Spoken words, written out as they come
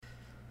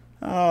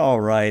All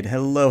right.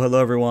 Hello,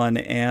 everyone,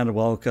 and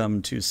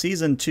welcome to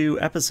Season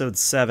 2, Episode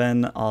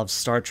 7 of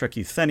Star Trek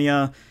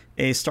Euthenia,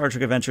 a Star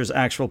Trek Adventures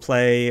actual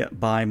play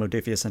by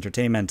Modiphius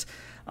Entertainment.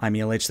 I'm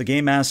ELH the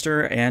Game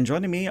Master, and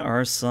joining me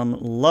are some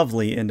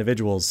lovely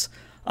individuals.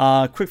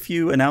 Quick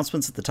few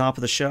announcements at the top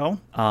of the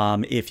show.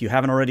 If you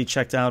haven't already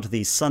checked out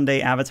the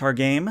Sunday Avatar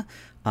game,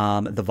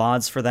 the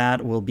VODs for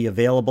that will be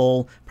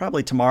available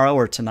probably tomorrow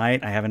or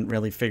tonight. I haven't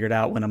really figured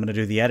out when I'm going to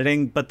do the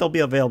editing, but they'll be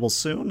available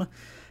soon.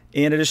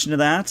 In addition to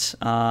that,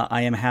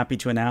 I am happy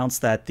to announce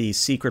that the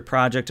secret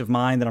project of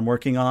mine that I'm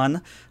working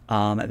on,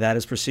 that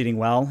is proceeding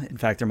well. In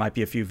fact, there might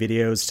be a few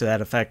videos to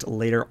that effect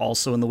later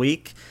also in the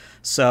week.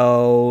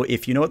 So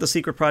if you know what the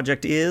secret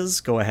project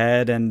is, go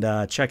ahead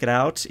and check it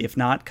out. If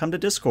not, come to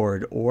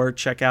Discord or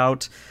check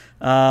out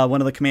one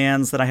of the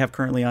commands that I have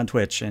currently on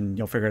Twitch, and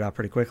you'll figure it out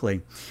pretty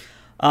quickly.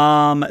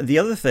 The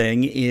other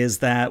thing is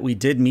that we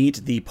did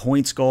meet the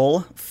points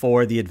goal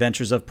for the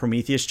Adventures of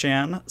Prometheus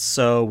Chan,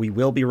 so we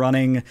will be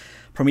running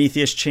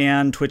Prometheus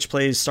Chan Twitch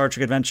Plays Star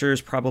Trek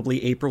Adventures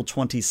probably April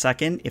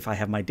 22nd, if I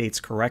have my dates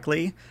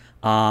correctly.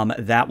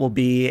 That will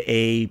be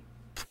a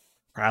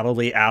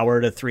probably hour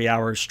to 3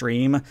 hour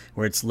stream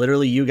where it's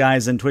literally you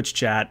guys in Twitch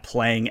chat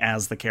playing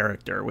as the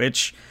character,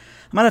 which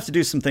I might have to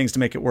do some things to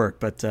make it work,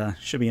 but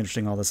should be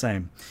interesting all the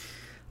same.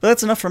 But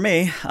that's enough for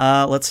me.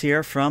 Let's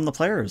hear from the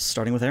players,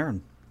 starting with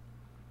Aaron.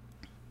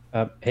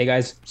 Hey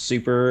guys,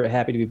 super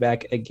happy to be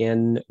back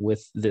again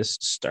with this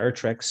Star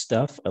Trek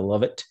stuff. I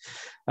love it.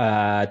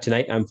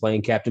 Tonight I'm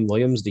playing Captain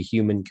Williams, the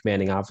human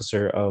commanding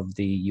officer of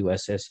the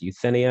USS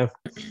Euthenia,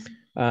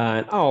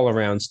 an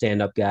all-around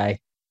stand-up guy.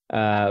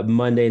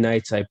 Monday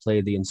nights I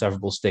play the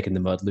insufferable stick in the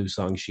mud, Lu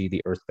Song-Shi,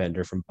 the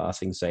Earthbender from Ba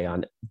Sing Se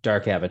on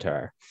Dark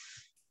Avatar.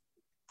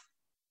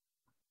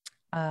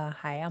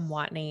 Hi, I'm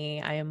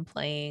Watney. I am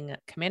playing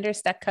Commander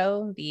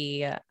Stekko,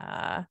 the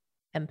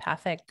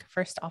empathic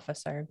first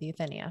officer of the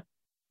Euthenia.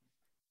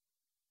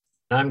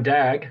 I'm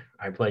Dag.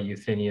 I play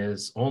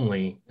Euthenia's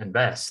only and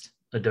best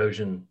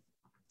Adosian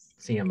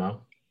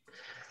CMO.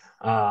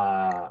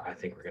 I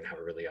think we're going to have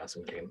a really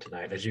awesome game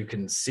tonight. As you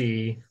can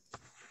see,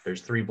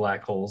 there's 3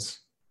 black holes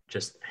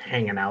just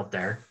hanging out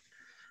there.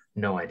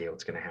 No idea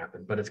what's going to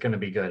happen, but it's going to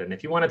be good. And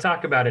if you want to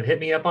talk about it, hit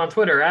me up on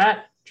Twitter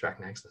at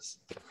TrekNexus.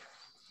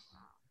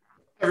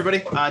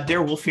 Everybody,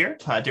 Dare Wolf here,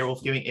 Dare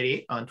Wolf Gaming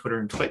 88 on Twitter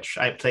and Twitch.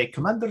 I play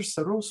Commander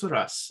Saru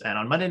Suras, and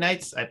on Monday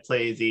nights I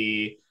play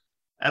the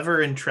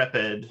ever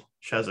intrepid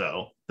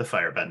Shazo, the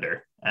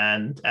Firebender.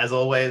 And as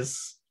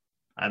always,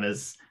 I'm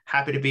as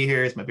happy to be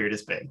here as my beard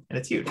is big, and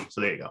it's huge. So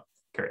there you go.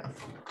 Carry on.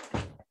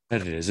 That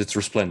it is. It's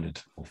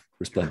resplendent.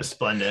 Resplendent.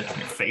 Resplendent.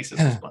 Your face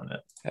is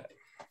resplendent.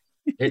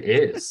 It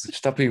is.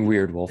 Stop being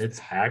weird, Wolf. It's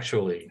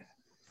actually.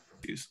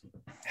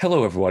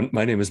 Hello, everyone.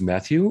 My name is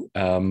Matthew.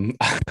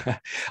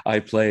 I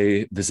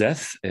play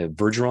Vizeth, a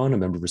Vergeron, a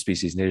member of a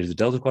species native to the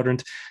Delta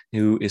Quadrant,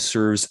 who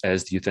serves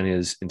as the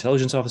Euthenia's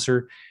intelligence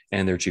officer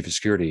and their chief of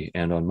security.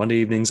 And on Monday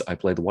evenings, I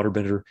play the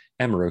waterbender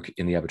Amarok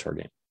in the Avatar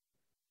game.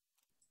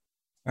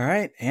 All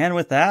right, and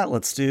with that,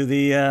 let's do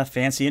the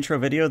fancy intro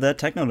video that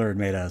TechnoNerd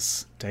made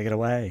us. Take it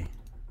away.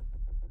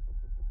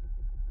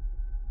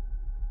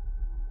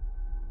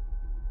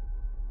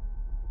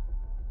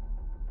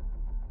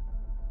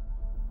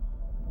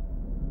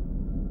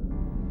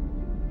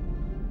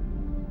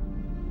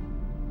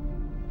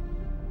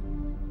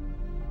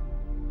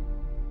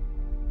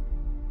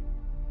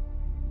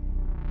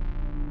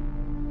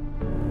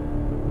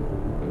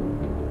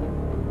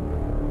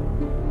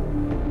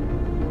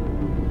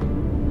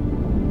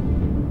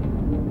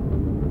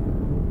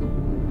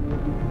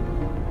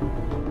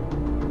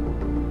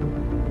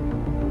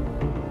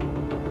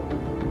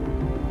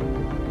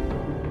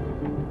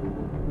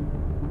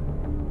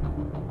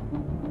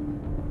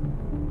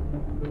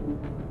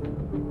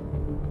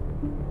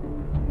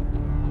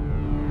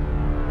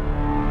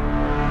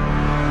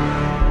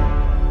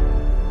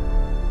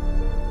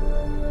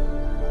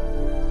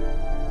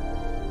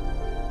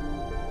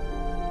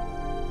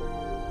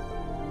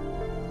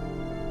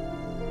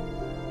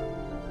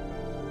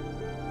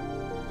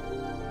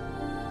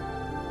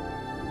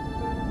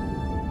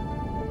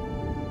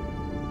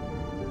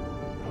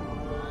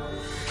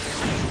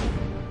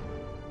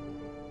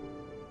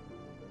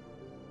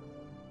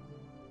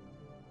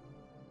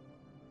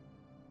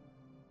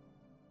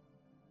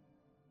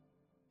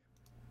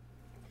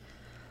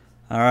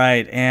 All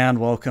right, and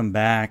welcome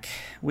back.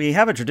 We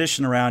have a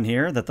tradition around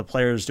here that the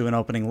players do an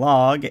opening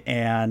log,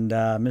 and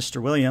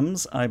Mr.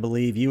 Williams, I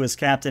believe you as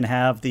captain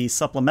have the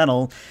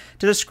supplemental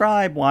to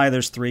describe why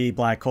there's 3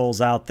 black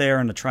holes out there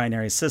in the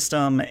trinary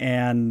system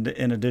and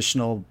an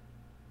additional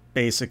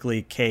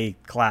basically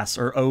K-class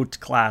or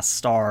O-class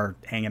star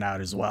hanging out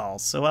as well.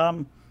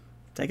 So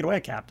take it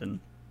away,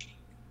 Captain.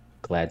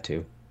 Glad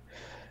to.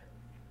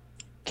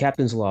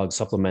 Captain's Log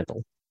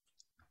Supplemental.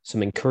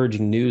 Some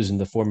encouraging news in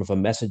the form of a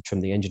message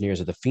from the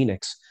engineers of the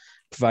Phoenix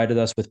provided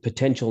us with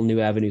potential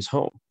new avenues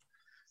home,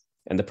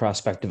 and the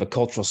prospect of a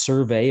cultural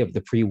survey of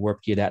the pre-warp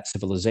Yadat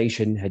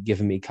civilization had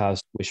given me cause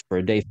to wish for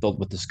a day filled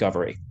with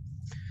discovery.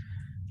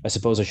 I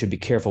suppose I should be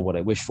careful what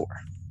I wish for.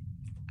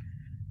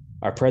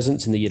 Our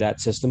presence in the Yadat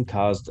system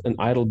caused an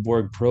idle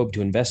Borg probe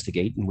to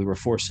investigate, and we were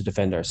forced to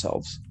defend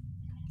ourselves.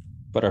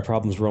 But our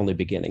problems were only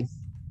beginning.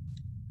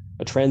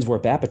 A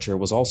transwarp aperture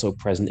was also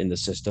present in the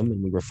system,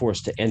 and we were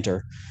forced to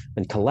enter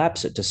and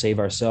collapse it to save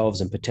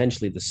ourselves and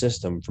potentially the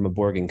system from a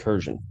Borg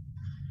incursion.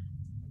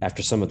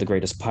 After some of the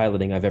greatest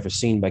piloting I've ever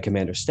seen by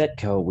Commander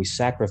Stetko, we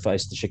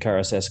sacrificed the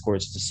Shikaris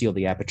escorts to seal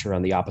the aperture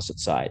on the opposite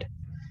side.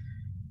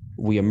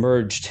 We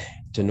emerged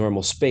to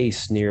normal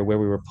space near where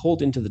we were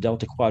pulled into the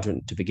Delta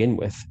Quadrant to begin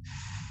with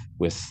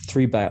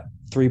three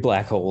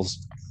black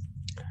holes,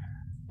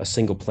 a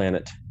single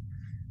planet,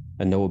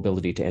 and no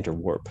ability to enter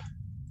warp.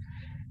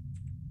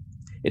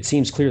 It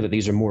seems clear that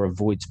these are more of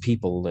Void's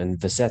people, and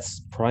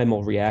Viseth's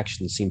primal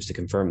reaction seems to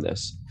confirm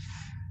this.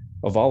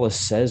 Ovalis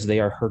says they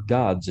are her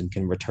gods and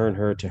can return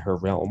her to her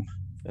realm,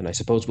 and I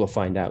suppose we'll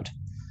find out.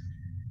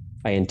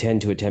 I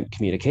intend to attempt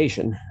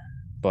communication,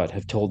 but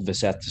have told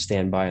Viseth to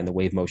stand by on the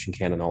wave motion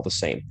cannon all the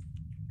same.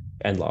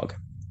 End log.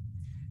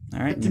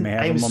 All right, you may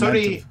have I'm a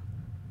sorry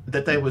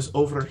that I was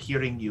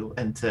overhearing you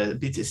and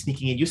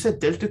sneaking in. You said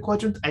Delta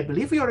Quadrant. I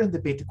believe we are in the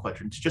Beta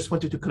Quadrant. Just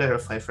wanted to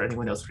clarify for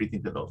anyone else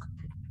reading the log.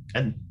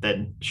 And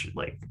then,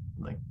 like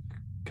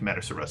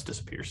Commander Saras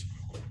disappears.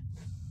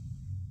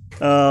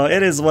 Oh,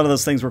 it is one of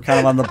those things we're kind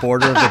of on the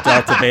border of the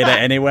Delta Beta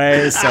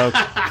anyway, so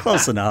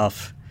close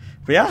enough.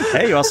 But yeah,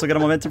 hey, you also get a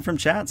momentum from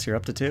chats. You're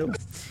up to 2.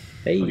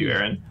 Hey, Love you,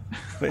 Aaron.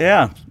 But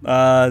yeah,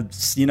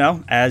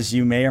 as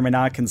you may or may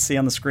not can see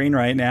on the screen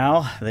right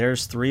now,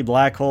 there's 3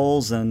 black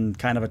holes and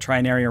kind of a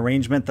trinary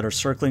arrangement that are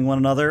circling one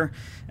another.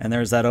 And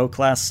there's that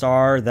O-class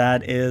star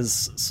that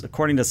is,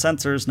 according to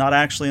sensors, not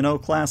actually an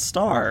O-class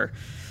star.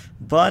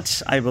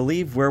 But I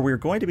believe where we're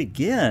going to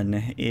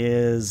begin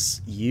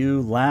is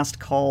you last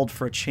called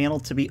for a channel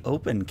to be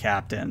open,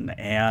 Captain.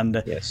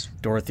 And yes.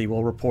 Dorothy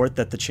will report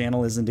that the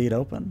channel is indeed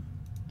open.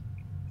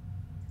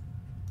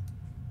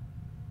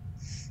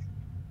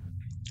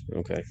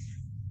 Okay.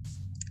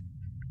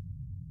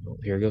 Well,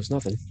 here goes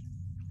nothing.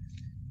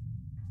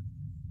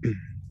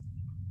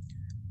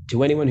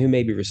 To anyone who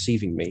may be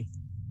receiving me,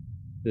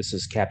 this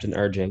is Captain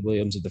R.J.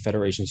 Williams of the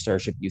Federation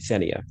starship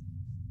Euthenia.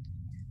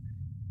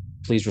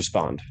 Please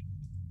respond.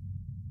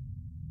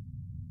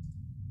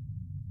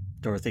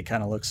 Dorothy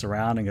kind of looks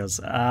around and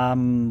goes,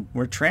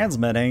 we're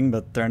transmitting,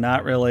 but they're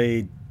not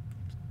really,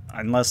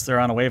 unless they're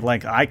on a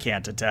wavelength I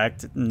can't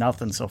detect.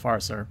 Nothing so far,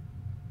 sir.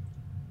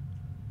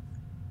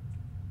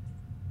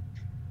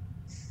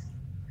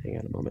 Hang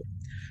on a moment.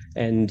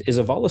 And is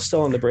Avala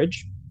still on the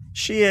bridge?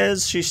 She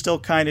is. She's still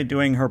kind of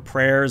doing her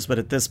prayers, but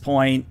at this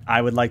point,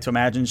 I would like to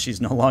imagine she's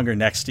no longer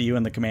next to you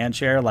in the command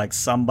chair. Like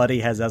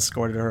somebody has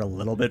escorted her a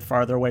little bit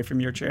farther away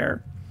from your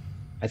chair.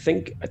 I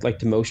think I'd like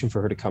to motion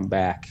for her to come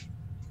back.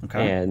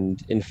 Okay.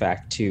 And in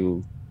fact,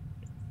 to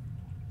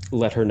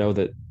let her know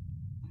that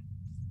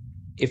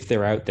if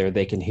they're out there,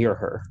 they can hear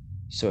her.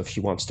 So if she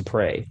wants to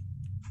pray,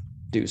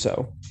 do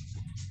so.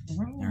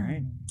 All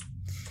right.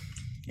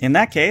 In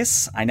that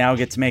case, I now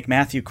get to make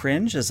Matthew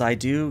cringe as I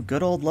do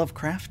good old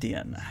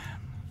Lovecraftian.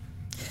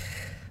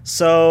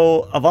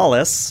 So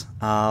Avalis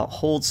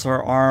holds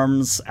her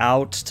arms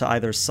out to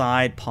either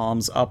side,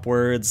 palms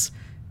upwards,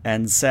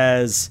 and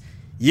says,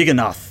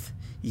 Yiganath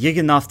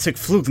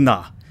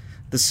Tikflugna.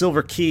 The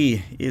silver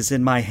key is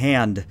in my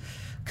hand.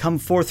 Come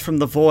forth from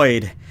the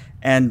void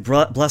and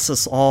bless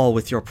us all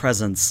with your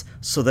presence,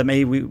 so that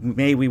may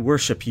we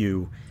worship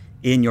you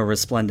in your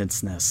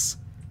resplendenceness.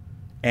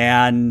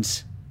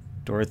 And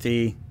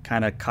Dorothy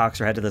kind of cocks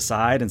her head to the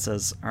side and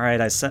says, all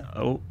right, I sent,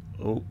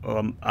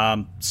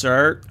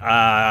 sir,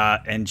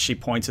 and she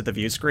points at the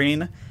view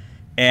screen.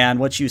 And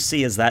what you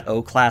see is that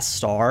O-class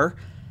star.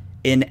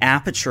 In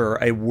aperture,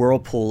 a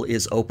whirlpool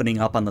is opening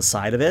up on the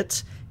side of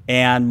it.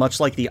 And much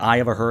like the eye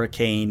of a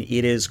hurricane,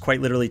 it is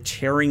quite literally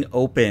tearing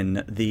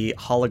open the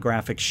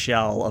holographic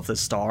shell of the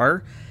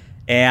star.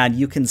 And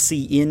you can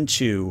see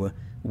into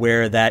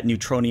where that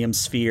neutronium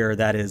sphere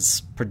that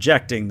is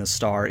projecting the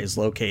star is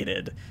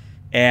located.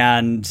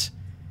 And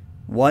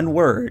one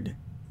word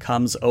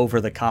comes over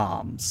the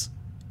comms.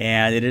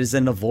 And it is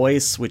in a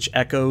voice which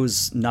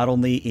echoes not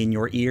only in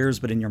your ears,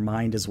 but in your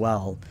mind as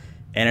well.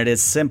 And it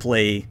is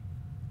simply,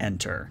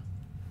 enter.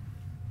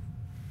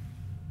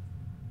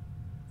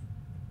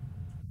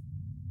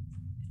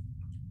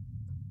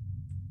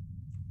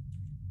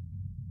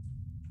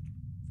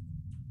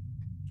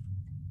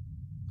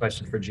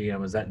 Question for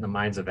GM, is that in the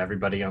minds of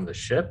everybody on the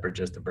ship or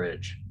just the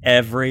bridge?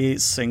 Every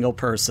single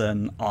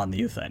person on the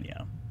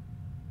Euthenia.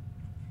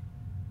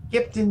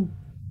 Captain,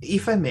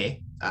 if I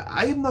may,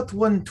 I am not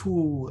one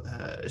to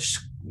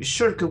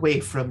shirk away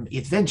from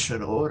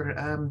adventure or,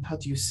 how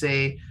do you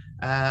say,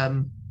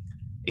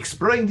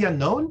 exploring the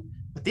unknown,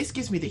 but this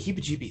gives me the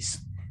heebie-jeebies.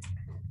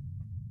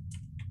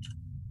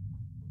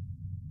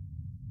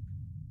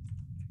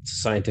 It's a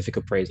scientific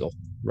appraisal,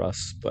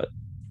 Russ, but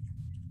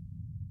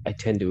I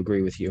tend to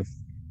agree with you.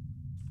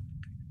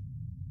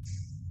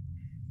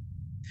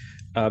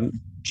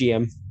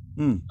 GM,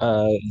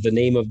 the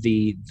name of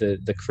the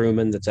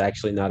crewman that's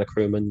actually not a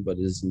crewman, but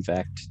is in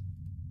fact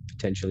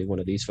potentially one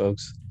of these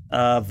folks.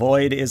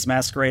 Void is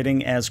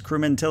masquerading as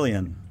Crewman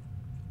Tillian.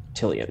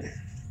 Tillian.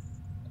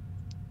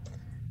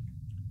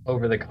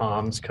 Over the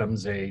comms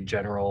comes a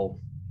general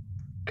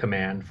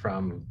command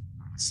from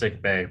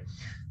sickbay.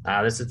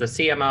 This is the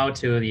CMO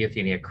to the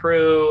Euthenia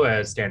crew.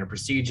 As standard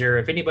procedure,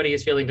 if anybody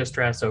is feeling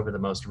distress over the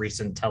most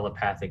recent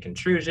telepathic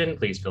intrusion,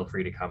 please feel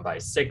free to come by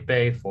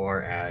sickbay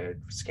for a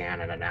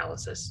scan and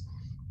analysis.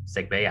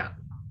 Sickbay out.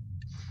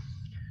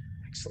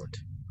 Excellent.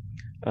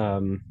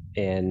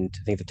 And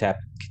I think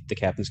the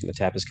captain's going to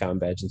tap his comm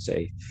badge and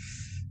say,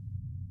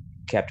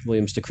 Captain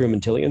Williams to crewman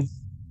Tillian.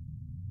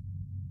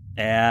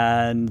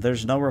 And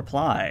there's no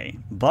reply.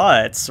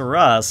 But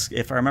Sarus,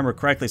 if I remember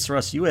correctly,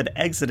 Sarus, you had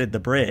exited the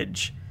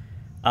bridge.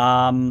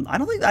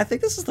 I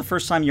think this is the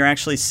first time you're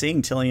actually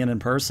seeing Tillian in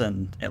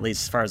person, at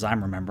least as far as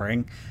I'm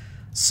remembering.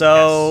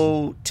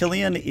 So yes.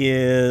 Tillian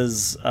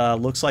is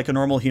looks like a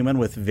normal human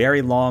with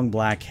very long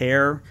black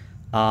hair.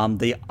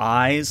 The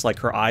eyes, like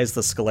her eyes,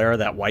 the sclera,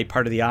 that white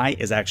part of the eye,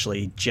 is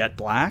actually jet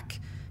black.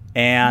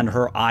 And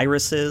her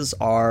irises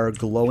are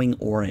glowing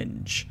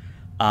orange.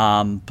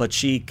 But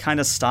she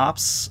kind of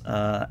stops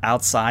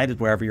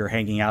outside, wherever you're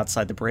hanging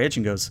outside the bridge,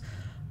 and goes,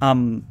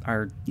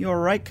 are you all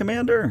right,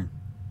 Commander?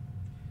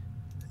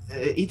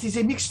 It is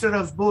a mixture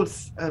of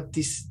both.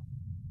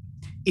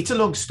 It's a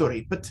long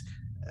story, but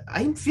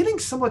I'm feeling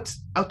somewhat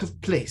out of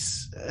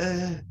place.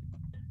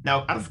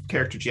 Now, out of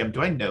character, GM,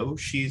 do I know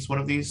she's one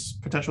of these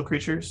potential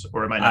creatures,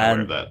 or am I not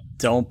aware of that?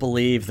 Don't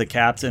believe the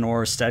captain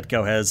or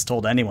Stetko has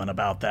told anyone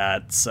about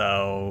that,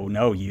 so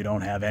no, you don't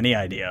have any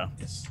idea.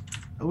 Yes.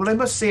 Well, I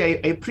must say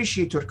I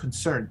appreciate your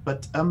concern,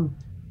 but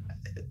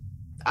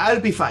I'll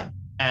be fine.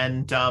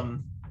 And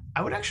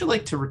I would actually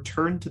like to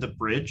return to the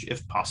bridge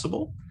if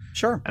possible.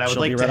 Sure. And I would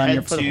like to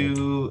head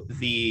to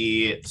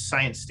the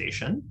science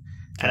station,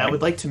 and I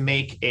would like to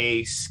make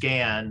a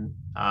scan,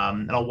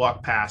 and I'll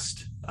walk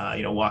past,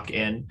 walk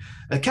in.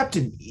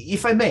 Captain,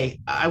 if I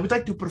may, I would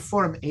like to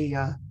perform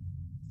a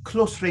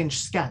close-range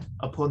scan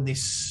upon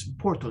this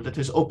portal that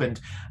is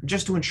opened,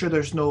 just to ensure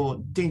there's no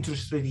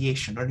dangerous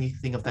radiation or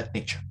anything of that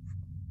nature.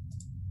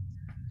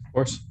 Of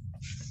course.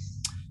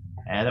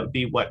 And that would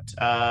be what?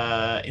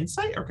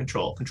 Insight or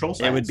control? Control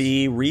science? It would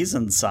be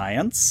reason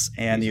science,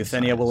 and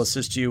Euthenia will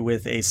assist you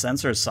with a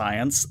sensor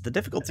science. The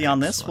difficulty on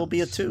this will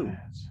be a 2.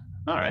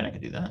 All right, I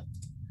can do that.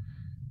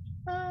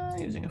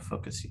 Using a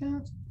focus, yeah.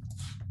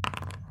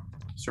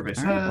 Survey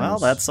science. Right, well,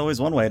 that's always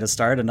one way to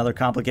start. Another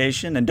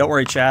complication. And don't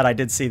worry, Chad, I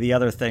did see the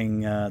other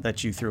thing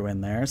that you threw in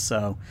there.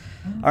 So,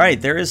 all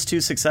right, there is 2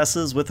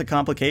 successes with the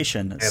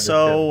complication.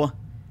 So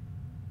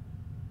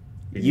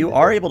you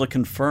are able to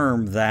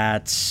confirm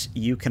that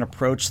you can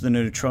approach the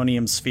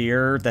neutronium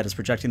sphere that is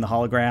projecting the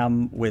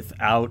hologram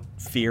without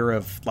fear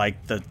of,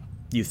 like, the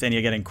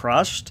Euthenia getting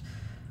crushed.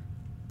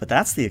 But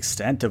that's the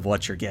extent of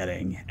what you're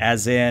getting,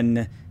 as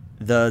in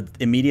the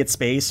immediate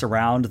space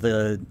around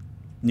the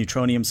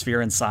neutronium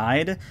sphere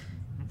inside.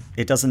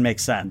 It doesn't make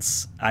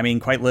sense. I mean,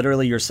 quite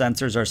literally, your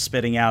sensors are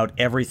spitting out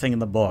everything in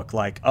the book,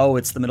 like, oh,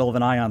 it's the middle of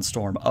an ion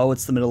storm. Oh,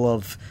 it's the middle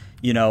of,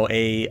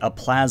 a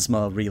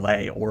plasma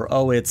relay. Or,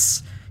 oh,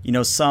 it's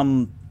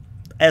some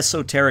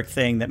esoteric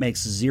thing that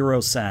makes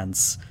 0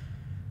 sense.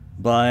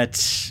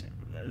 But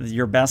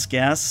your best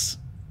guess,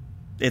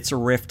 it's a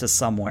rift to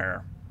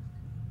somewhere.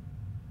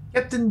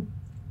 Captain,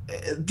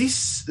 these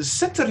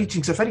sensor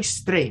readings are very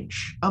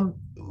strange.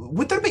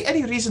 Would there be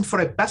any reason for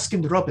a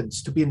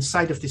Baskin-Robbins to be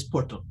inside of this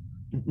portal?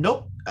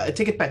 No, I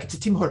take it back. It's a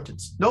Tim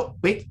Hortons. No,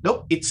 wait,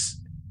 no,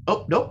 it's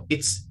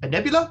a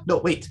nebula? No,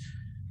 wait.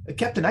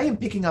 Captain, I am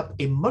picking up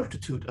a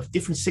multitude of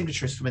different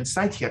signatures from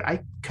inside here. I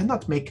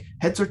cannot make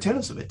heads or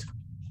tails of it.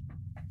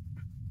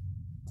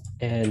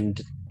 And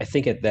I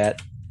think at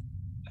that,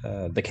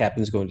 the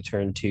captain's going to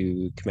turn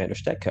to Commander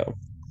Stetko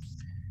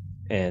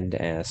and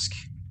ask,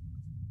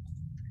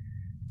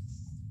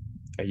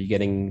 are you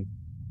getting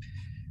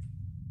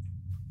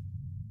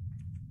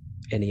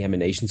any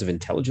emanations of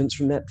intelligence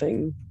from that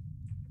thing?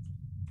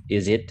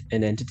 Is it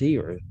an entity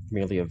or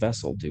merely a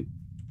vessel?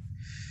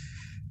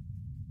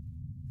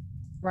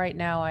 Right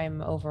now,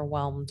 I'm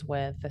overwhelmed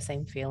with the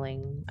same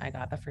feeling I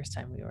got the first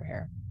time we were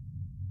here.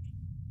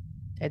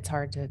 It's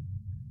hard to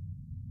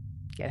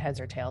get heads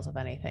or tails of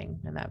anything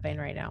in that vein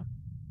right now.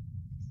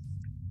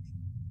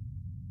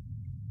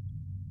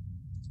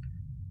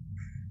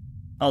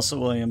 Also,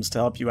 Williams, to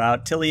help you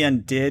out,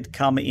 Tillian did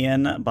come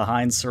in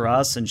behind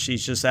Sarus, and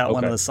she's just at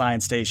one of the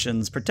science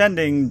stations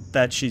pretending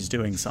that she's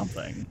doing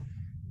something.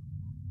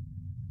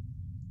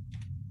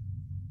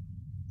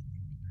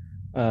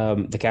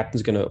 The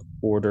captain's going to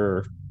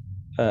order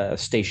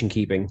station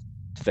keeping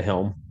to the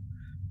helm,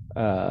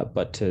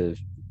 but to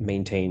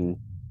maintain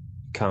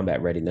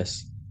combat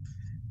readiness.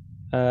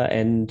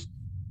 And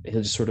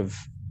he'll just sort of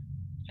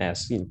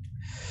ask,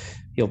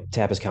 he'll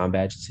tap his comm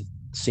badge,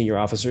 senior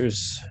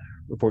officers,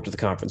 report to the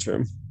conference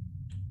room.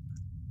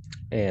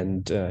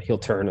 And he'll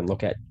turn and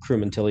look at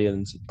crewman Tillian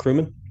and say,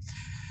 crewman,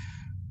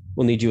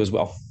 we'll need you as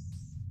well.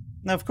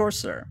 Of course,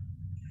 sir.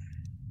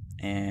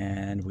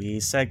 And we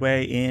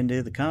segue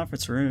into the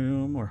conference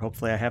room, or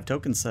hopefully I have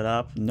tokens set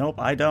up. Nope,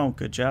 I don't.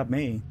 Good job,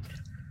 me.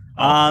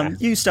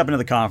 You step into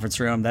the conference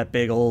room, that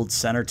big old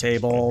center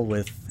table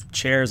with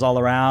chairs all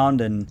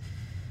around, and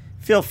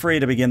feel free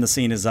to begin the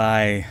scene as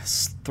I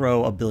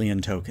throw a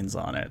billion tokens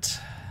on it.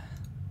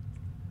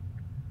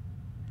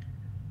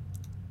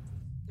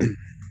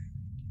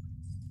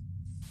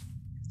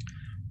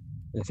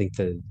 I think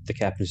the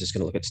captain's just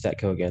going to look at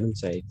Statco again and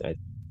say,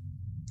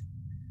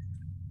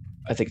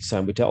 I think it's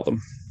time we tell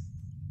them.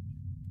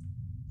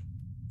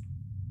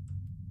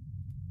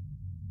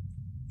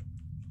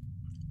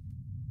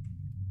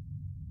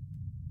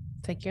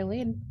 Take your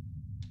lead.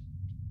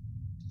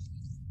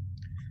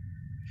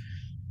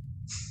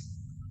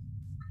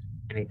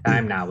 Any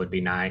time now would be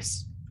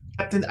nice.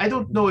 Captain, I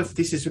don't know if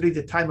this is really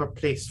the time or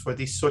place for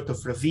this sort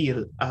of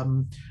reveal.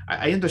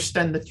 I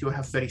understand that you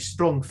have very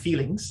strong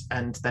feelings,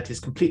 and that is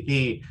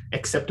completely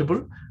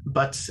acceptable.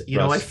 But, you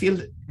know, I feel...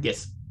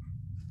 Yes.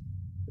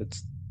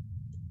 It's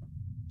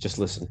just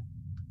listen.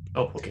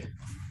 Oh, okay.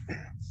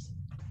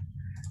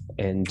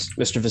 And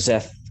Mr.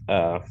 Vizeth,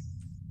 I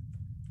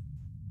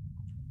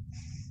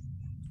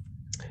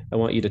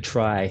want you to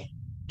try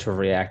to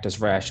react as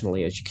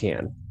rationally as you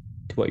can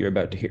to what you're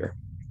about to hear.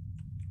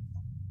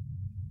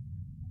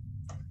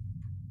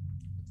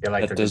 I feel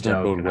like That does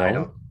not bode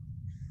well.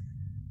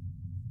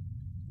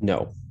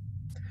 No.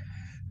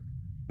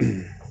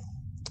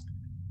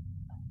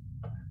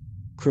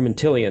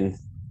 Crewmantillion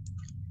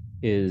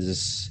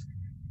is,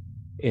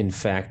 in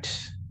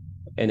fact,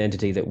 an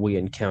entity that we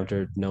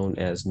encountered known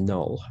as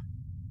Null.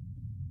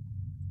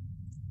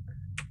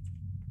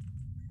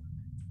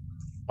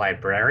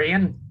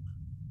 Librarian?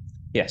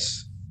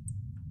 Yes.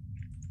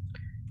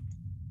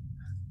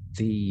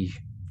 The,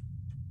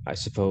 I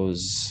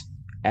suppose,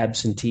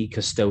 absentee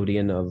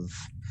custodian of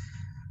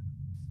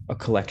a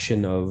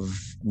collection of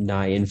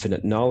nigh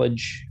infinite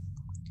knowledge,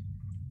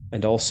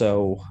 and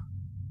also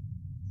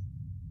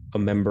a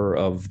member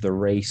of the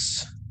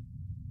race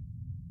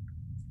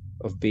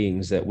of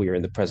beings that we are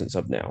in the presence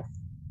of now.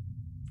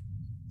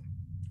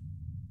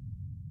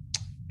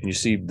 And you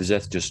see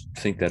Vizeth just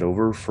think that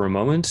over for a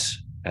moment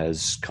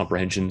as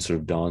comprehension sort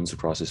of dawns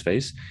across his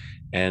face.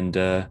 And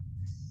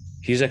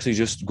he's actually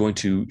just going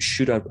to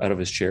shoot out of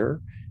his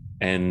chair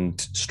and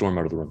storm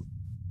out of the room.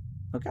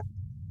 Okay.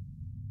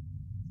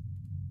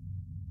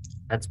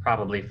 That's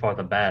probably for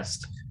the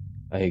best.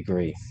 I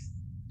agree.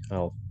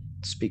 I'll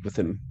speak with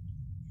him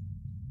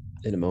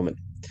in a moment.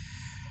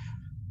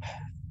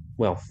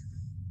 Well,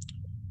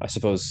 I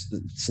suppose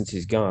since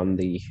he's gone,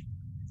 the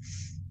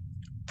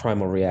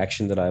primal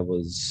reaction that I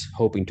was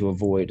hoping to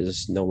avoid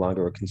is no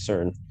longer a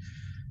concern.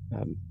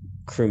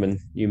 Crewman,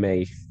 you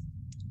may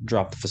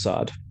drop the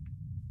facade.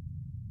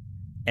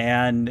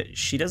 And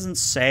she doesn't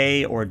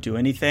say or do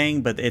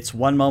anything, but it's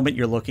one moment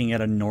you're looking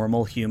at a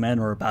normal human,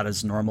 or about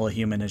as normal a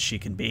human as she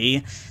can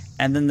be.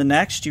 And then the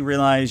next you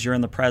realize you're in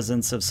the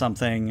presence of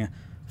something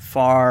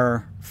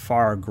far,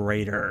 far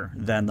greater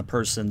than the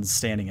person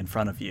standing in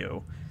front of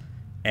you.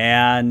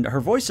 And her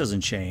voice doesn't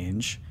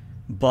change,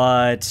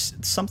 but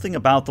something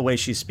about the way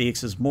she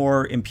speaks is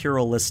more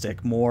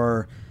imperialistic,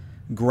 more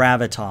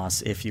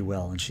gravitas, if you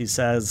will. And she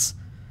says,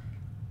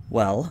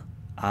 well,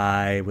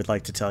 I would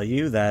like to tell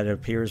you that it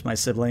appears my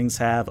siblings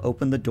have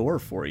opened the door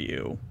for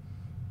you.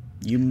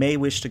 You may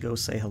wish to go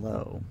say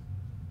hello.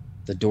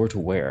 The door to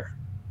where?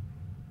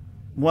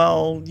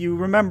 Well, you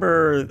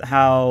remember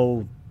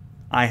how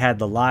I had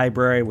the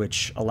library,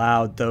 which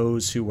allowed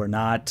those who were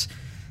not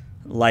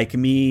like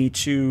me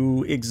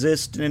to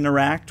exist and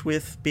interact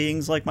with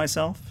beings like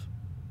myself?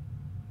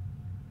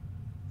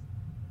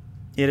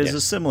 It is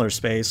a similar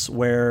space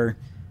where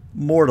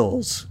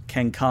mortals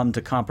can come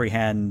to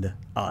comprehend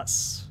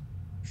us.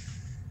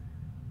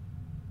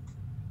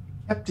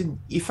 Captain,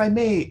 if I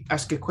may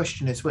ask a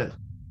question as well.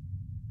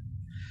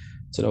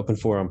 It's an open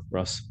forum,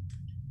 Russ.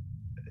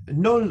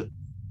 Noel,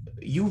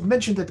 you've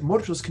mentioned that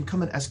mortals can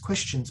come and ask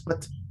questions,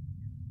 but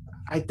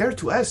I dare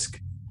to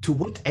ask, to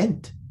what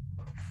end?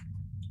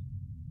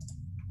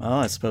 Well,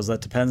 I suppose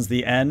that depends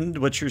the end,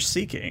 what you're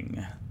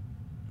seeking.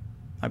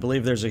 I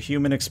believe there's a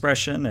human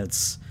expression.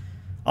 It's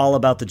all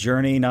about the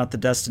journey, not the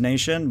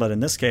destination, but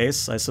in this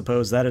case, I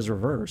suppose that is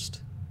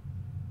reversed.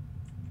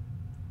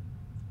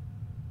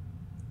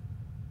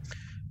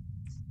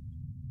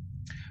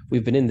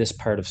 We've been in this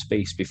part of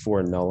space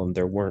before, Null, and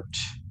there weren't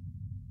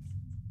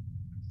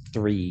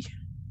 3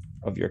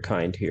 of your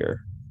kind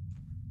here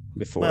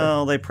before.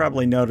 Well, they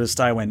probably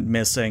noticed I went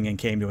missing and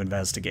came to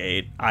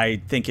investigate.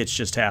 I think it's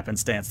just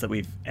happenstance that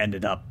we've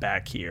ended up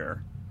back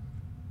here.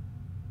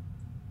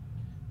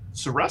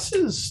 So Russ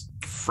is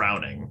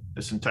frowning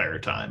this entire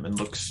time and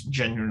looks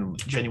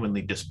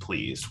genuinely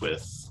displeased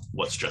with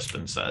what's just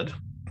been said.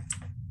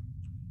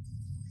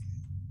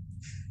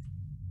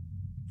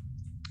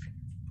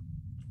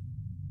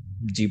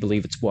 Do you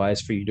believe it's wise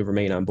for you to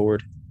remain on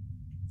board?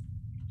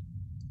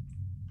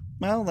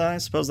 Well, I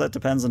suppose that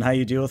depends on how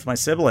you deal with my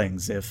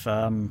siblings. If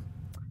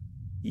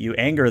you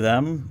anger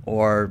them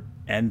or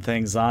end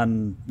things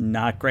on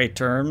not great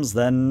terms,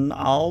 then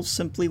I'll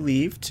simply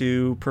leave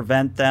to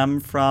prevent them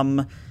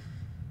from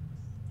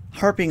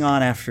harping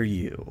on after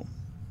you.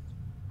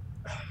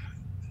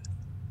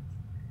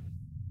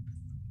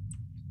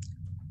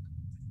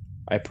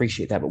 I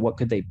appreciate that, but what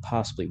could they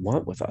possibly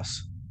want with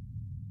us?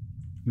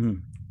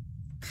 And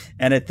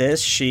at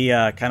this, she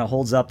kind of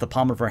holds up the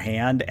palm of her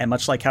hand, and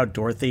much like how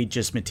Dorothy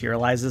just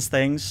materializes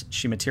things,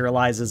 she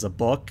materializes a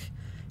book.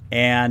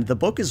 And the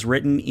book is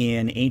written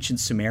in ancient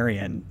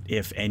Sumerian,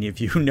 if any of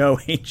you know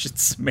ancient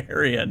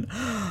Sumerian.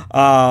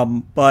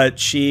 But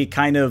she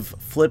kind of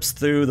flips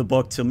through the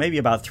book to maybe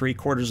about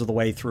 3/4 of the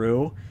way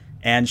through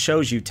and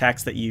shows you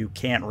text that you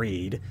can't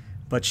read.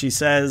 But she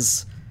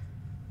says,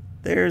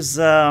 there's,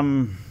 you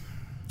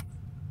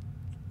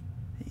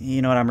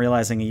know what I'm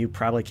realizing? You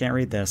probably can't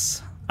read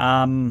this.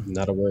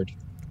 Not a word.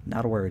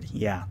 Not a word.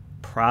 Yeah,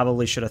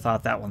 probably should have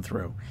thought that one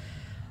through.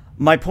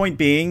 My point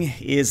being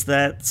is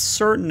that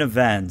certain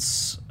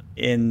events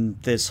in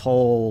this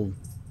whole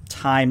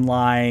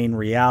timeline,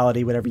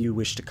 reality, whatever you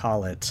wish to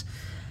call it,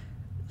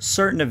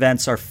 certain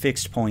events are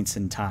fixed points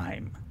in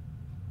time.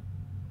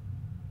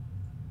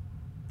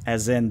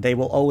 As in, they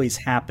will always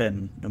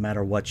happen no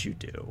matter what you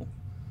do.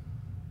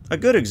 A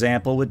good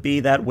example would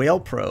be that whale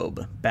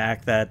probe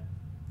back that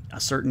a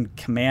certain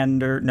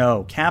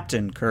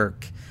Captain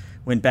Kirk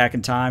went back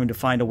in time to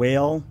find a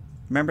whale.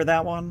 Remember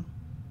that one?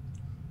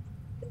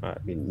 I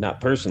mean,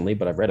 not personally,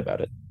 but I've read about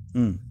it.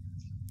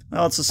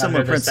 Well, it's a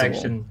similar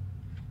principle.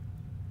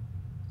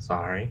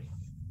 Sorry.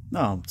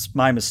 No, it's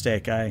my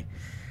mistake. I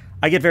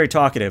get very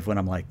talkative when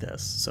I'm like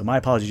this. So my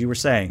apologies. You were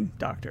saying,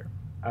 Doctor.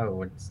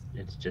 Oh,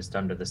 it's just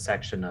under the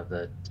section of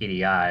the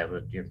TDI,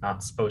 but you're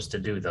not supposed to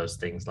do those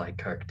things like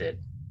Kirk did.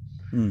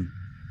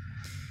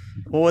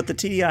 Well, what the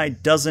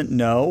TDI doesn't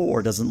know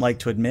or doesn't like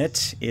to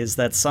admit is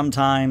that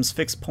sometimes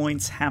fixed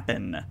points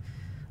happen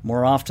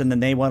more often than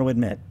they want to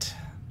admit.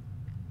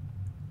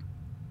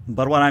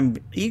 But what I'm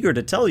eager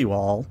to tell you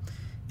all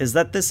is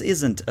that this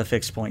isn't a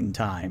fixed point in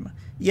time.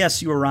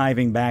 Yes, you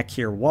arriving back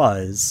here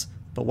was,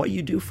 but what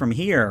you do from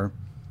here,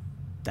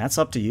 that's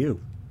up to you.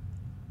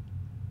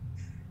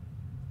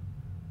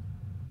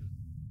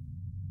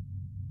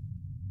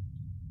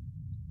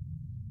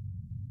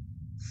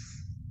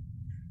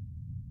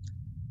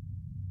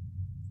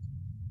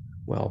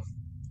 Well,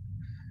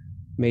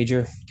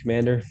 Major,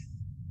 Commander,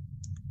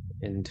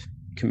 and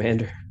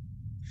Commander.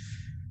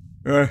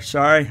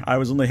 Sorry, I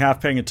was only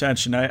half paying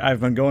attention. I've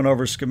been going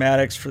over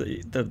schematics for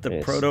the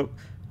Yes. proto...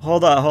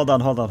 Hold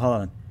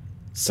on.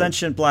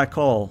 Sentient black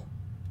hole.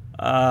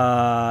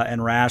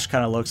 And Rash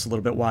kind of looks a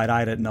little bit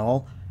wide-eyed at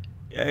Null.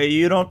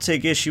 You don't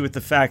take issue with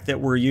the fact that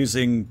we're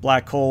using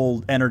black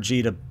hole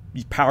energy to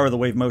power the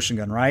wave motion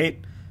gun, right?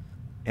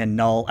 And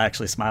Null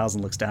actually smiles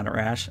and looks down at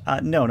Rash.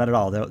 No, not at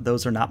all.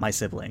 Those are not my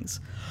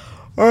siblings.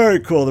 All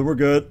right, cool. Then we're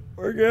good.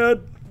 We're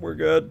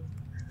good.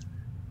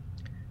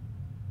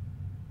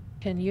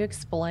 Can you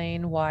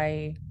explain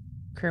why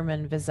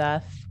Crewman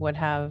Vizeth would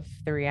have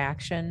the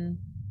reaction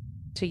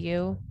to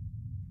you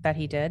that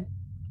he did?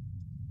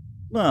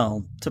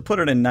 Well, to put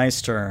it in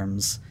nice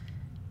terms,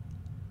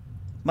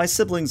 my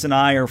siblings and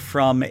I are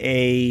from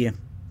I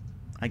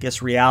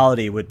guess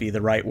reality would be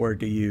the right word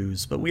to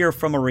use, but we are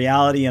from a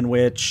reality in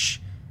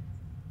which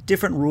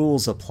different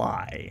rules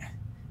apply.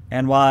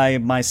 And why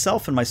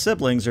myself and my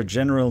siblings are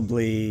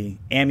generally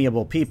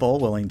amiable people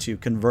willing to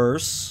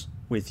converse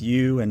with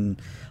you and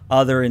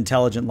other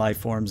intelligent life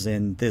forms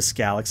in this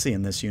galaxy,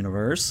 in this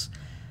universe,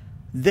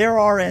 there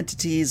are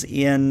entities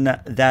in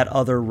that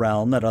other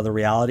realm, that other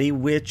reality,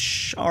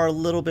 which are a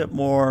little bit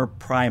more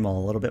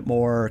primal, a little bit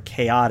more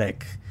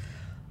chaotic.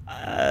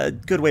 A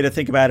good way to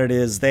think about it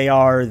is they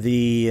are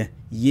the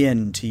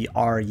yin to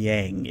our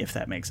yang, if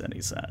that makes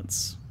any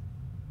sense.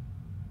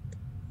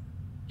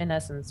 In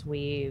essence,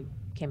 we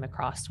came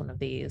across one of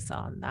these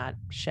on that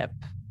ship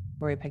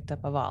where we picked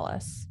up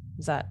Avalis.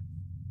 Is that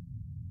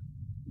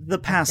the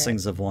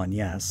passings of one,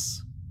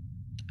 yes.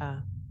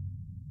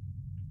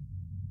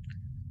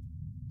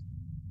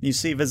 You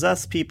see,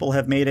 Vizeth's people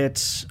have made it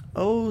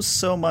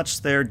so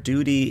much their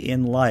duty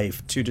in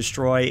life to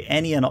destroy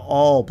any and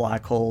all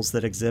black holes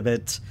that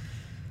exhibit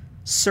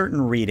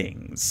certain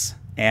readings.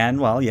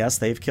 And, well, yes,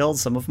 they've killed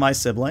some of my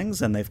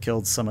siblings, and they've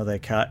killed some of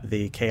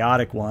the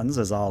chaotic ones,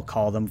 as I'll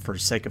call them for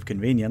sake of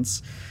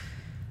convenience.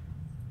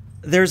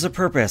 There's a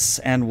purpose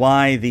and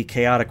why the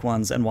chaotic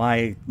ones and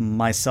why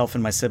myself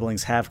and my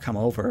siblings have come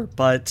over,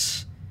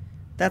 but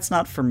that's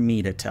not for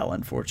me to tell,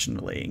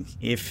 unfortunately.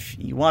 If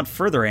you want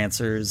further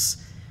answers,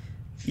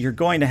 you're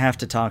going to have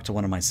to talk to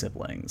one of my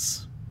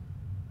siblings.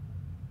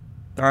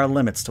 There are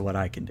limits to what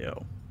I can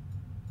do.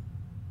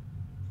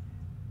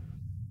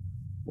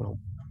 Well,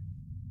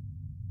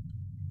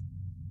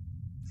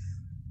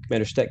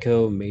 Commander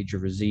Stetko, Major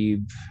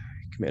Razib,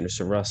 Commander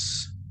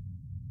Sarus,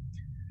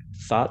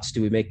 thoughts?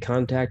 Do we make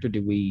contact or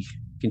do we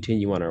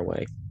continue on our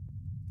way?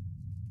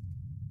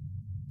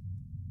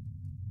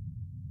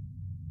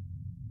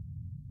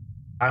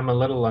 I'm a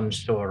little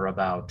unsure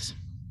about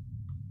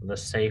the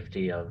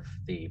safety of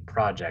the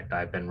project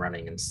I've been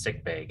running in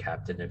sickbay,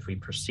 Captain. If we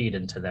proceed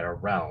into their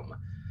realm,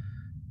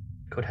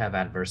 it could have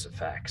adverse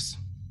effects.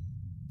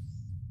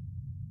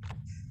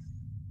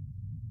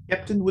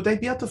 Captain, would I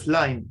be out of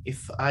line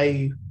if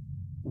I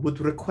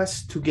would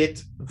request to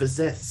get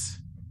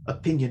Vizeth's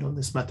opinion on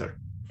this matter?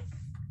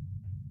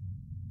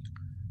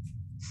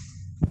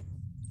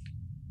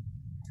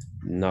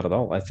 Not at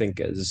all. I think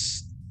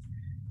as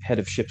head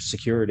of ship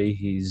security,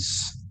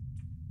 he's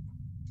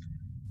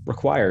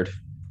required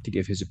to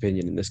give his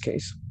opinion in this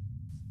case.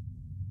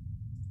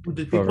 Would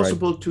it be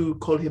possible to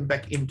call him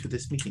back into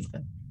this meeting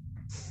then?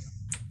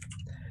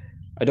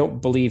 I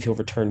don't believe he'll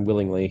return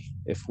willingly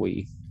if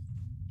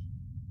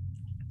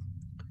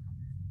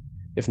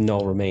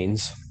Null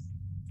remains.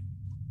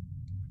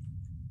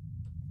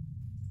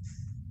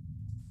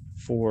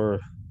 For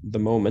the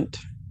moment,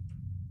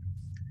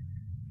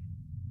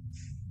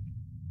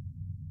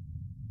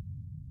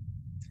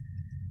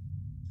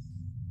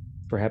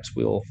 perhaps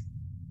we'll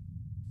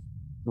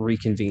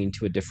reconvene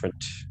to a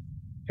different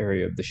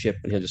area of the ship,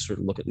 and he'll just sort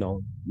of look at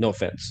Null. No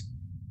offense.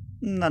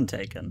 None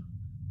taken.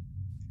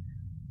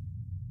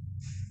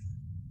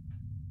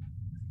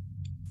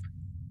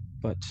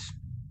 But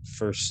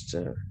first,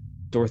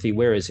 Dorothy,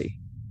 where is he?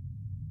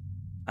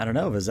 I don't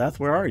know, Vizeth,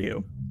 where are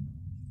you?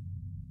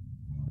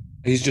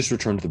 He's just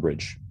returned to the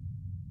bridge.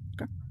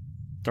 Okay.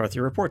 Dorothy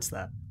reports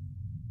that.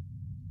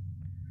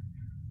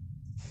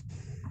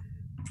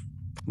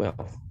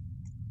 Well,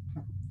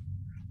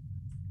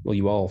 will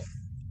you all,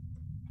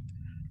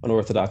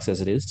 unorthodox as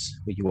it is,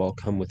 will you all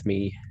come with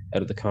me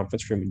out of the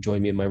conference room and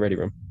join me in my ready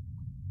room?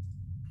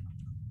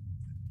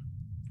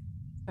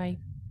 Bye.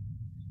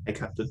 Hey,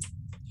 Captain.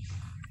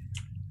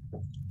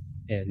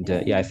 And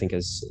yeah, I think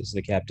as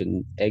the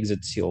captain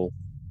exits, he'll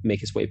make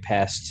his way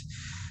past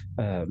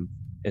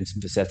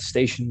Ensign Vizeth's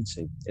station,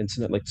 saying,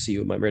 "Ensign, I'd like to see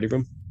you in my ready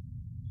room."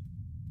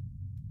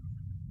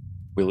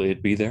 Will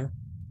it be there?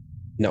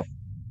 No.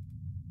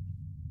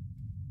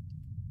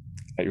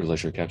 At your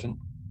leisure, Captain.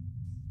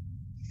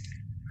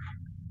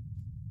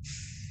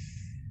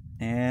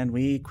 And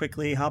we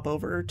quickly hop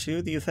over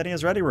to the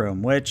Euthenia's ready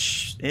room,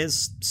 which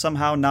is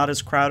somehow not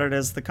as crowded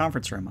as the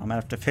conference room. I'm going to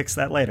have to fix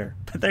that later.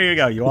 But there you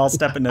go. You all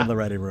step into the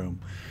ready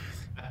room.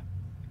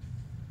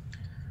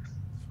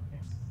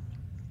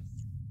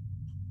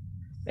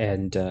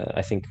 And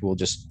I think we'll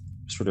just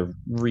sort of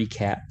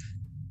recap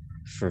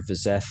for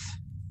Vizeth,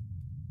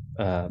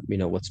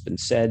 what's been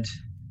said,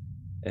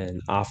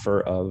 an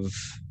offer of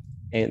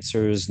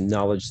answers,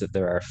 knowledge that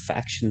there are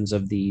factions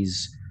of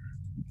these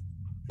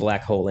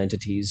black hole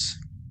entities,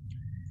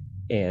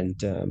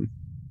 and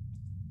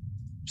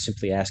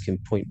simply ask him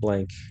point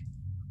blank,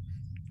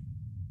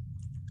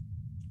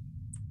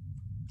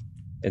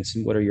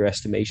 Ensign, what are your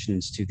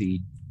estimations to the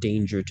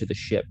danger to the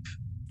ship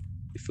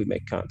if we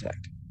make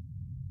contact?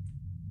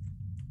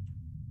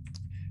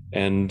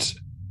 And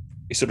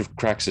he sort of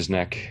cracks his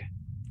neck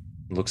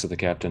and looks at the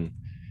captain.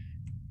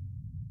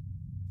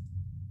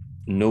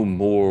 No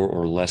more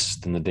or less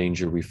than the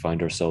danger we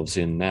find ourselves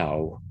in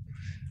now.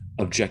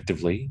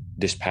 Objectively,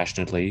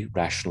 dispassionately,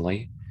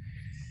 rationally,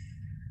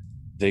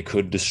 they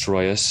could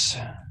destroy us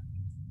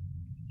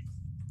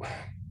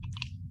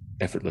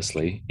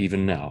effortlessly,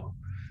 even now,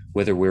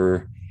 whether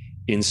we're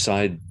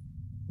inside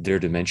their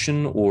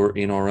dimension or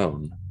in our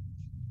own.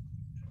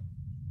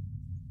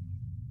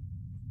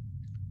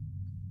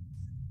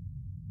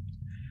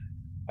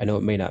 I know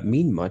it may not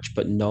mean much,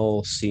 but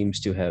Null seems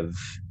to have,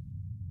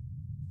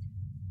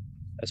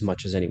 as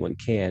much as anyone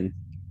can,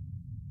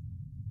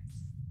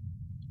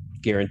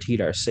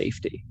 guaranteed our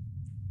safety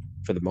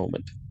for the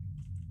moment.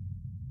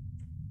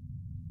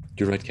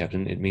 You're right,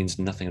 Captain. It means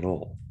nothing at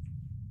all.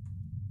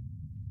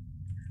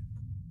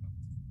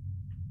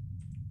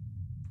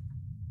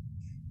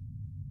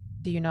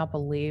 Do you not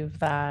believe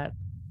that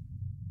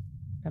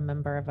a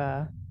member of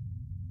a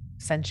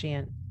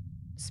sentient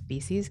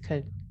species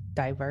could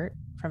divert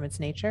from its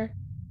nature?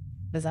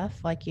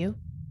 Vizeth, like you?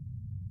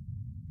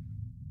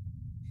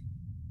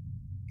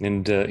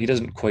 And he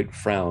doesn't quite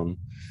frown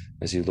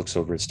as he looks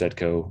over at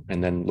Stetko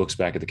and then looks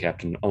back at the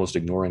captain, almost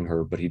ignoring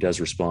her, but he does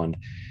respond,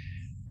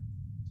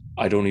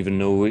 I don't even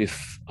know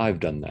if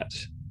I've done that,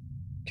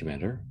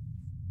 Commander.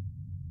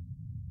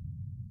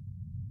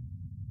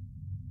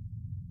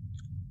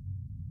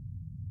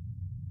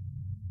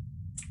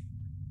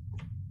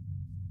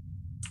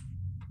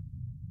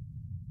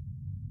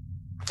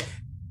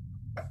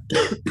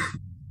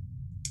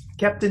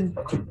 Captain,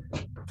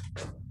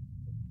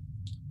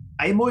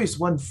 I'm always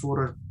one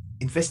for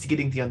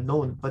investigating the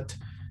unknown, but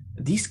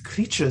these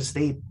creatures,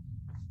 they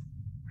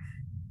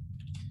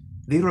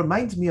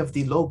remind me of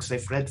the logs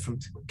I've read from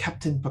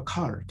Captain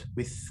Picard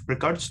with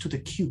regards to the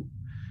Q.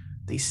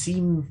 They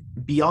seem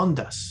beyond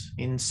us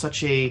in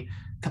such a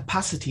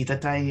capacity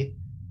that I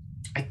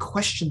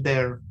question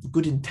their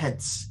good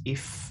intents,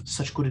 if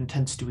such good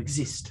intents do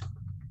exist.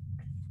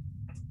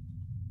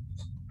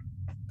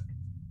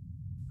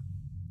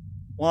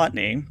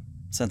 Watney,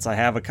 since I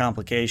have a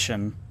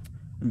complication,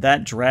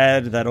 that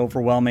dread, that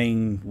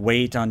overwhelming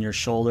weight on your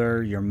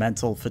shoulder, your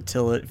mental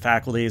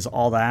faculties,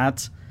 all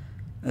that,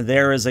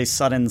 there is a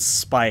sudden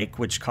spike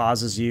which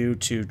causes you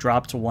to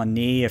drop to one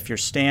knee. If you're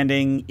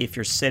standing, if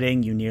you're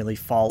sitting, you nearly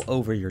fall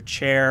over your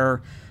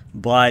chair,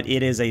 but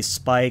it is a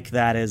spike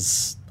that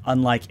is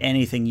unlike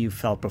anything you've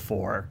felt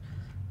before.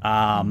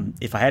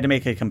 If I had to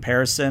make a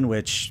comparison,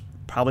 which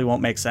probably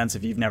won't make sense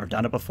if you've never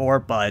done it before,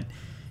 but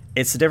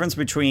It's the difference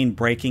between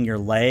breaking your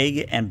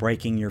leg and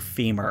breaking your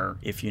femur,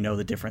 if you know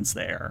the difference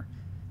there.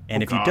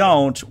 And if you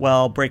don't,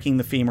 well, breaking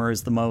the femur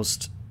is the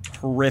most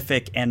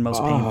horrific and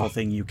most painful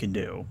thing you can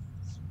do.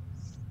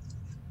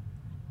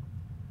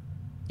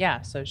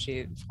 Yeah, so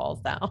she falls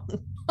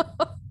down.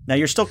 Now,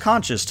 you're still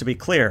conscious, to be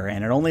clear,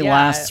 and it only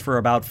lasts for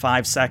about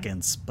 5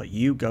 seconds, but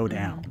you go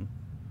down.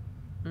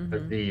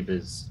 Veeb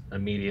is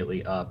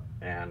immediately up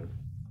and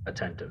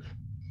attentive.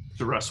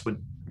 The rest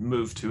would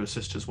move to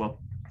assist as well.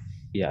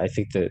 Yeah, I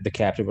think the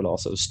captain would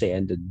also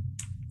stand and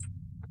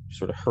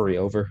sort of hurry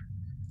over.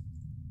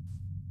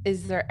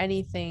 Is there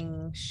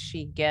anything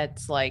she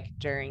gets like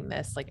during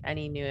this, like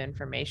any new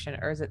information,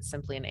 or is it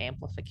simply an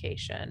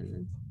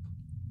amplification?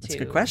 That's a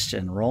good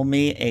question. Roll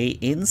me a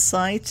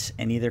insight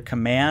and either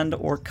command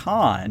or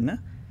con,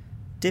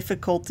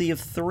 difficulty of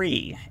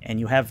 3, and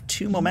you have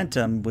 2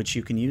 momentum, which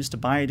you can use to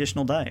buy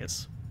additional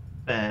dice.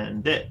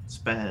 Spend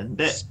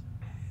it.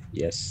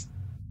 Yes.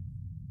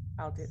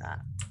 I'll do that.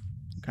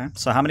 Okay,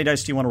 so how many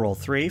dice do you want to roll?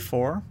 3,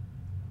 4?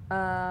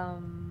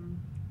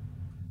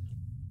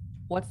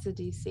 What's the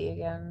DC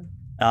again?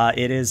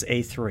 It is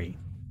a 3.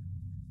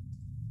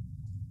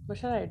 What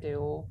should I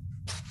do?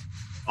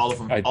 All of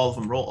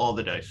them. Roll all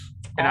the dice.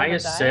 Can All I the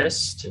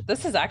assist? dice?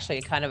 This is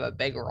actually kind of a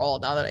big roll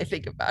now that I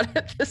think about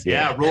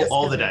it. Roll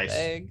all the dice.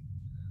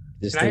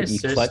 This Can I thing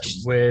assist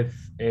clutched. with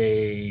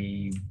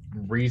a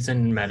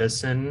reason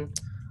medicine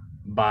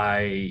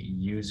by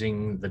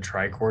using the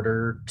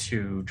tricorder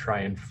to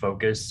try and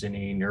focus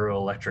any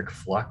neuroelectric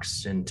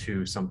flux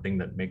into something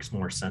that makes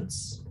more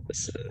sense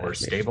or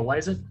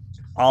stabilize it?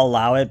 I'll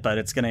allow it, but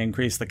it's going to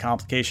increase the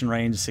complication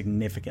range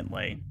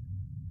significantly.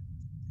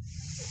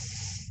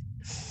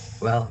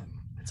 Well,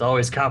 it's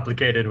always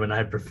complicated when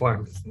I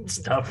perform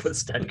stuff with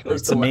Stetco.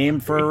 It's a meme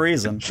for a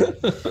reason.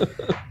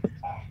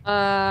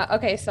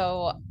 Okay,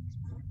 so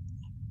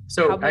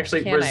how much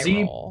actually, can I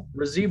roll?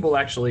 Razib will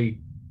actually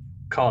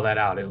call that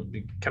out. It'll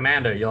be,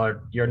 Commander,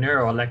 your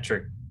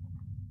neuroelectric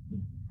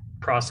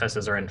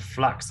processes are in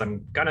flux.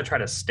 I'm gonna try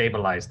to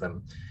stabilize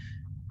them,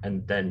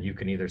 and then you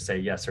can either say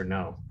yes or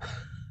no,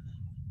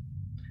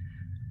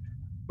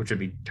 which would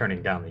be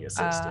turning down the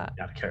assist, out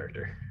of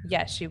character.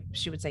 Yeah, she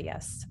would say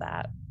yes to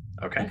that.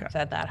 Okay.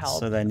 Said that helped.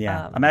 So then,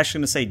 I'm actually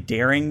going to say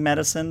daring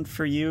medicine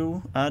for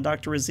you,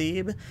 Dr.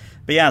 Razib.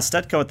 But yeah,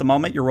 Stetco, at the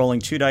moment, you're rolling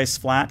 2 dice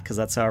flat because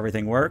that's how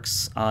everything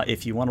works.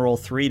 If you want to roll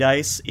 3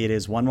 dice, it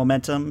is 1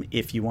 momentum.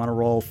 If you want to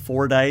roll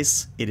 4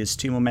 dice, it is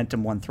 2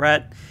 momentum, 1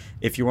 threat.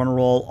 If you want to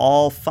roll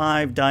all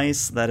 5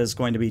 dice, that is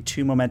going to be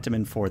 2 momentum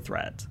and 4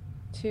 threat.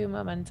 2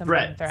 momentum.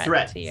 Threat.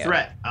 To you.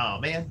 Threat. Oh,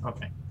 man.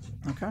 Okay.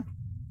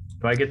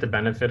 Do I get the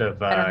benefit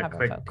of I don't have a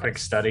quick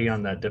focus. study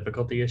on that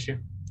difficulty issue?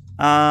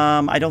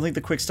 I don't think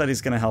the quick study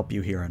is going to help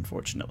you here,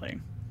 unfortunately.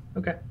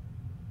 Okay.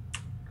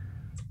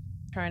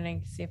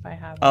 Trying to see if I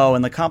have. Oh,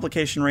 and the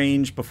complication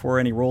range before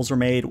any rolls are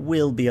made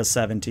will be a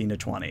 17 to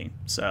 20.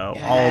 So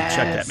I'll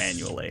check that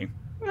manually.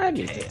 I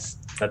mean, that's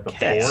That's a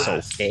 4.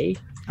 okay.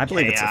 I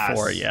believe it's a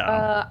 4,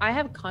 yeah. I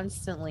have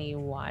constantly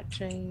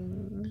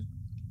watching.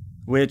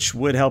 Which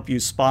would help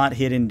you spot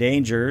hidden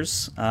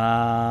dangers.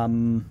 But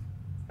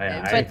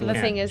the can't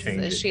thing is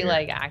change it she here.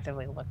 like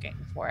actively looking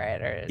for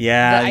it, or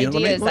Yeah, the you know, let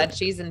idea me is look. that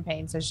she's in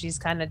pain, so she's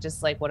kind of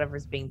just like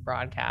whatever's being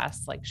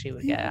broadcast, like she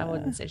would get. I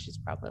wouldn't say she's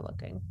probably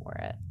looking for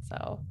it.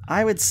 So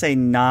I would say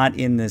not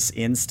in this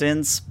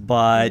instance,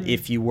 but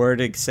if you were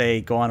to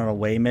say go on an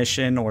away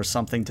mission or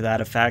something to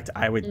that effect,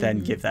 I would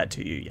then give that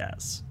to you.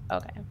 Yes.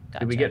 okay,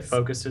 gotcha. Do we get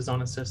focuses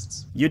on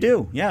assists? You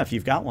do, yeah. If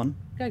you've got one,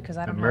 Good, because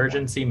I don't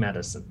Emergency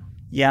medicine.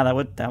 yeah, that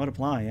would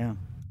apply. Yeah.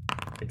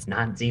 It's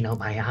not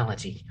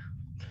xenobiology.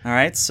 All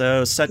right,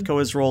 so Setko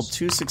has rolled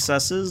 2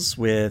 successes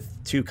with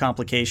 2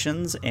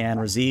 complications, and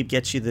Razib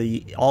gets you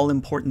the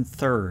all-important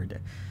 3rd.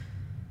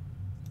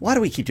 Why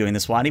do we keep doing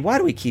this, Wadi? Why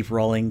do we keep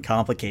rolling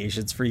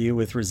complications for you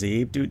with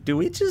Razib? Do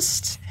we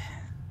just...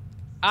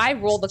 I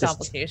rolled the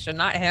complication,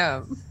 not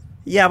him.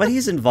 Yeah, but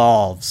he's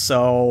involved,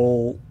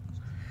 so...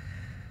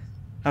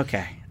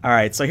 Okay, all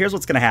right, so here's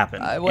what's going to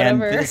happen.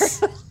 Whatever. And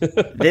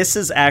this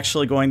is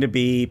actually going to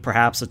be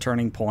perhaps a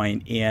turning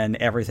point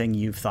in everything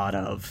you've thought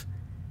of.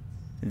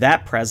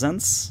 That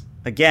presence,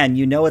 again,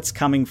 you know it's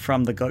coming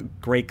from the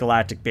Great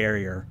Galactic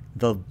Barrier,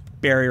 the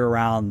barrier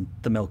around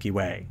the Milky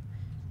Way.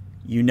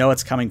 You know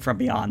it's coming from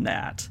beyond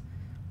that.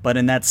 But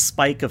in that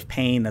spike of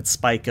pain, that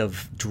spike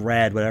of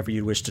dread, whatever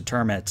you wish to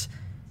term it,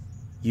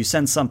 you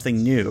sense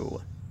something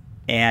new,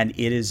 and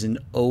it is an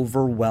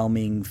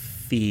overwhelming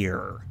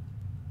fear.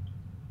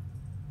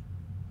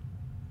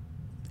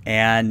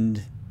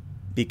 And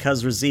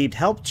because Razib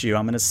helped you,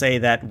 I'm going to say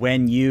that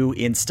when you,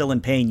 still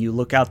in pain, you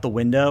look out the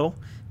window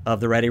of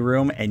the ready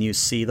room and you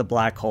see the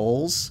black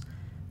holes,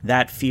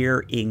 that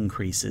fear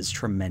increases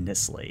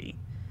tremendously.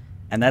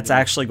 And that's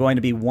actually going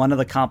to be one of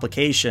the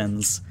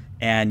complications,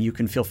 and you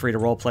can feel free to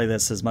roleplay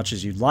this as much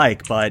as you'd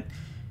like, but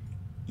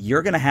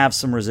you're going to have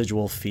some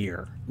residual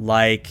fear.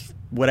 Like,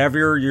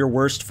 whatever your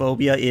worst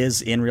phobia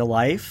is in real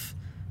life,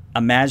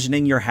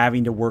 imagining you're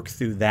having to work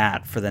through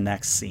that for the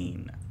next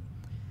scene.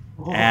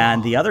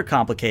 And the other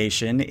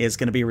complication is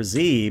going to be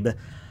Razib.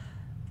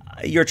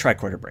 Your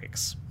tricorder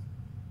breaks.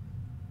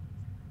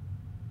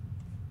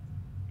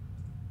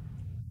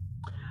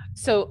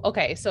 So,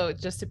 okay, so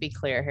just to be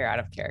clear here, out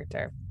of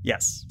character,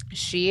 Yes.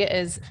 she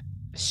is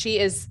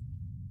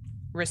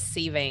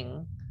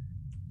receiving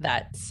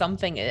that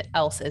something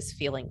else is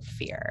feeling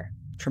fear.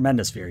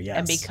 Tremendous fear, yes.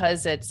 And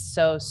because it's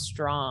so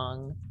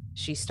strong,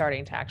 she's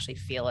starting to actually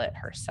feel it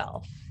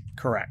herself.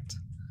 Correct.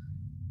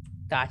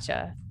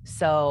 Gotcha.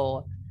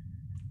 So,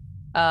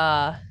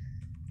 okay.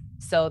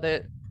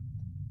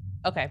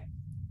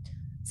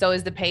 So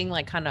is the pain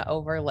like kind of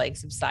over, like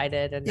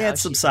subsided? And Yeah, now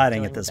it's she's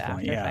subsiding dealing at this with the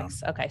point, after yeah.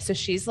 effects? Okay, so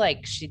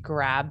she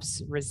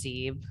grabs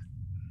Razib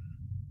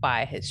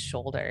by his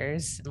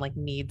shoulders and like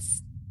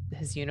needs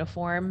his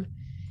uniform,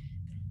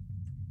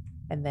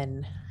 and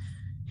then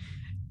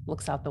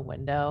looks out the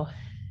window,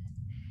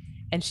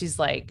 and she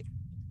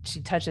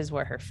touches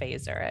where her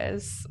phaser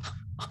is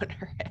on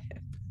her hip,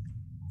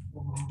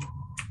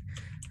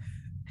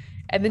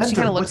 and then she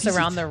kind of looks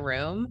around the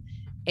room,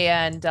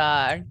 and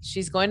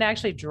she's going to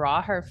actually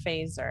draw her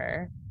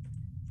phaser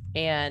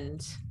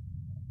and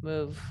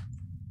move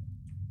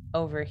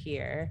over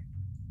here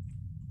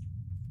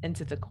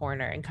into the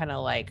corner and kind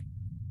of like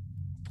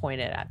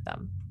point it at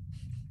them.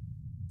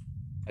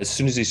 As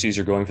soon as he sees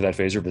her going for that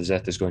phaser,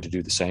 Vizeth is going to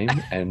do the same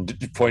and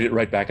point it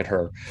right back at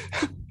her.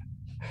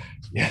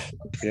 Yeah,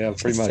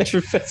 pretty much.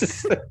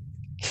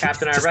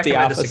 Captain, I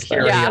recommend a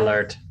security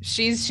alert.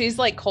 She's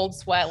like cold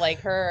sweat, like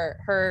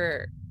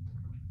her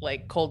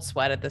like cold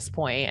sweat at this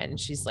point, and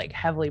she's like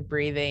heavily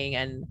breathing,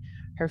 and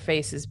her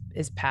face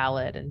is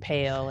pallid and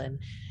pale,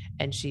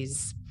 and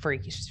she's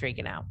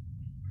freaking out.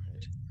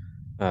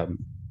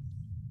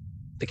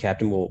 The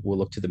captain will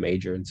look to the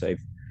major and say,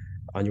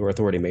 "On your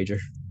authority, Major."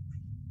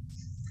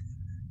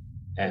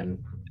 And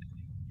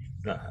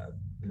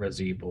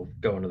Razib will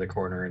go into the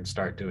corner and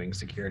start doing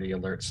security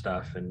alert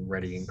stuff and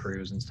readying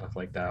crews and stuff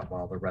like that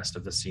while the rest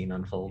of the scene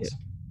unfolds.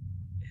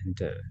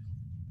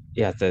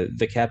 Yeah. And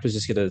the captain's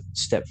just gonna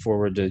step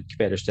forward to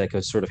Commander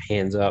Stecco, sort of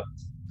hands up,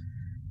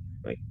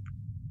 like,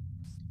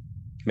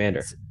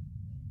 "Commander."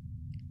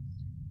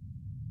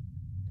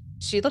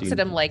 She looks at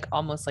him like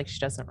almost like she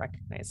doesn't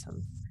recognize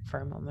him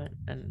for a moment,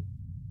 and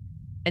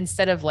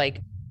instead of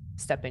like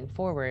stepping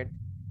forward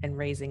and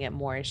raising it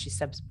more, she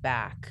steps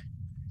back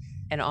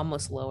and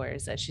almost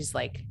lowers it. She's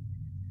like,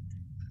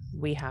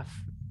 "We have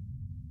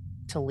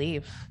to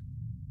leave."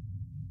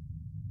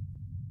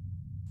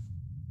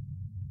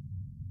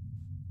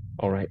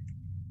 All right.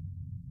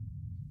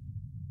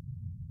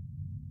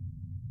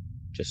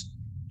 Just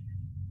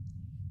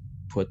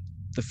put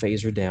the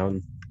phaser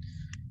down.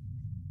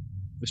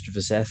 Mr.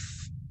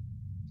 Vizeth,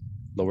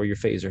 lower your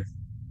phaser.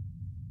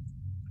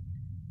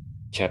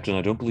 Captain,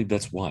 I don't believe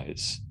that's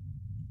wise.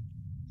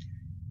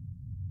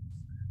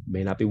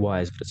 May not be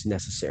wise, but it's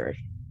necessary.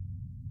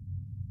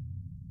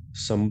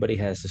 Somebody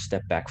has to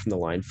step back from the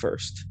line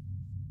first.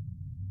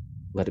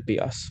 Let it be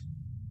us.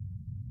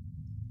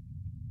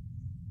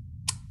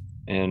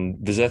 And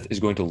Vizeth is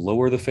going to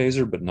lower the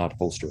phaser, but not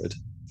holster it.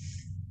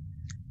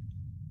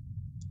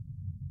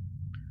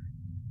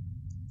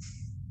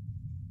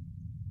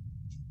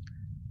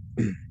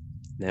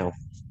 Now,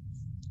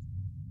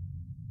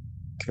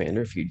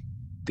 Commander, if you'd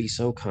be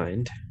so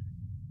kind,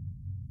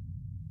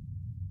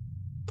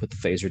 put the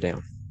phaser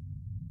down.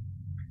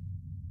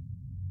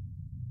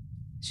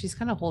 She's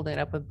kind of holding it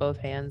up with both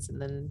hands,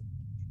 and then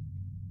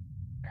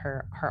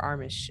her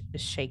arm is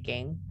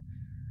shaking.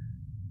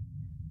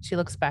 She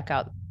looks back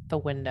out the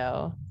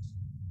window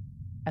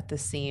at the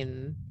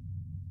scene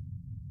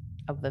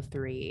of the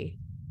 3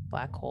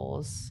 black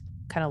holes,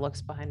 kind of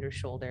looks behind her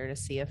shoulder to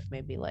see if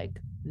maybe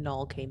like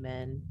Null came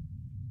in.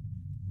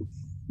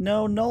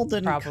 No, Null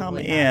didn't Probably come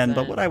in, hasn't.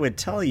 but what I would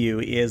tell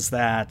you is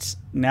that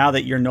now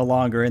that you're no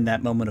longer in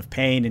that moment of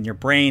pain and your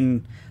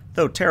brain,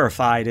 though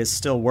terrified, is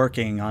still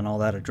working on all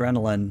that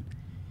adrenaline,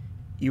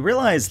 you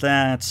realize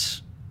that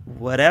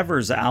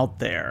whatever's out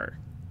there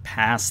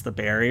past the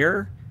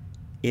barrier,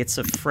 it's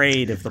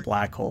afraid of the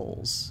black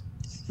holes.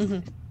 Mm-hmm.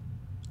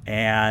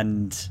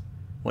 And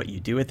what you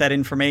do with that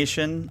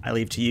information, I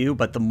leave to you,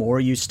 but the more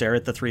you stare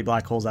at the 3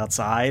 black holes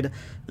outside,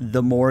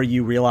 the more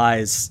you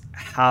realize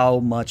how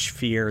much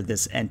fear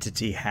this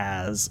entity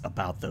has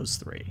about those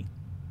 3.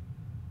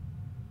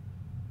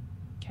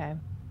 Okay.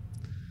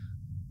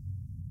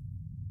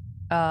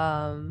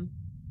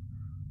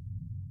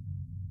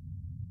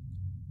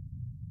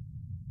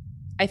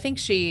 I think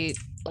she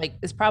like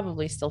is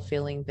probably still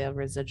feeling the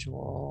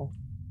residual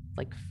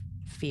like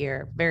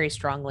fear very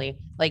strongly,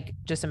 like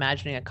just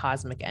imagining a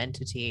cosmic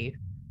entity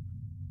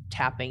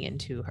tapping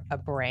into a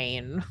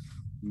brain,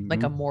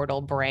 like a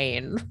mortal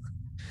brain.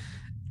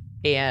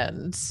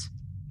 And so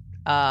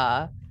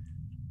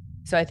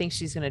I think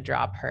she's gonna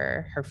drop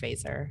her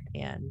phaser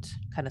and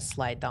kind of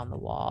slide down the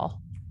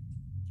wall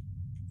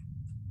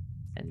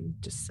and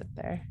just sit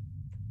there.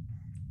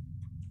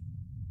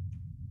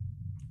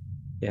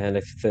 Yeah, and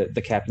I think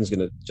the captain's going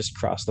to just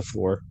cross the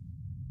floor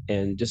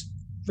and just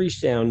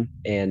reach down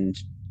and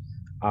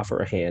offer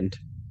a hand.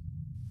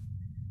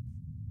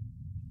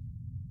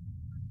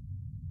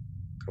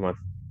 Come on,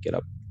 get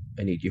up.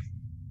 I need you.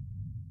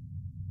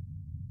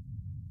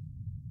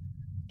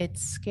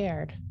 It's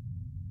scared.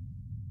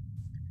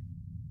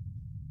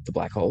 The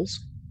black holes?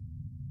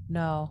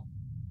 No.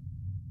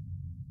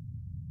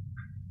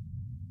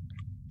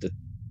 The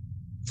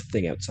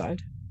thing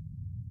outside?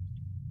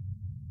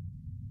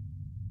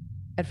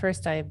 At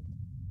first I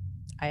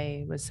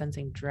was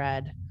sensing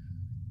dread.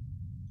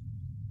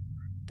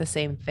 The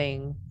same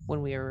thing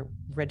when we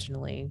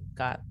originally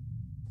got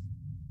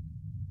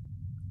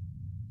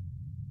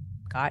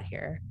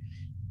here.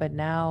 But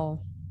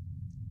now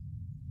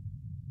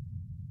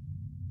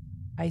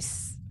I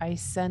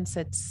sense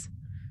it's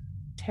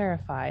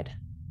terrified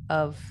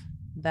of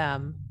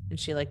them, and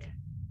she like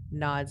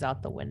nods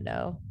out the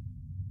window.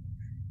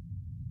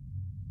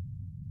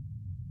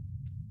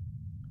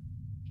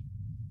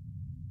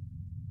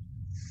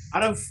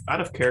 Out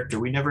of character,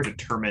 we never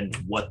determined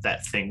what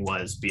that thing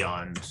was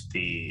beyond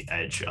the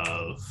edge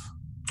of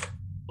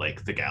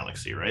like the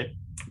galaxy, right?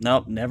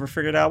 Nope, never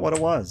figured out what it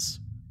was.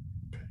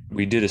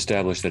 We did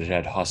establish that it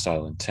had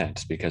hostile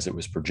intent because it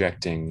was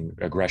projecting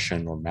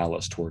aggression or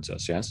malice towards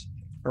us, yes?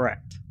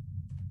 Correct.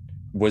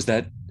 Was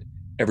that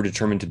ever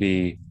determined to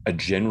be a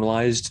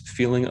generalized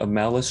feeling of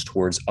malice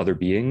towards other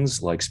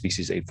beings like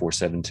species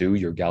 8472,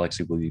 your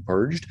galaxy will be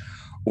purged?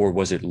 Or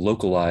was it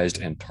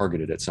localized and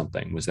targeted at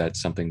something? Was that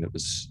something that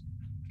was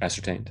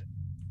ascertained?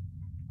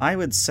 I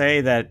would say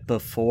that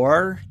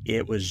before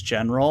it was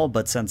general,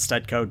 but since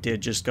Stetco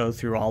did just go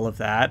through all of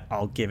that,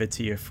 I'll give it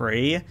to you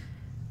free.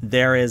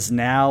 There is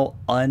now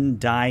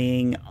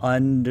undying,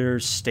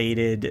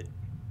 understated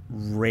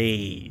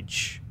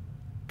rage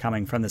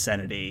coming from this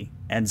entity,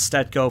 and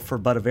Stetco, for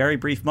but a very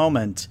brief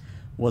moment,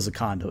 was a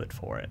conduit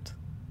for it.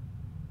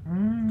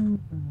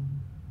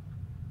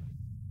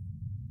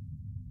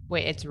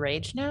 Wait, it's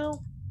rage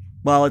now?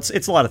 Well, it's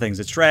a lot of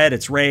things. It's dread,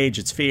 it's rage,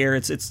 it's fear,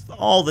 it's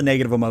all the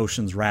negative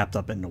emotions wrapped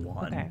up into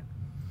one.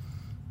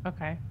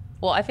 Okay.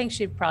 Well, I think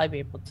she'd probably be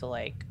able to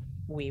like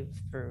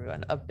weave through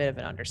a bit of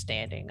an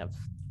understanding of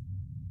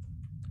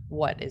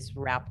what is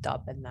wrapped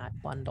up in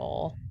that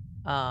bundle.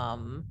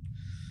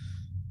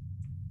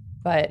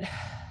 But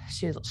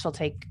she'll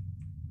take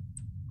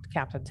the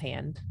captain's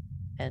hand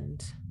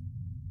and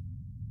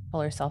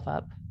pull herself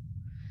up.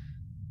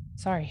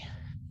 Sorry.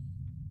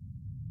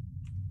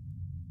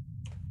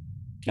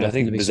 And I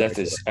think Vizeth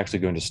is actually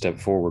going to step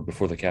forward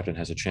before the captain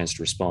has a chance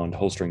to respond,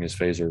 holstering his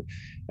phaser,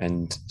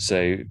 and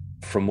say,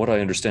 from what I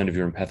understand of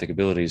your empathic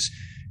abilities,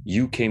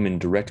 you came in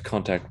direct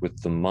contact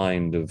with the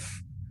mind of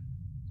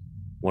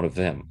one of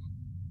them.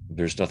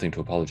 There's nothing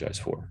to apologize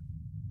for.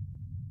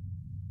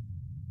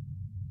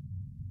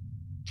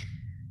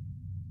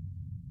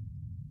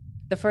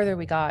 The further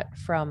we got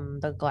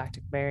from the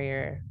galactic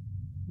barrier,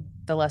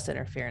 the less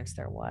interference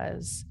there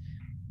was.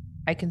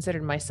 I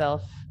considered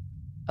myself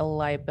a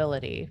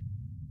liability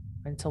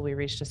until we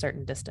reached a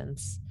certain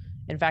distance.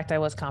 In fact, I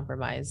was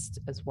compromised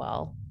as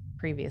well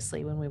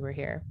previously when we were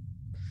here.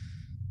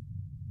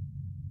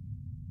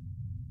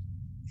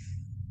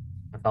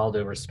 With all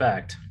due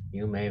respect,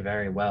 you may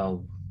very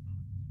well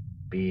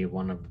be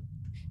one of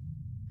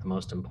the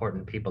most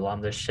important people on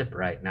this ship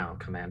right now,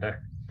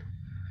 Commander.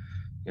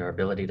 Your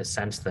ability to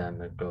sense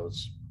them, it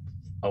goes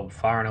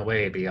far and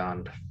away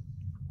beyond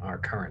our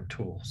current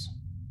tools.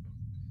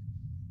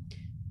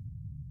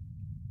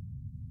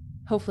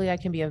 Hopefully I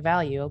can be of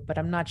value, but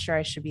I'm not sure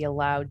I should be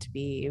allowed to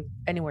be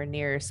anywhere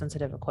near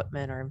sensitive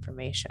equipment or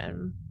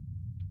information.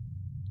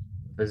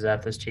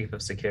 Vizeth is chief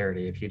of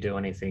security. If you do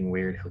anything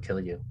weird, he'll kill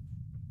you.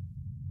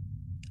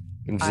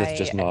 And Vizeth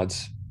just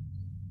nods.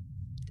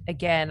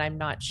 Again, I'm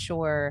not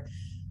sure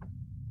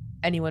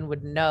anyone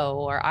would know,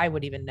 or I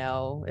would even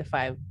know if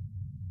I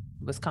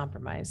was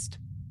compromised.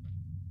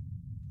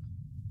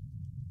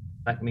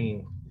 Let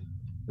me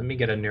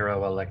get a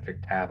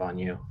neuroelectric tab on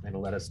you.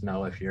 It'll let us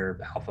know if your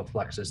alpha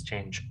fluxes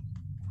change.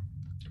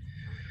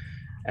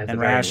 And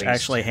Rash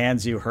actually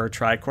hands you her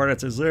tricorder.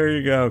 It says, there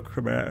you go,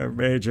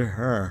 Major.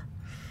 Her.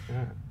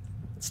 Yeah.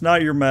 It's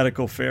not your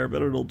medical fare,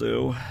 but it'll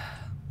do.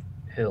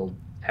 He'll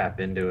tap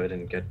into it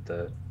and get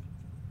the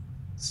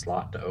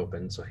slot to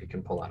open so he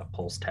can pull out a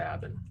pulse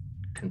tab and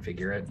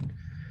configure it.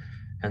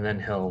 And then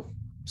he'll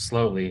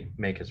slowly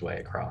make his way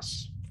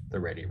across the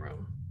ready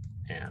room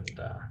and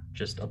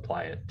just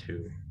apply it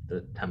to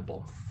the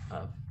temple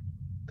of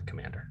the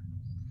commander.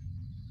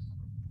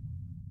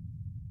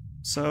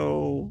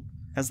 So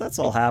as that's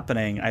all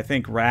happening, I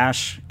think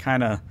Rash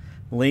kind of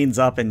leans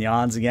up and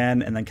yawns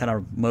again and then kind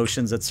of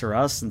motions at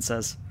Surus and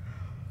says,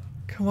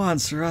 come on,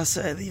 Surus,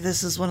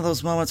 this is one of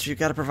those moments where you've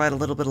got to provide a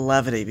little bit of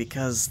levity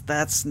because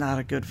that's not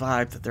a good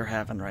vibe that they're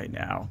having right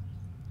now.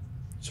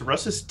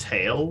 Surus's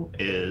tail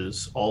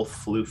is all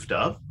floofed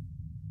up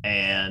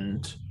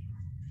and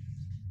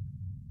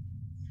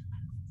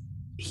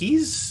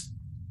he's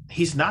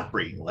not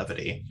bringing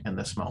levity in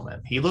this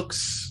moment. He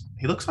looks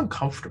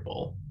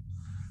uncomfortable.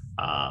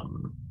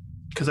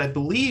 Because I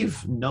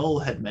believe Null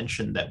had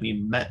mentioned that we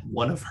met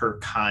one of her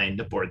kind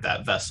aboard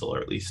that vessel, or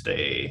at least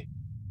a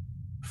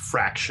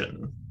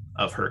fraction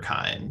of her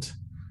kind,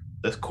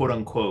 the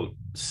quote-unquote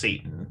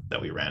Satan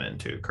that we ran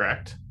into,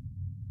 correct?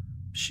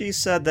 She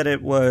said that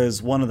it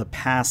was one of the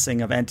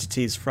passing of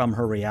entities from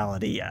her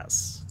reality,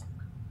 yes.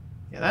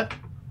 Yeah,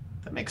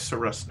 that makes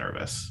Sarus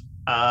nervous.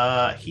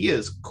 He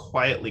is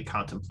quietly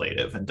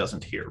contemplative and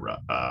doesn't hear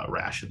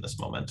Rash in this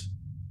moment.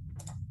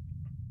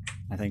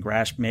 I think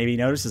Rash maybe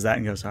notices that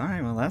and goes, all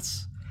right, well,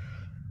 that's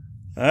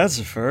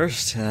a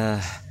first.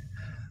 All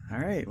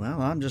right,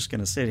 well, I'm just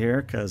going to sit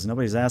here because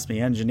nobody's asked me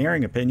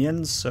engineering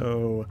opinions,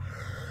 so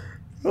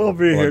I'll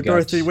be here.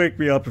 Dorothy, wake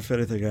me up if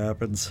anything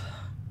happens.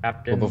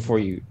 Captain. Well,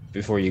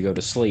 before you go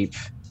to sleep,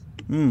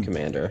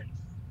 Commander,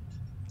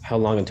 how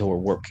long until we're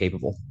warp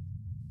capable?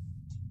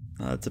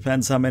 It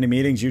depends how many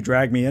meetings you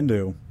drag me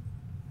into.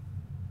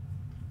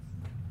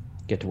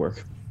 Get to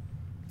work.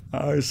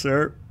 Aye,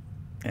 sir.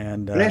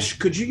 And Rash,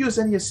 could you use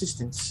any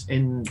assistance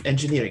in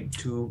engineering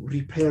to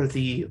repair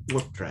the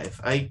warp drive?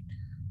 I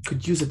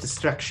could use a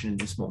distraction in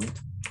this moment.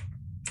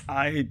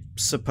 I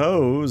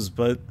suppose,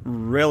 but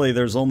really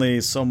there's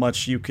only so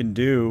much you can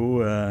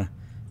do.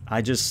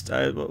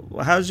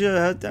 How's you?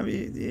 I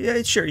mean,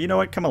 yeah, sure. You know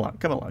what? Come along.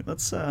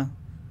 Let's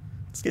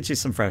get you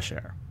some fresh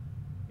air.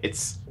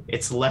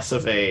 It's less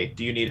of a,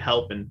 do you need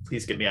help and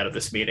please get me out of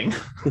this meeting?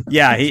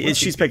 Yeah,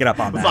 she's picking up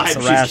on that. Vibe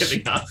so Rash, she's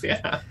giving off,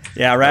 yeah.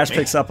 Yeah, Rash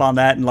picks up on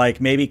that and like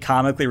maybe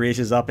comically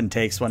reaches up and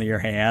takes one of your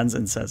hands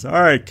and says, all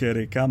right,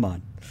 kitty, come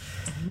on.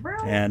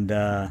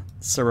 And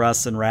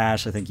Sarus and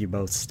Rash, I think you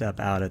both step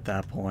out at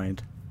that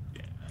point.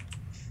 Yeah.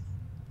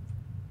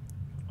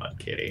 Come on,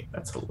 kitty.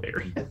 That's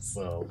hilarious.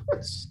 We'll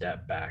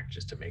step back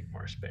just to make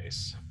more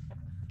space.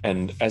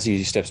 And as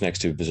he steps next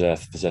to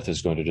Vizeth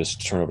is going to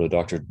just turn over to the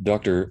doctor.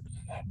 Doctor,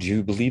 do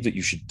you believe that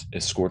you should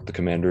escort the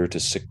commander to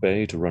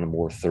sickbay to run a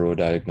more thorough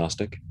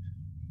diagnostic?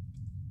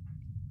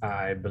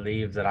 I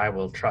believe that I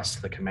will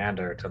trust the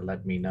commander to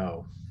let me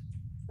know.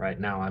 Right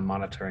now, I'm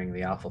monitoring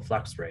the alpha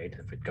flux rate.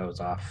 If it goes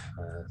off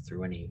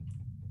through any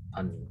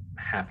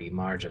unhappy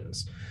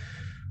margins,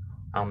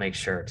 I'll make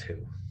sure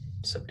to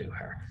subdue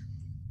her.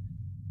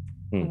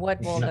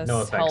 What will this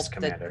no effects, help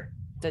Commander.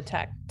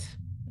 Detect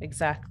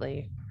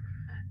exactly?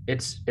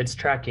 It's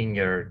tracking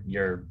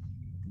your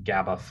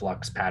GABA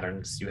flux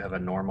patterns. You have a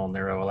normal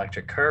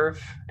neuroelectric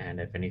curve, and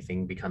if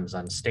anything becomes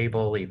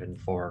unstable, even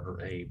for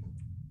a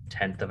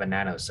 1/10 of a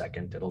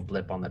nanosecond, it'll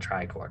blip on the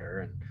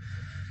tricorder, and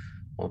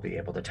we'll be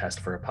able to test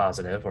for a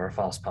positive or a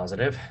false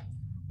positive.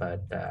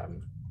 But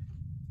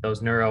those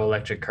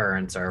neuroelectric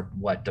currents are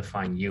what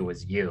define you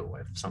as you.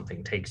 If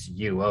something takes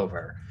you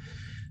over,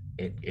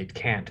 it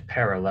can't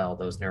parallel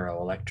those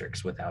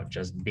neuroelectrics without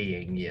just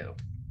being you.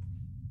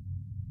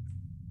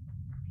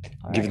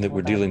 Given that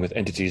we're dealing with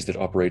entities that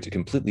operate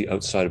completely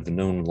outside of the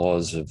known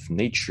laws of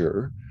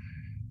nature,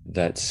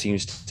 that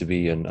seems to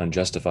be an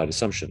unjustified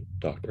assumption,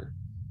 Doctor.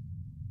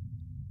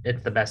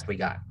 It's the best we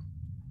got.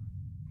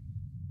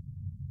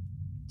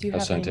 Do you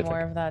have any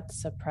more of that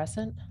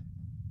suppressant?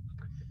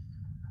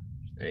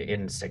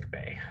 In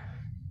sickbay.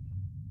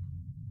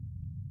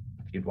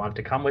 If you'd want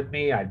to come with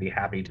me, I'd be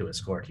happy to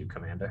escort you,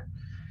 Commander.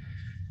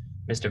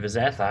 Mr.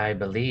 Vizeth, I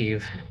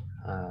believe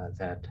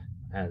that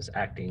as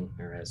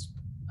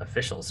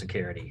official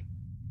security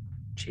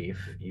chief,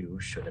 you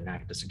should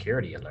enact a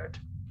security alert.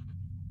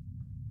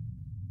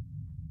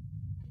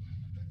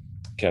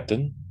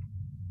 Captain?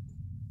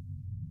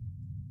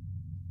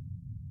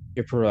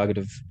 Your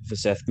prerogative,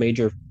 Vizeth.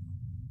 Major,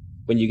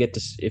 when you get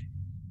to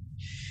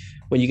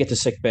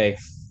sick bay,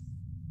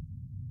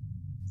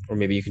 or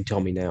maybe you can tell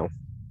me now,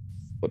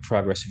 what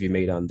progress have you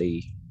made on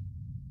the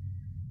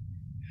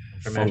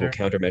fungal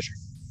countermeasure?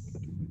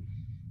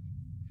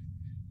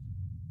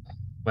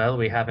 Well,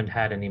 we haven't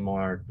had any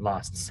more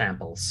lost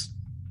samples.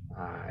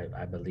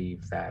 I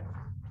believe that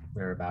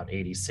we're about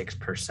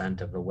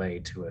 86% of the way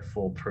to a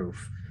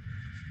foolproof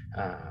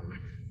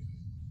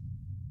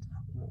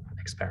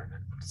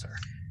experiment, sir.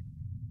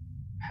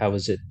 How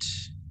is it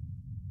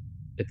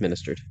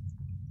administered?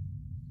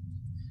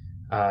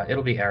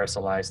 It'll be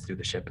aerosolized through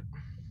the ship.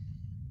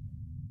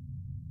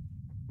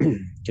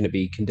 Can it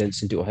be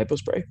condensed into a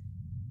hypospray?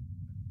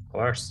 Of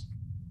course.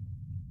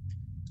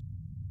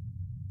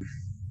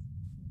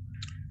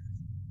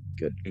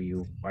 Good.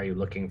 Are you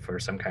looking for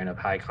some kind of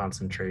high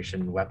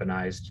concentration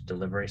weaponized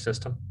delivery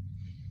system?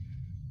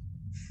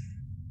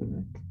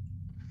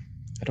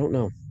 I don't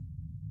know.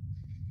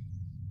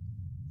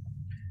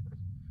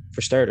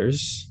 For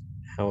starters,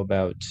 how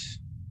about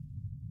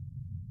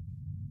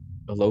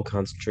a low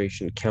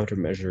concentration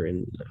countermeasure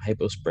in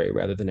hypospray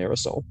rather than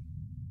aerosol?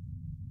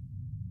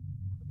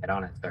 Get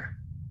on it, sir.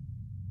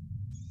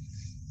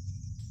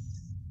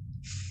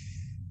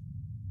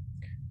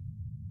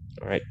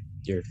 All right,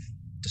 you're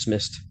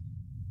dismissed.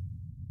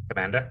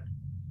 Commander?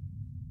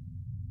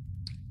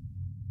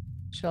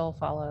 She'll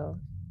follow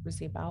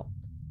Razib out.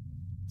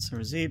 So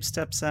Razib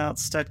steps out,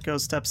 Stetko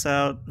steps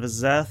out.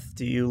 Vizeth,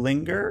 do you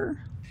linger?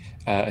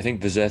 I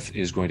think Vizeth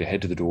is going to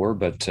head to the door,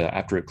 but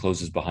after it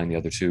closes behind the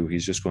other two,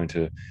 he's just going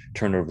to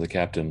turn over to the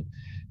captain.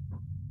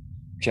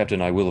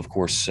 Captain, I will, of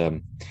course,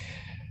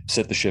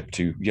 set the ship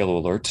to yellow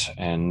alert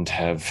and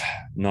have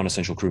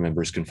non-essential crew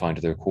members confined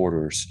to their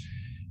quarters.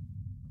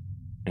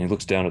 And he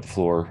looks down at the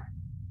floor,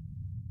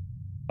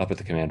 up at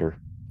the commander.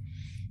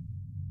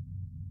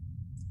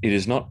 It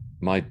is not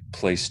my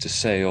place to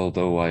say,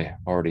 although I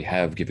already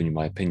have given you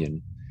my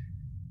opinion.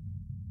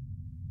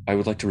 I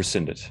would like to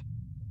rescind it.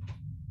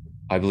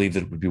 I believe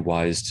that it would be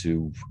wise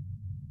to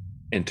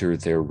enter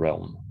their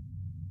realm.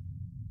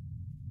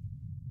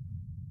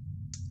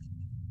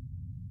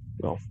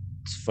 Well,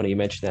 it's funny you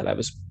mentioned that. I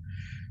was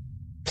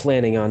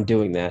planning on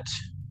doing that,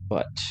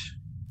 but...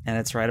 And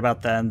it's right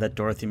about then that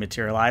Dorothy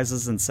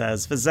materializes and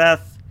says,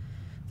 Vizeth,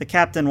 the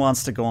captain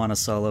wants to go on a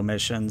solo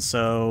mission,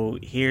 so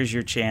here's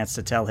your chance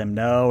to tell him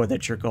no, or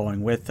that you're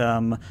going with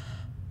him.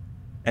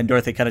 And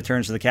Dorothy kind of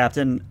turns to the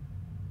captain.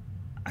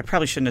 I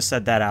probably shouldn't have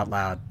said that out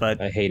loud,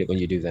 but... I hate it when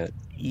you do that.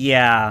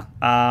 Yeah.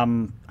 I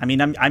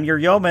mean, I'm your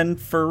yeoman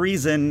for a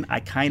reason. I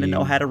kind of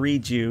know how to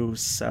read you,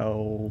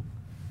 so...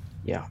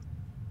 Yeah.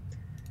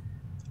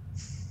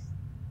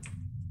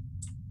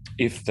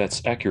 If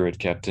that's accurate,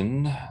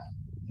 Captain,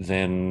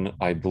 then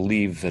I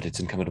believe that it's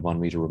incumbent upon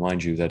me to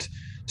remind you that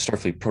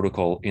Starfleet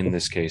protocol in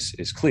this case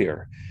is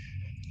clear.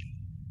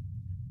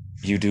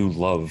 You do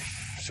love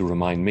to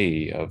remind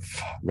me of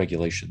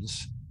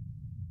regulations.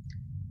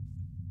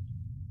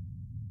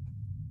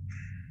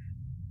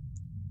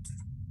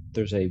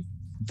 There's a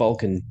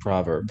Vulcan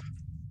proverb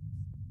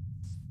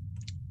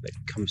that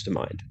comes to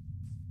mind.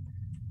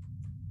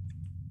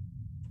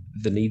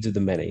 The needs of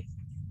the many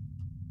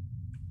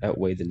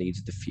outweigh the needs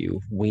of the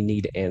few. We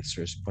need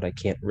answers, but I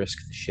can't risk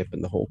the ship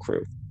and the whole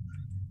crew.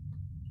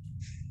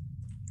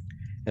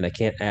 And I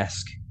can't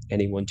ask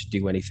anyone to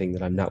do anything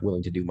that I'm not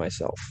willing to do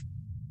myself.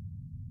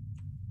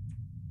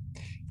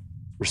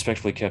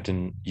 Respectfully,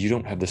 Captain, you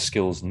don't have the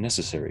skills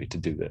necessary to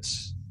do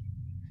this.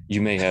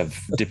 You may have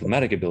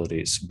diplomatic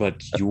abilities,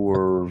 but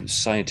your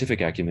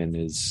scientific acumen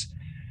is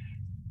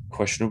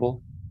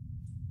questionable.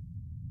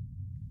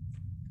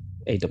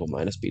 A double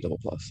minus, B double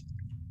plus.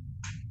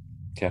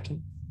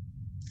 Captain?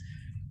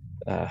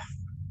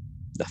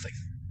 Nothing.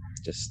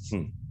 Just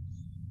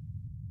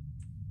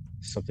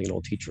something an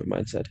old teacher of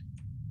mine said.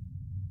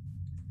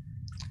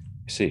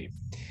 I see.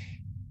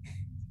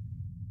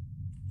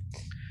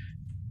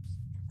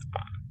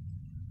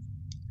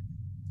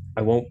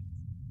 I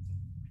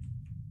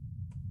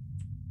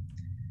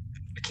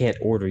can't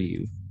order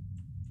you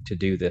to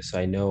do this.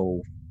 I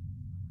know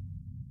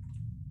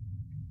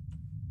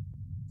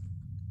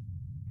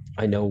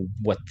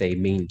what they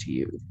mean to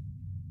you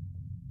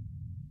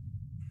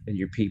and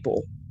your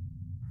people.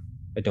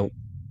 I don't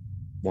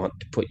want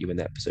to put you in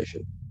that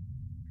position.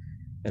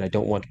 And I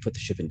don't want to put the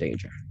ship in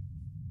danger.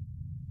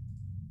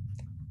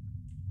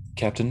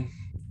 Captain,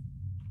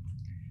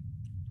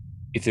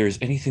 if there is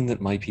anything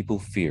that my people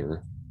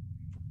fear,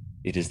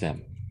 it is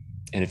them.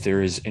 And if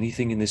there is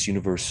anything in this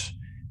universe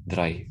that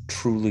I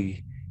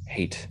truly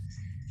hate,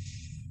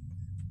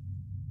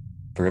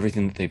 for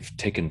everything that they've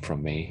taken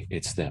from me,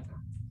 it's them.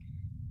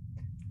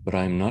 But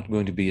I am not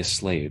going to be a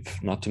slave,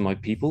 not to my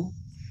people,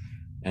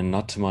 and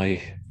not to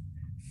my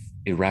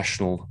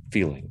irrational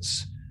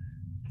feelings.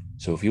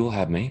 So if you will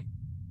have me,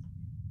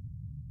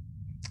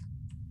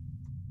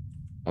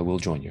 I will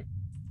join you.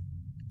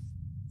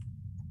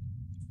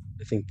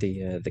 I think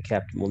the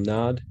captain will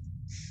nod,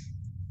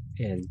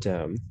 and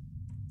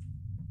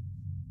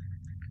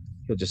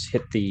he'll just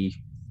hit the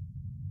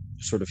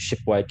sort of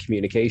ship-wide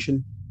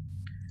communication.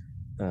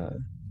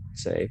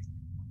 Say,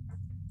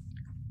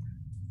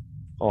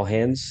 all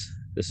hands,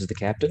 this is the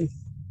captain.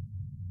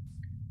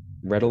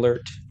 Red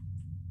alert,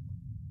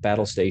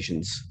 battle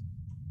stations,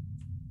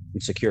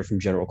 and secure from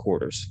general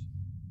quarters.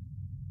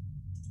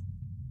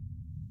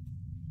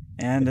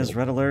 And as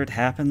red alert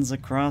happens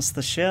across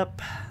the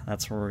ship,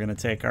 that's where we're going to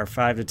take our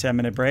 5 to 10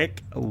 minute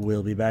break.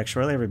 We'll be back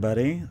shortly,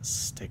 everybody.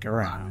 Stick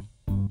around.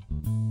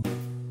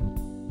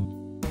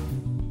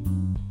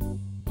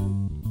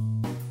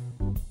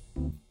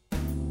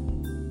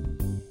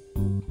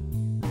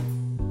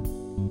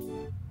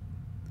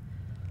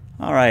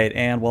 All right,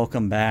 and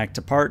welcome back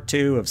to part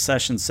 2 of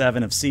Session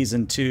 7 of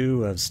Season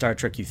 2 of Star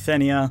Trek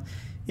Euthenia.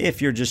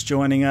 If you're just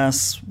joining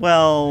us,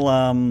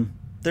 well,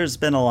 there's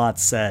been a lot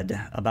said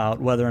about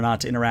whether or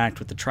not to interact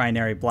with the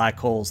trinary black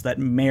holes that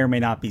may or may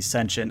not be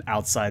sentient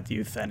outside the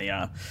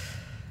Euthenia.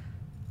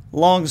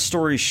 Long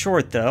story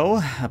short, though,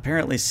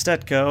 apparently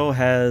Stetco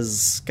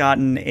has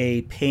gotten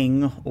a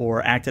ping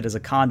or acted as a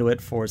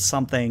conduit for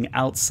something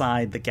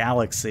outside the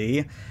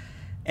galaxy,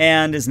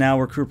 and is now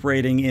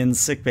recuperating in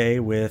sickbay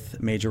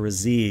with Major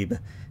Razib.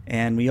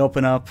 And we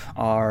open up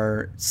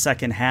our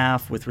second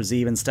half with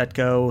Razib and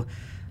Stetco,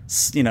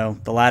 you know,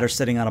 the latter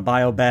sitting on a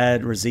bio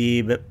bed,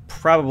 Razib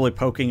probably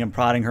poking and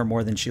prodding her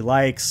more than she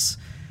likes,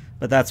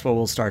 but that's where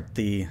we'll start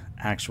the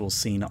actual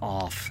scene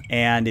off.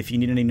 And if you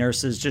need any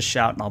nurses, just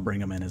shout and I'll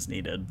bring them in as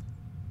needed.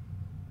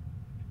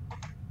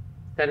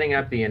 Setting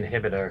up the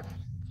inhibitor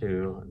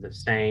to the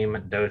same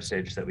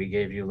dosage that we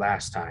gave you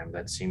last time,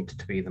 that seemed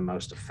to be the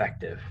most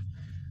effective.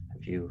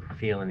 If you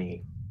feel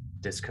any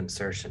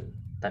disconcertion,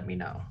 let me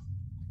know.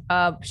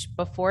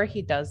 Before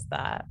he does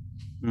that,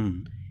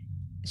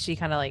 she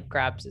kind of like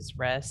grabs his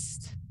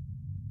wrist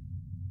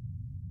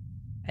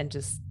and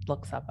just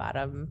looks up at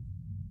him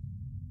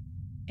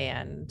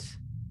and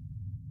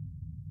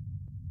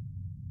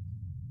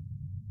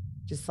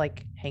just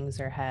like hangs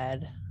her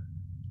head.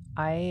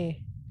 I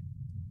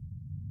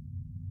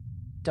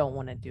don't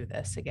want to do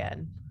this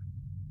again.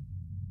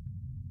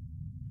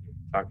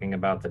 Talking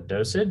about the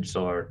dosage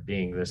or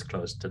being this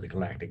close to the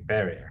galactic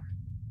barrier?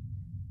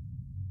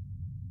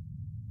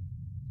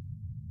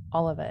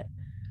 All of it.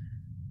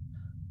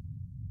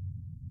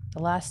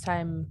 The last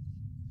time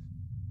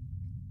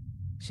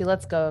she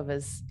lets go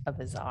of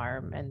his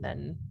arm, and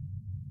then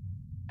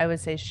I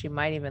would say she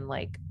might even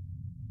like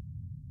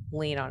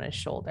lean on his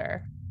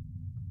shoulder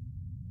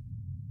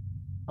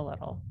a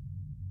little.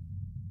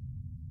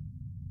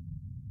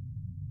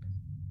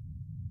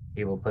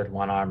 He will put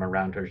one arm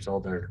around her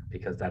shoulder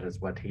because that is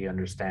what he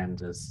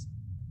understands as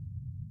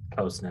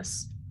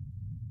closeness.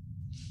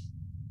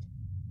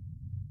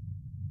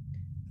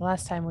 The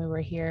last time we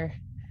were here,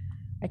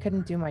 I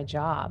couldn't do my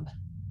job.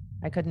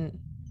 I couldn't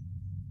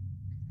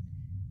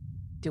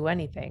do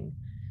anything.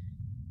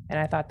 And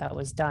I thought that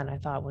was done. I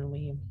thought when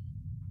we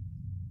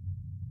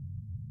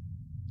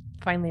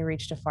finally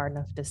reached a far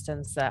enough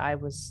distance that I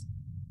was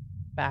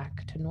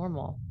back to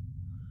normal.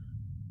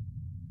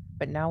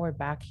 But now we're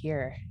back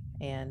here,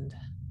 and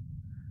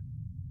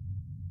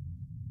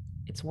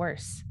it's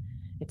worse.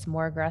 It's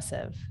more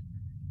aggressive.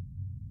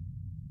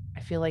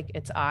 I feel like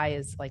its eye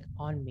is like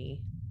on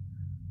me.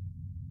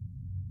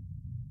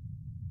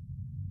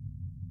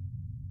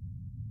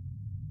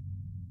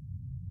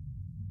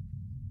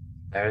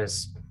 There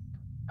is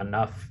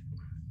enough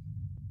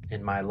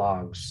in my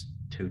logs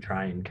to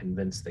try and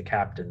convince the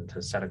captain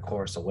to set a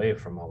course away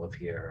from all of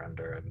here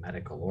under a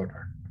medical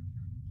order.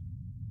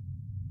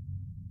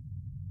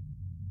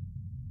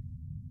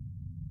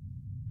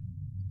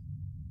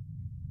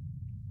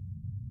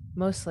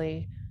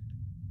 Mostly,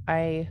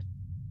 I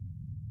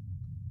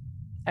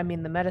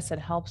mean, the medicine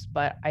helps,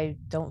 but I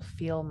don't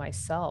feel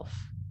myself.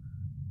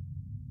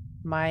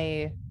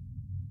 The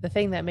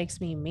thing that makes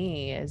me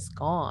me is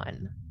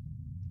gone.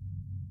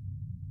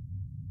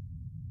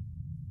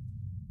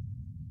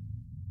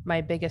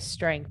 My biggest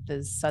strength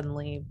is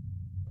suddenly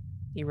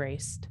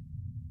erased.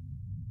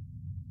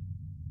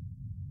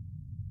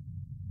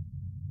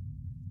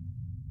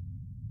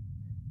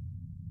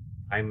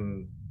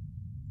 I'm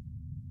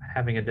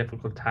having a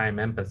difficult time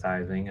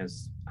empathizing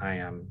as I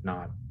am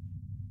not,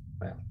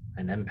 well,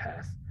 an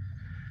empath.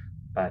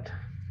 But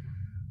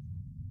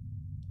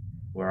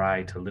were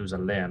I to lose a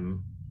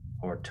limb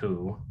or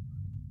two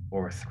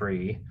or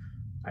three,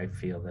 I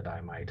feel that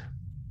I might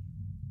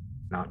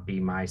not be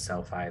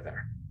myself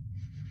either.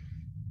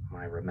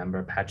 I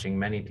remember patching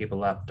many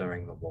people up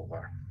during the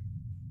war.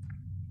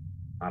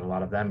 Not a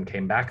lot of them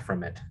came back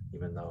from it,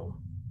 even though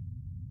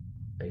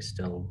they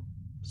still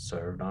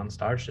served on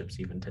starships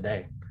even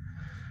today.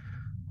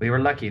 We were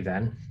lucky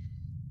then,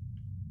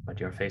 but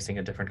you're facing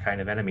a different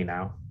kind of enemy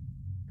now.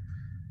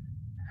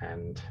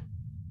 And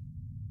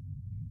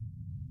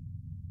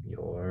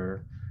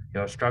your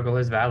struggle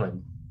is valid.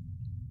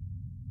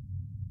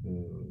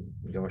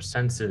 Your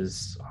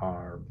senses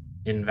are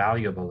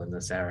invaluable in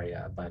this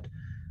area, but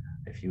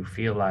if you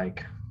feel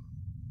like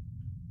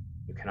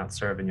you cannot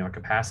serve in your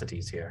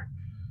capacities here,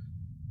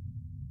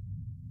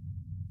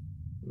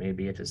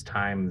 maybe it is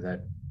time that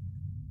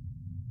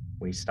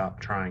we stop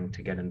trying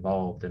to get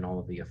involved in all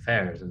of the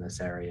affairs in this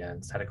area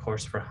and set a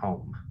course for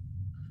home.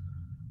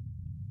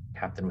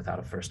 Captain without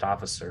a first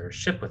officer,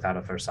 ship without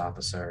a first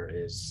officer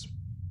is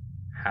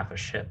half a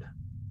ship,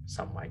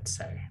 some might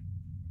say.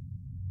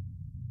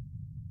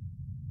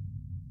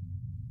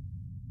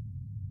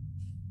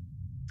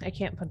 I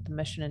can't put the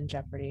mission in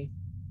jeopardy.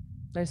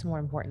 There's more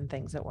important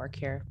things at work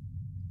here.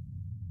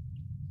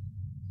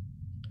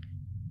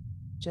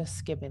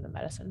 Just give me the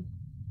medicine.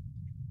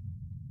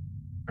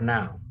 For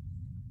now.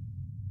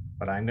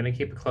 But I'm going to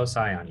keep a close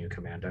eye on you,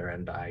 Commander,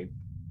 and I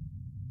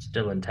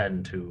still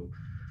intend to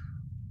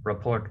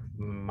report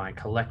my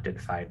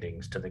collected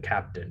findings to the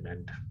captain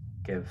and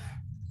give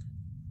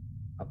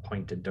a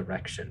pointed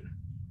direction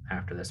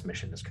after this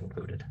mission is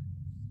concluded.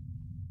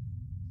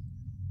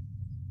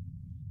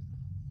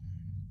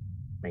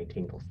 May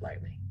tingle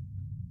slightly.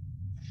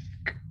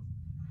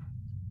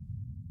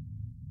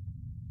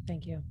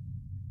 Thank you,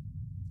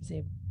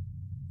 Zeeb.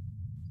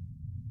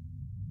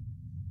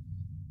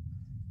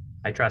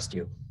 I trust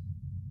you.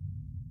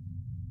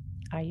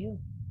 You.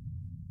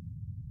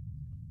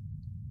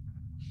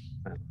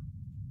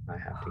 I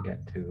have to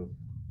get to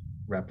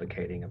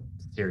replicating a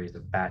series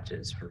of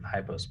batches for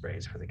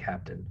hyposprays for the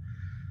captain.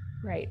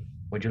 Right.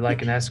 Would you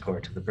like an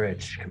escort to the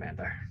bridge,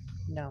 Commander?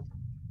 No.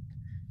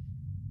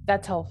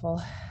 That's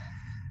helpful.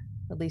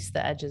 At least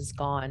the edge is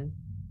gone.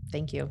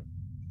 Thank you.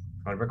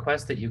 I would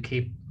request that you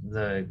keep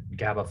the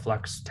GABA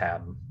Flux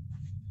tab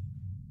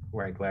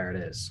right where it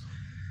is.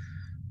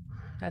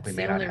 That's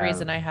the only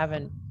reason I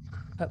haven't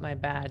put my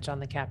badge on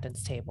the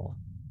captain's table.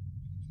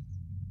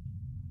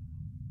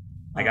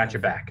 I got your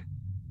back.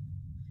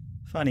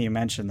 Funny you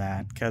mention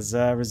that, because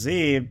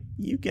Razib,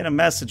 you get a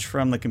message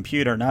from the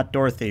computer, not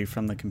Dorothy,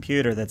 from the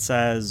computer that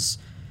says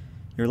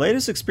your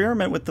latest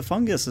experiment with the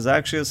fungus is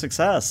actually a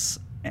success,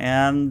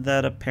 and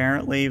that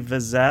apparently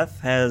Vizeth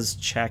has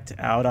checked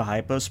out a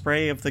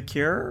hypospray of the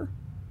cure.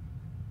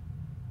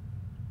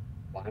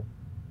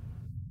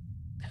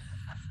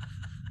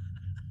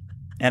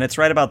 And it's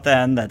right about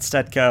then that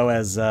Stetko,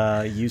 as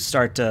you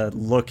start to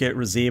look at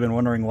Razib and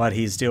wondering what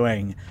he's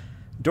doing,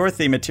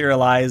 Dorothy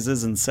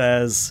materializes and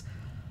says,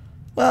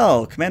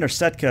 "Well, Commander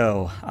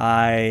Stetko,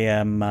 I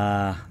am,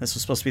 this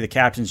was supposed to be the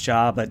captain's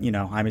job, but,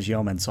 I'm his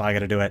yeoman, so I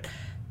gotta do it.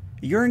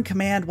 You're in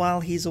command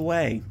while he's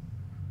away."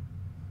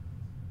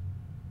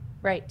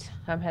 Right.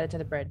 I'm headed to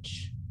the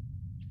bridge.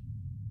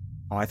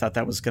 Oh, I thought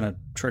that was gonna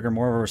trigger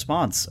more of a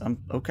response.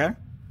 Okay.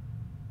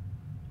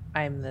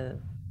 I'm the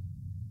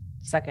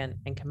second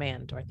in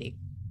command, Dorothy.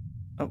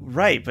 Oh,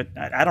 right, but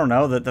I don't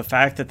know, the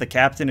fact that the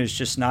captain is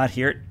just not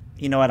here.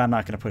 You know what? I'm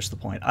not going to push the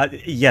point.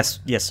 Yes,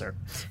 sir.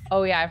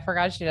 Oh yeah, I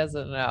forgot she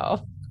doesn't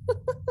know.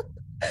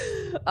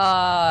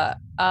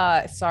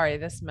 Sorry,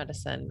 this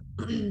medicine.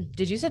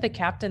 Did you say the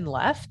captain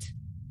left?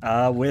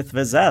 With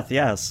Vizeth,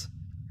 yes.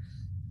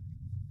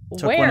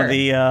 Took Where? one of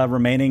the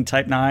remaining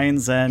Type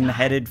 9s and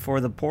headed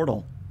for the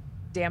portal.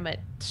 Damn it.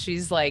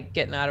 She's like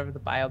getting out of the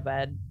bio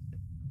bed,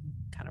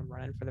 kind of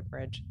running for the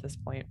bridge at this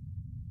point.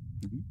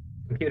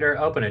 Computer,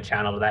 open a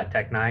channel to that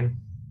Tech 9.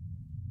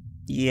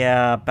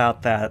 Yeah,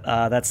 about that.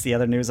 That's the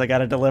other news I got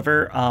to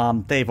deliver.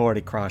 They've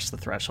already crossed the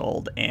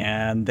threshold,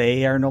 and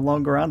they are no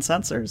longer on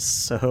sensors.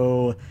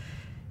 So,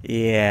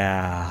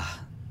 yeah.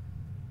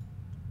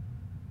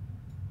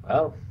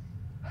 Well,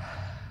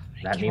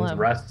 that Kill means him.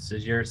 Russ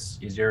is your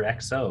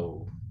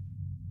XO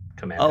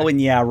commander. Oh,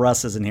 and yeah,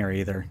 Russ isn't here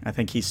either. I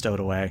think he's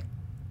stowed away.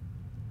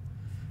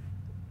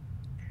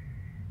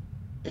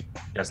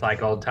 Just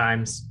like old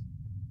times.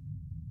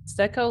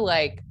 Steko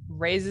like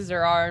raises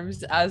her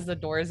arms as the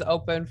doors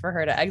open for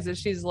her to exit.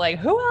 She's like,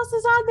 "Who else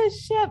is on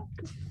this ship?"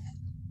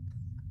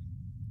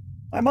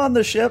 "I'm on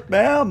the ship,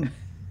 ma'am."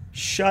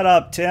 "Shut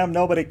up, Tim.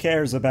 Nobody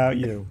cares about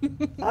you."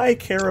 "I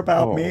care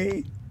about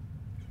me."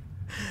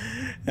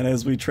 And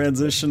as we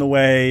transition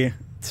away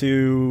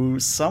to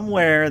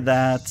somewhere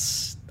that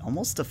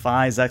almost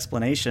defies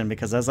explanation,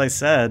 because as I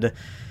said,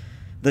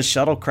 the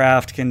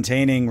shuttlecraft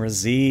containing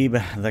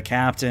Razib, the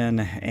captain,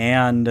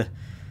 and,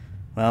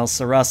 well,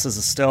 Sarus is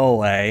a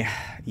stowaway,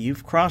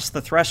 you've crossed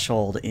the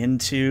threshold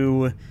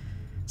into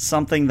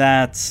something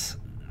that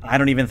I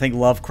don't even think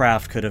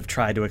Lovecraft could have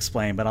tried to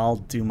explain, but I'll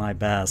do my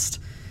best.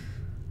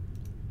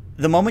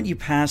 The moment you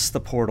pass the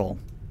portal,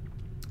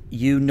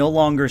 you no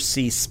longer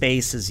see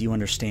space as you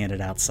understand it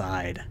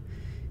outside.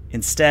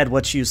 Instead,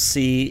 what you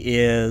see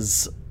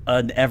is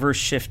an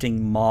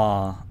ever-shifting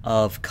maw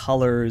of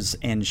colors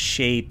and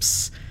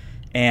shapes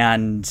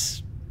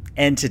and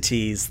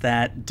entities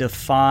that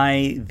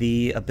defy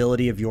the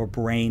ability of your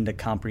brain to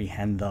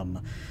comprehend them.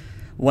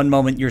 One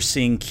moment you're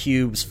seeing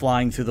cubes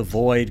flying through the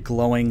void,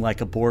 glowing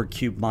like a Borg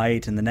cube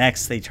might, and the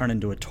next they turn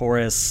into a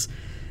torus.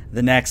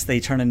 The next they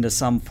turn into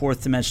some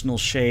fourth-dimensional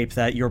shape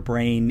that your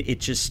brain,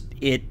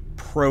 it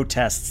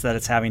protests that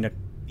it's having to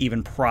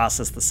even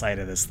process the sight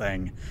of this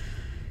thing.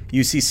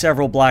 You see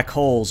several black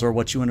holes, or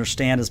what you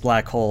understand as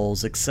black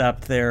holes,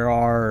 except there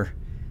are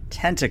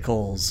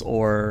tentacles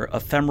or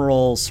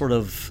ephemeral sort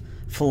of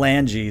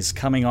phalanges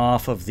coming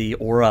off of the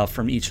aura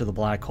from each of the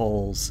black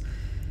holes.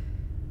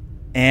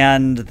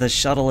 And the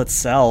shuttle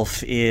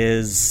itself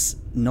is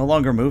no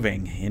longer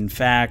moving. In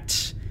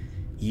fact,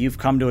 you've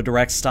come to a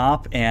direct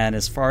stop, and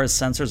as far as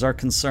sensors are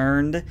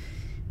concerned,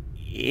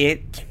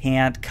 it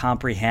can't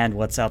comprehend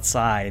what's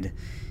outside.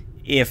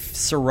 If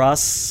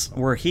Sarus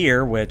were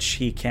here, which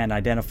he can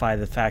identify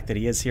the fact that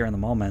he is here in the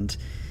moment,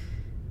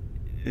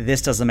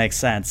 this doesn't make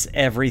sense.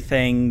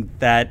 Everything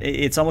that...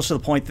 It's almost to the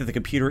point that the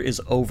computer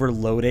is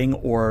overloading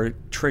or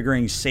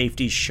triggering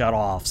safety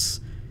shutoffs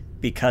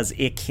because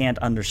it can't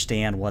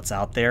understand what's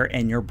out there,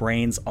 and your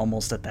brain's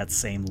almost at that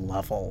same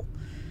level.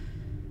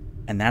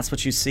 And that's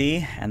what you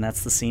see, and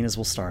that's the scene as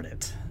we'll start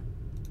it.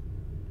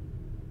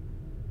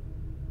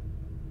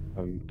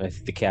 I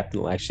think the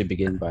captain will actually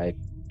begin by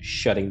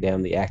shutting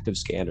down the active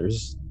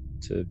scanners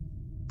to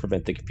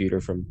prevent the computer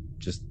from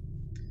just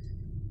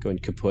going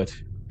kaput.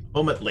 A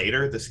moment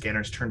later, the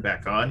scanners turn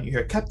back on. You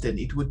hear, "Captain,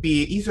 it would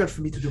be easier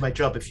for me to do my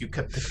job if you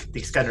kept the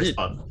scanners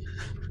on."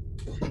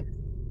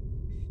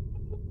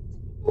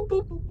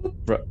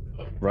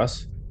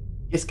 Russ?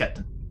 "Yes,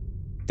 Captain.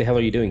 What the hell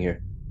are you doing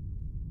here?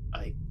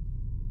 I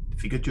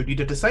figured you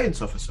needed a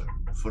science officer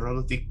for all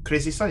of the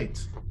crazy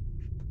science."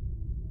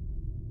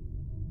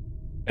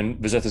 And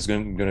Vizeth is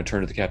going to turn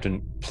to the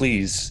captain.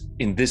 "Please,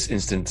 in this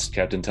instance,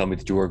 Captain, tell me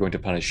that you are going to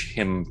punish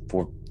him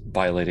for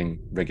violating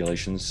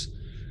regulations.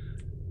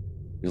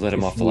 You let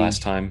him off the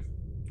last time."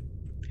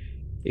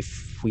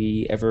 If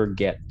we ever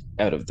get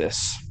out of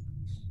this.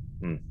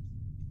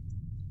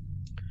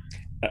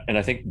 And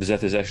I think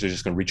Vizeth is actually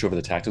just going to reach over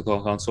the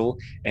tactical console,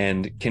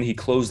 and can he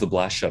close the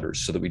blast shutters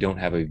so that we don't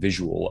have a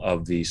visual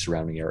of the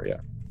surrounding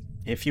area?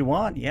 If you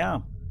want, yeah.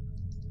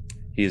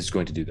 He is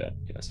going to do that,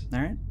 yes.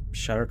 All right.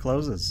 Shutter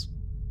closes.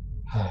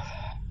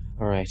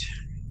 All right.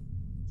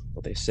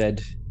 Well, they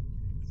said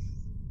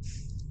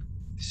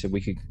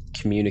we could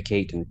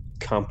communicate and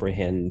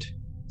comprehend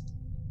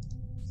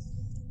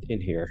in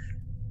here.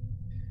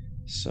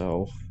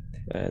 So,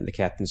 and the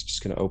captain's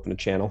just going to open a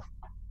channel.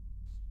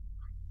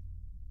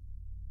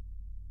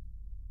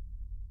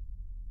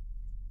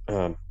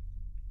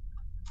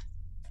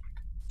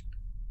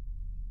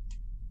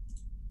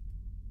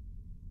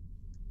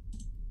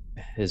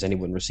 Is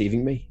anyone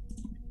receiving me?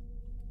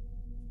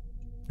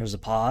 There's a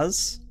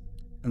pause,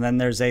 and then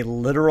there's a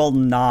literal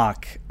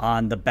knock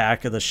on the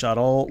back of the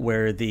shuttle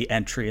where the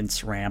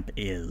entrance ramp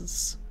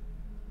is.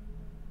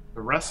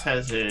 Russ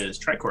has his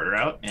tricorder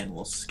out and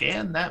will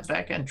scan that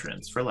back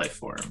entrance for life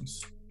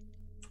forms.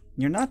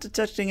 You're not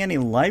detecting any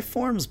life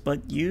forms,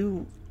 but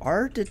you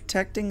are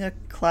detecting a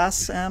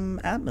Class M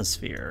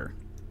atmosphere.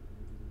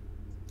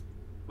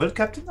 Well,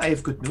 Captain, I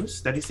have good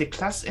news. There is a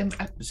Class M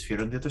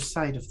atmosphere on the other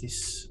side of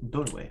this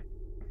doorway.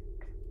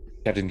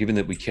 Captain, given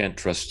that we can't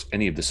trust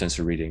any of the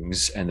sensor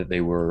readings and that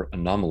they were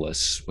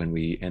anomalous when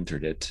we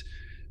entered it,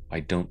 I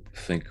don't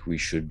think we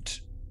should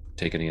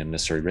take any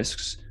unnecessary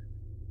risks.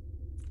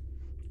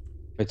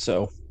 Right,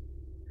 so.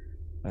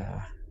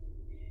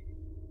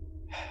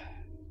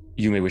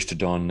 You may wish to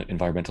don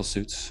environmental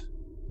suits.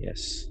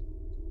 Yes.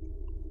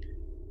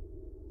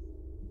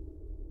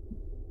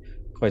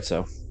 Quite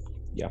so.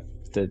 Yeah,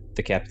 the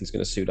captain's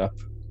going to suit up.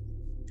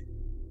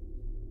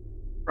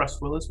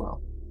 Russ will as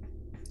well.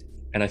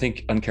 And I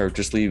think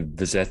uncharacteristically,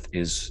 Vizeth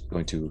is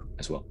going to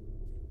as well.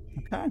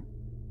 Okay.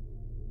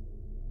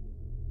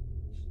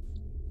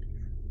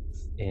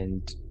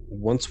 And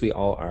once we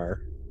all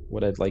are,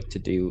 what I'd like to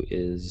do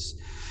is,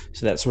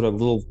 so that sort of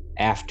little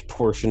aft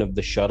portion of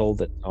the shuttle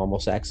that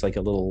almost acts like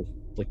a little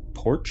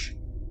porch.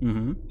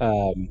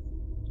 Mm-hmm.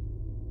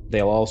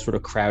 They'll all sort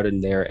of crowd in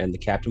there, and the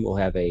captain will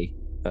have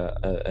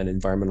an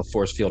environmental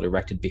force field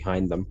erected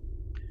behind them.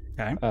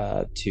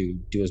 Okay. To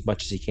do as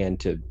much as he can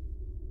to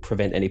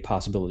prevent any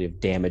possibility of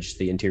damage to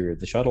the interior of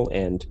the shuttle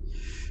and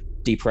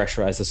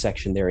depressurize the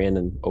section they're in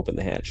and open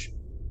the hatch.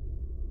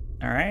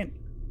 All right.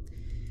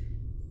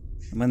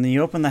 When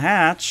you open the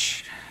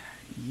hatch,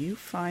 you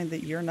find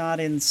that you're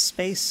not in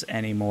space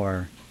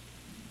anymore.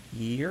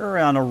 You're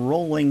on a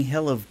rolling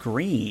hill of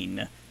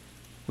green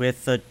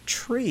with a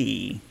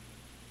tree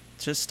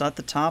just at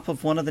the top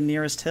of one of the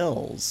nearest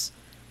hills.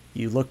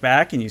 You look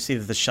back and you see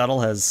that the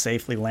shuttle has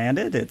safely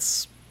landed.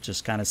 It's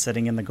just kind of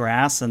sitting in the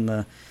grass, and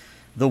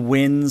the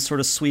winds sort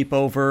of sweep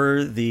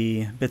over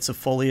the bits of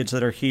foliage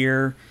that are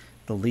here.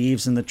 The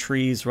leaves in the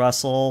trees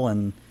rustle,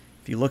 and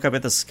if you look up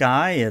at the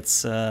sky,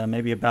 it's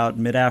maybe about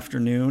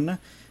mid-afternoon.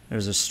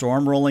 There's a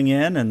storm rolling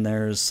in, and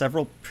there's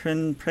several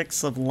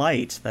pinpricks of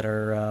light that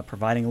are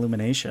providing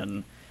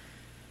illumination.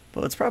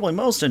 But what's probably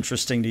most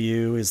interesting to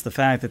you is the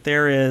fact that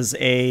there is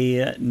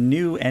a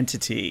new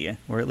entity,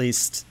 or at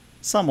least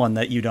someone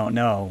that you don't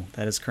know,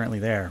 that is currently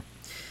there.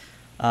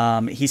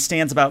 He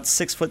stands about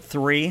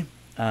 6'3".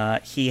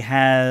 He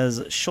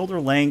has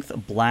shoulder-length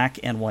black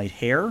and white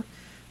hair.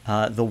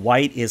 The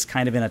white is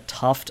kind of in a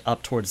tuft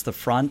up towards the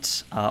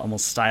front,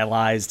 almost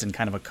stylized and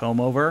kind of a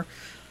comb-over.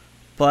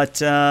 But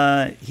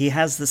he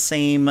has the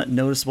same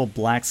noticeable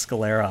black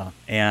sclera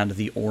and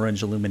the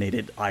orange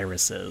illuminated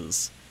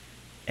irises.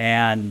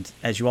 And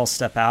as you all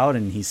step out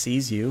and he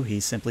sees you, he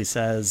simply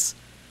says,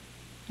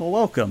 "Well,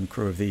 welcome,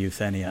 crew of the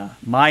Euthenia.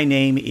 My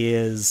name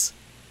is..."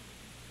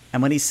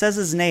 And when he says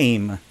his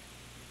name,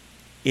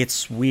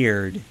 it's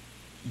weird.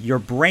 Your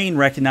brain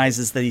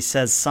recognizes that he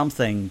says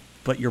something,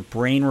 but your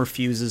brain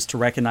refuses to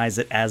recognize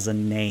it as a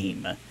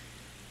name.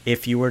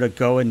 If you were to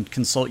go and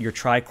consult your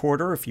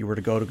tricorder, if you were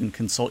to go and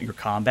consult your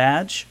comm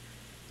badge,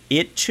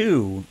 it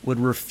too would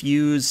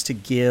refuse to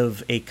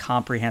give a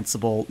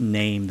comprehensible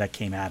name that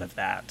came out of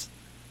that.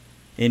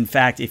 In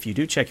fact, if you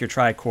do check your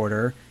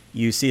tricorder,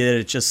 you see that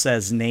it just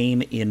says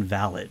name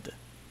invalid.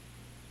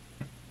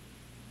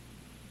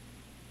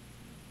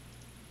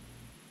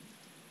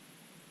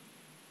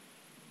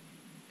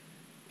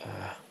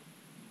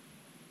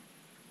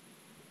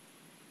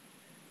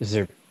 Is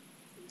there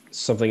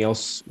something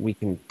else we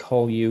can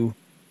call you?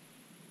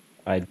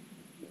 I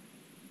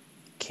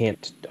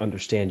can't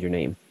understand your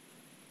name.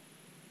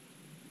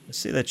 I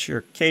see that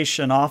your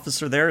Cation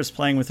officer there is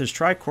playing with his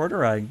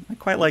tricorder. I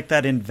quite like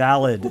that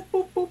invalid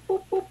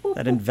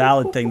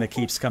thing that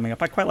keeps coming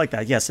up. I quite like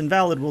that. Yes,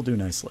 invalid will do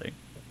nicely.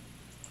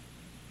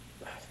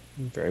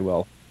 Very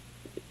well.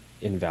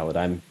 Invalid.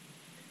 I'm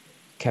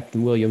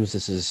Captain Williams.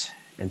 This is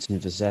Ensign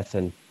Vizeth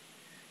and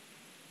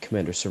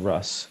Commander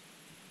Sarus.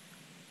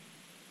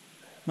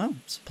 Well,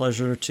 it's a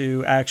pleasure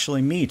to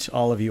actually meet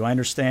all of you. I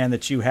understand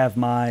that you have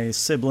my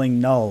sibling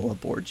Null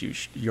aboard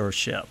your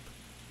ship.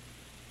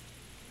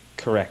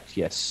 Correct,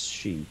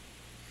 yes.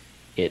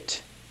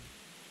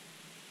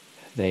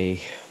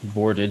 They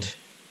boarded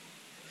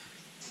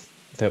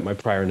without my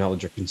prior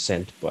knowledge or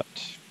consent, but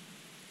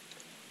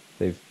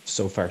they've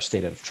so far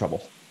stayed out of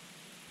trouble.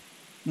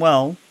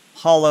 Well,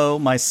 Hollow,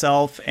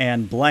 myself,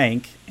 and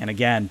Blank, and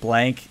again,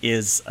 Blank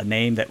is a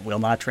name that will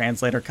not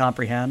translate or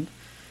comprehend.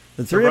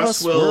 The three of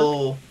us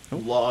will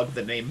log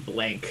the name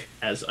Blank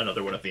as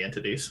another one of the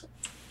entities.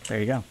 There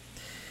you go.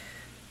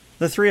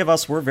 The three of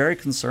us were very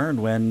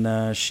concerned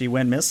when she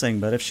went missing,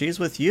 but if she's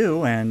with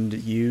you and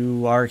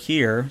you are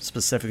here,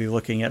 specifically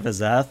looking at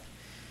Vizeth,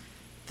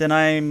 then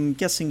I'm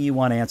guessing you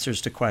want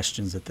answers to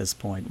questions at this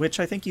point, which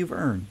I think you've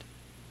earned.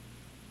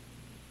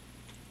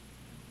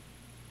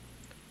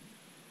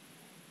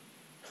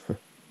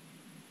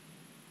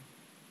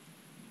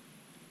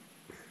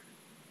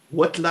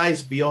 What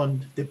lies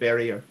beyond the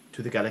barrier?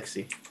 to the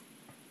galaxy.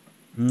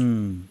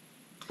 Hmm.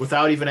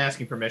 Without even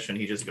asking permission,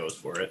 he just goes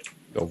for it.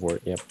 Go for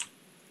it. Yep.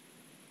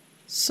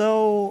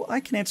 So I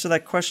can answer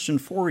that question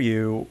for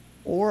you,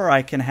 or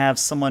I can have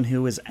someone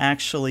who was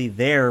actually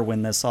there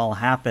when this all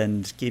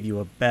happened give you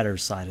a better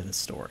side of the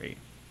story.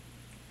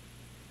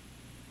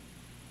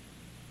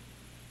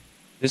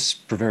 This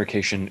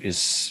prevarication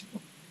is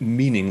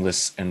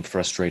meaningless and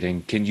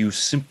frustrating. Can you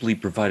simply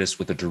provide us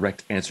with a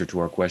direct answer to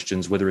our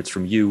questions, whether it's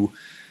from you,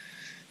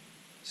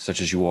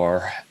 such as you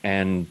are,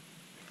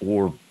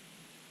 or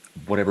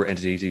whatever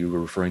entity you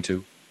were referring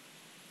to?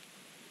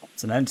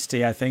 It's an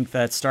entity I think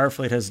that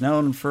Starfleet has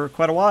known for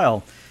quite a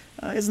while.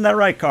 Isn't that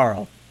right,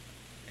 Carl?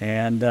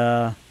 And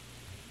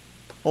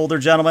older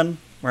gentleman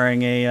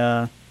wearing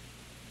a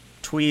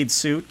tweed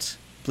suit,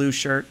 blue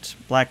shirt,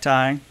 black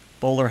tie,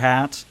 bowler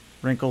hat,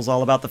 wrinkles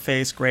all about the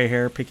face, gray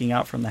hair peeking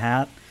out from the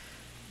hat.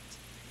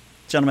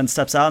 Gentleman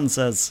steps out and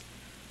says,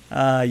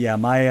 "Yeah,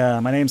 my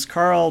name's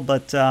Carl,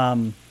 but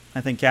I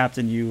think,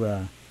 Captain,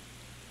 you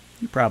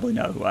probably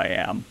know who I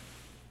am."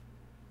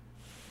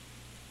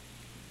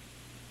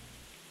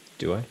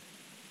 Do I?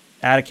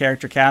 Add a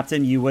character,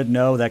 Captain, you would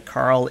know that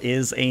Carl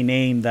is a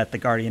name that the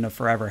Guardian of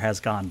Forever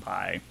has gone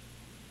by.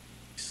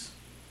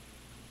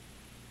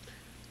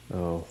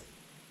 Oh.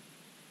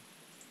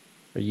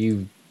 Are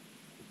you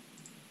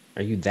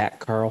that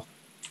Carl?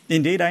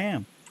 Indeed, I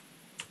am.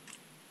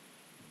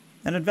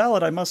 And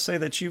Invalid, I must say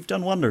that you've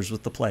done wonders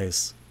with the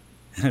place.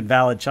 And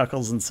Invalid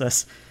chuckles and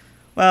says,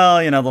 "Well,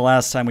 the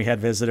last time we had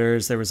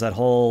visitors, there was that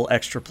whole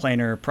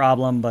extraplanar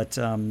problem, but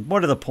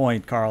more to the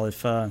point, Carl,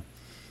 if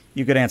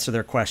you could answer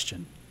their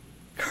question."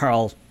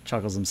 Carl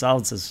chuckles himself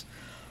and says,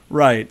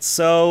 "Right,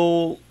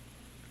 so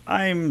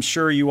I'm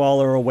sure you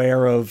all are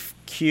aware of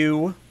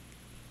Q."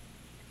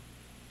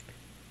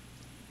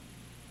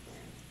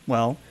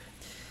 Well,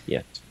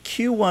 Yes.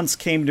 Q once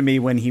came to me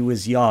when he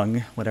was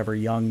young, whatever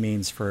young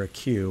means for a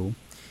Q,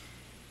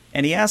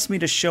 and he asked me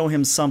to show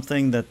him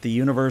something that the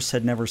universe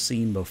had never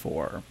seen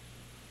before.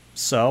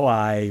 So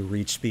I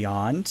reached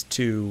beyond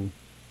to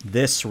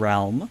this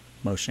realm,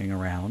 motioning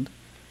around,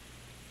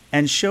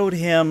 and showed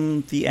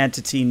him the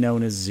entity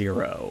known as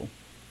Zero.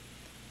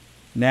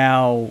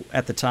 Now,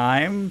 at the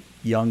time,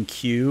 young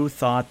Q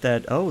thought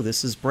that, oh,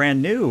 this is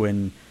brand new,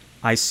 and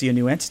I see a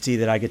new entity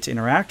that I get to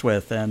interact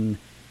with, and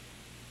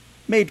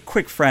made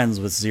quick friends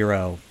with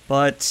Zero.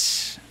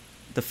 But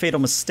the fatal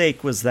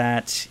mistake was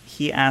that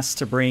he asked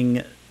to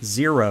bring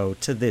Zero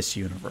to this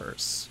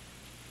universe.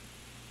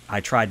 I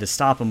tried to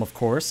stop him, of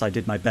course. I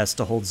did my best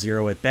to hold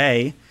Zero at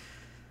bay.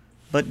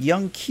 But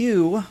young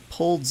Q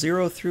pulled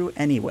Zero through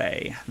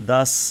anyway,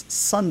 thus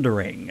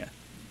sundering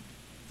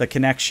the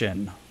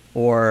connection,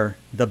 or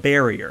the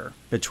barrier,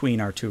 between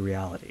our two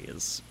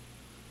realities.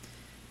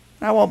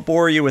 I won't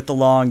bore you with the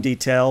long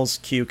details.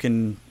 Q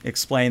can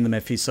explain them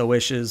if he so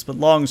wishes, but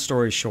long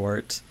story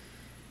short,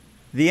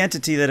 the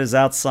entity that is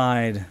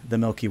outside the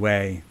Milky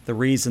Way, the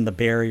reason the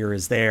barrier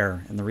is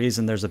there, and the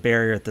reason there's a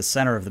barrier at the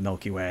center of the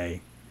Milky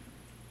Way,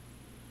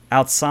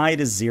 outside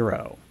is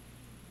Zero.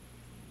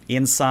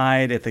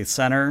 Inside, at the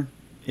center,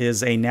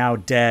 is a now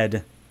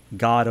dead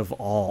god of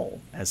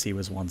all, as he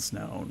was once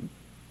known.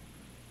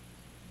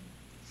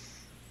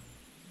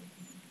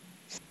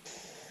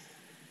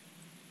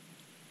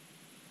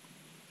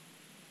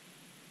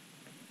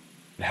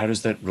 How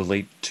does that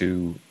relate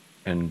to,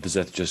 and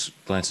Vizeth just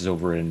glances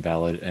over at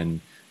Invalid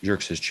and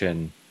jerks his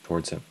chin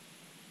towards him.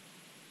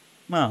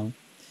 Well,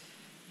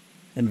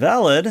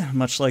 Invalid,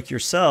 much like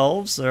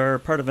yourselves, are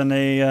part of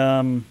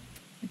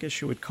I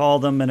guess you would call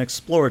them an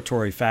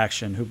exploratory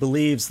faction who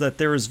believes that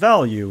there is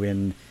value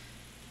in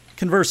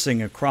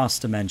conversing across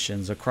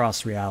dimensions,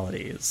 across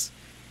realities.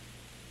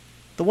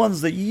 The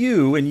ones that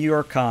you and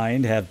your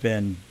kind have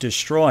been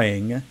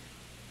destroying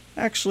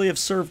actually have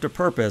served a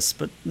purpose,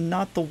 but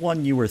not the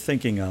one you were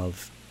thinking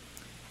of.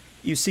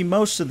 You see,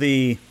 most of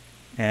the,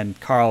 and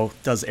Carl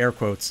does air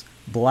quotes,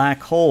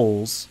 black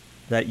holes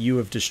that you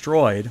have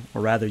destroyed,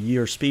 or rather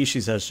your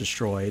species has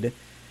destroyed,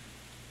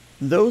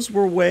 those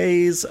were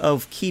ways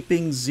of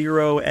keeping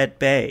Zero at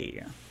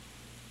bay.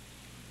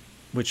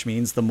 Which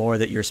means the more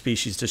that your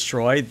species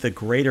destroyed, the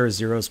greater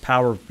Zero's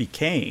power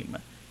became.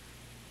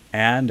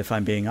 And, if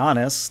I'm being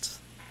honest,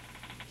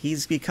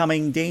 he's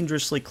becoming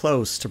dangerously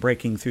close to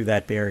breaking through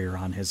that barrier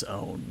on his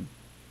own.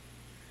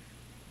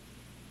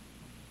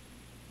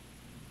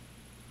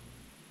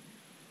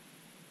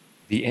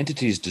 The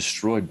entities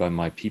destroyed by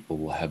my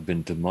people have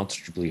been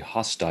demonstrably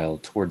hostile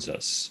towards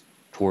us,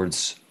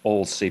 towards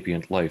all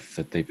sapient life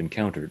that they've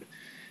encountered.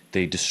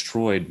 They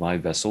destroyed my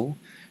vessel.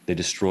 They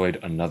destroyed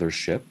another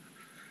ship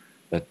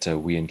that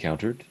we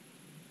encountered,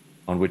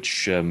 on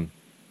which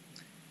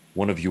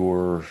one of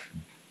your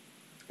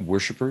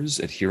worshippers,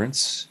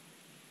 adherents,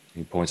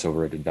 he points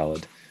over at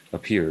Invalid,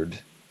 appeared.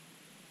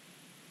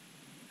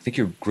 I think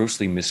you're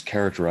grossly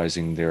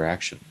mischaracterizing their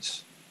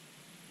actions.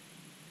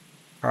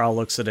 Carl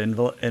looks at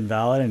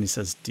Invalid and he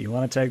says, "Do you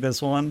want to take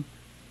this one?"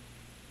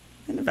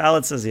 And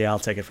Invalid says, "Yeah, I'll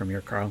take it from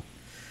here, Carl."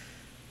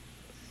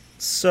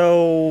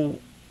 So,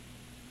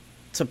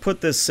 to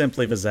put this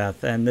simply,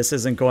 Vizeth, and this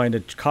isn't going to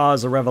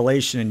cause a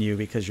revelation in you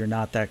because you're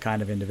not that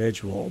kind of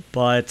individual,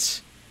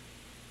 but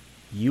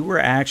you were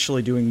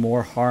actually doing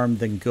more harm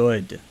than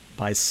good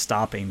by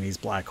stopping these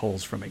black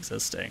holes from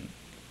existing.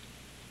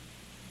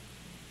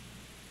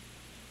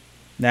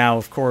 Now,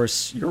 of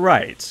course, you're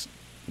right.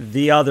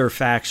 The other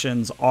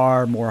factions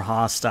are more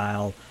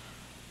hostile,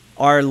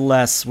 are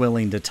less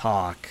willing to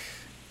talk.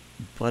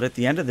 But at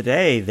the end of the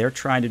day, they're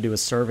trying to do a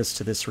service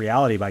to this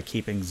reality by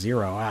keeping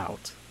Zero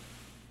out.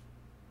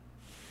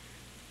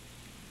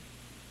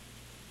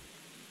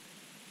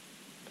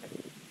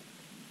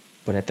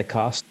 But at the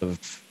cost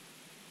of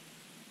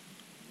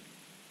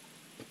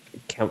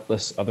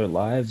countless other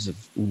lives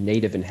of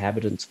native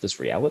inhabitants of this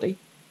reality?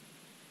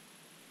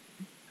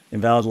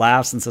 Invalid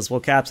laughs and says,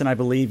 well, Captain, I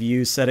believe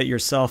you said it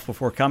yourself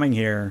before coming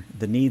here.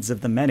 The needs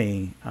of the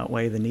many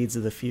outweigh the needs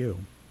of the few.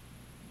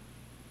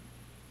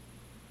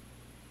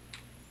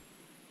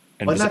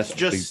 And Why was not that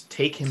just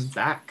take him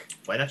back?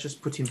 Why not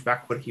just put him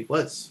back where he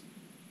was?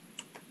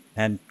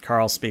 And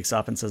Carl speaks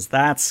up and says,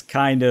 that's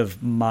kind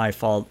of my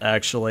fault,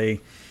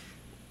 actually.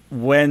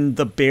 When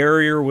the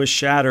barrier was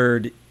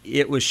shattered,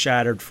 it was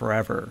shattered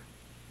forever.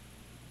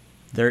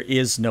 There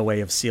is no way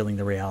of sealing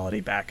the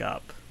reality back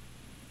up.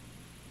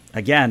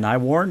 Again, I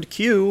warned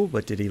Q,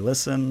 but did he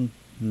listen?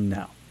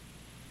 No.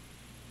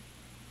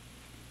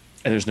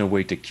 And there's no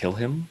way to kill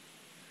him?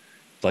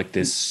 Like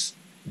this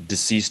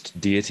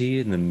deceased deity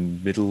in the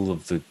middle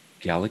of the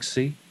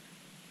galaxy?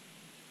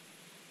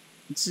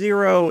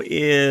 Zero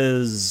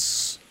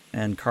is...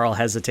 And Carl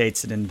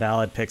hesitates and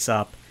Invalid picks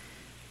up.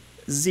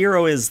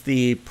 Zero is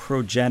the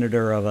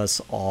progenitor of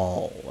us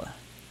all.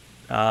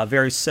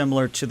 Very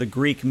similar to the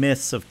Greek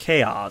myths of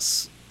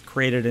chaos.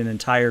 Created an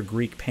entire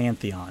Greek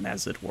pantheon,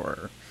 as it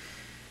were.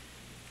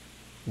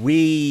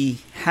 We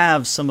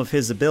have some of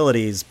his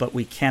abilities, but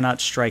we cannot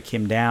strike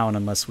him down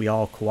unless we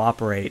all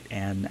cooperate,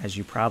 and as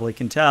you probably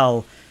can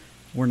tell,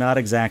 we're not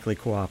exactly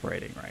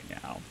cooperating right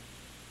now.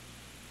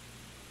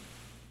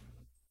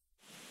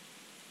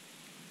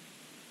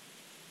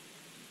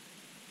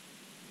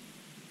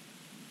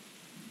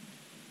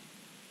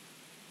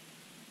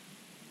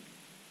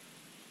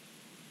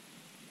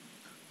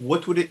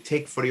 What would it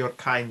take for your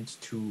kind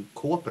to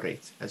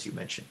cooperate, as you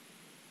mentioned?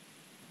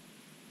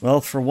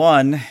 Well, for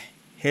one,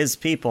 his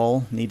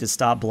people need to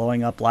stop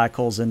blowing up black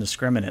holes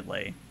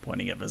indiscriminately,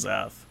 pointing at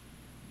Vizeth.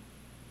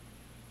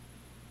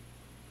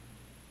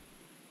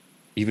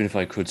 Even if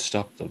I could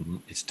stop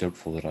them, it's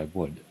doubtful that I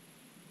would.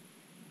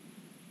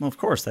 Well, of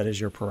course, that is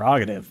your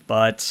prerogative,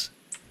 but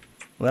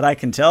what I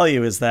can tell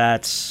you is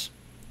that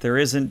there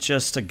isn't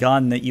just a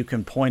gun that you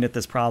can point at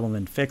this problem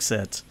and fix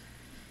it.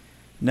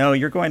 No,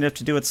 you're going to have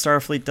to do what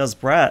Starfleet does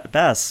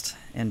best,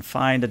 and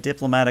find a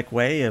diplomatic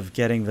way of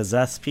getting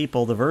Vizeth's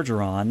people, the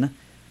Vergeron,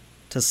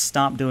 to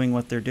stop doing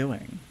what they're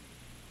doing.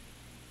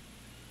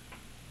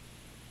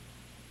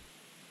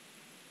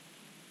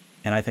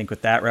 And I think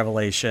with that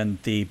revelation,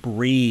 the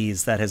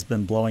breeze that has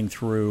been blowing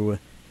through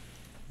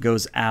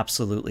goes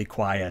absolutely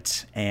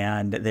quiet,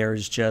 and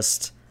there's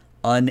just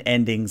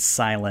unending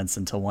silence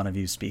until one of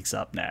you speaks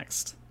up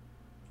next.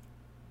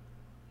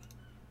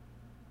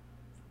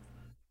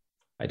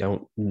 I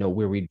don't know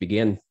where we'd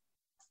begin.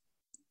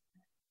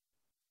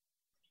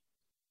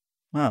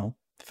 Well,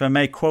 if I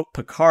may quote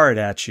Picard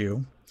at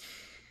you,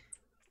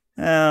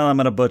 well, I'm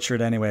going to butcher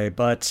it anyway,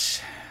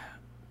 but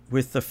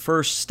with the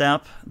first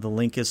step, the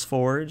link is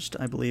forged,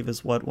 I believe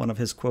is what one of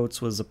his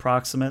quotes was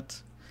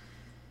approximate.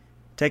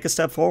 Take a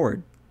step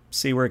forward.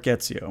 See where it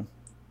gets you.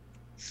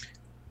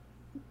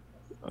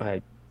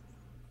 I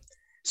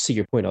see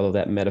your point, although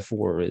that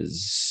metaphor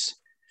is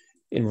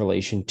in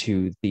relation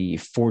to the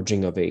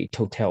forging of a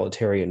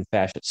totalitarian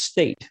fascist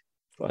state.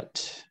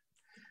 But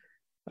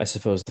I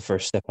suppose the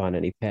first step on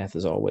any path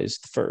is always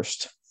the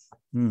first.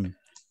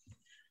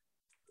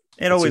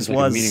 It always seems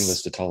like was a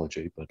meaningless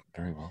tautology, but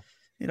very well.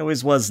 It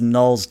always was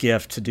Null's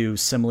gift to do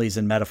similes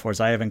and metaphors.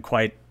 I haven't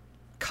quite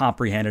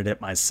comprehended it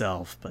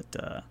myself, but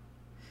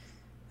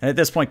and at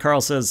this point,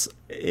 Carl says,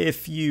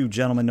 if you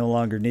gentlemen no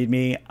longer need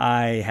me,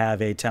 I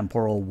have a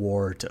temporal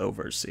war to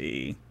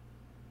oversee.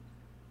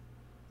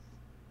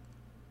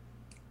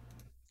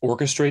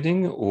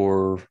 Orchestrating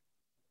or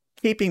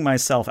Keeping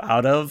myself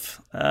out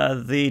of.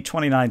 The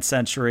 29th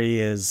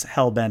century is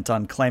hell-bent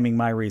on claiming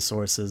my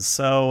resources,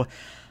 so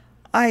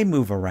I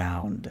move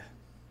around.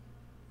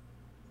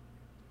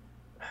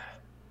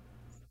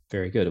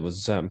 Very good. It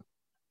was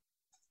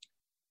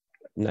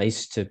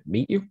nice to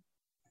meet you.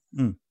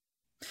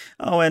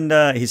 Oh,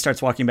 and he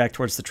starts walking back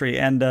towards the tree.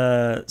 And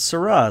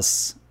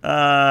Saras,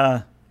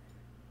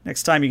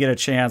 next time you get a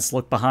chance,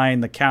 look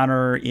behind the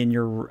counter in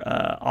your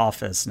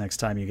office next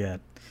time you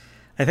get.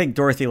 I think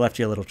Dorothy left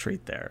you a little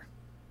treat there.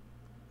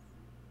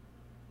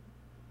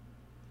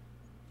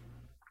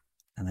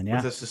 And then, yeah.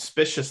 With a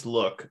suspicious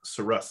look,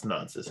 Saras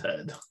nods his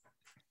head.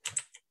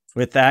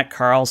 With that,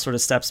 Carl sort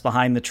of steps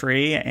behind the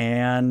tree,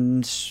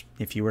 and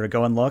if you were to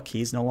go and look,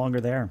 he's no longer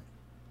there.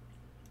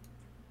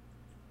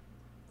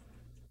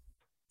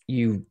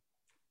 And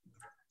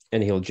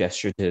he'll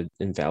gesture to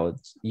Invalid.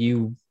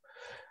 You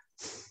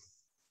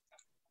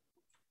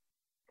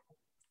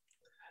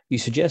You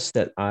suggest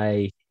that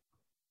I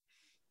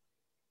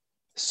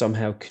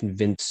somehow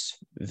convince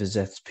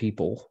Vizeth's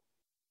people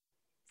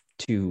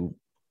to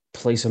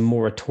place a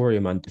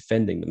moratorium on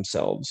defending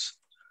themselves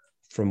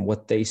from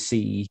what they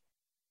see,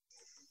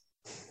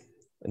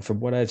 and from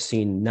what I've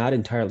seen, not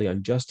entirely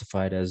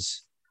unjustified,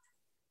 as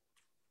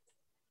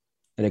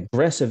an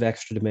aggressive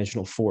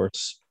extra-dimensional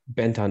force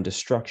bent on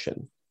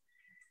destruction.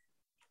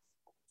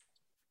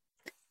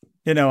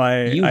 You know,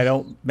 I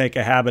don't make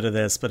a habit of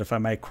this, but if I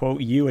might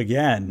quote you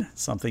again,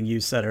 something you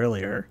said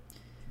earlier,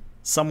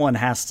 someone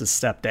has to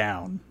step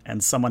down,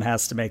 and someone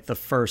has to make the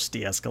first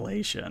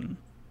de-escalation.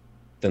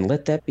 Then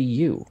let that be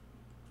you.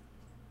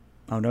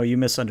 Oh, no, you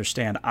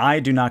misunderstand. I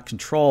do not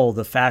control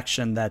the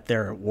faction that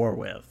they're at war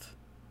with.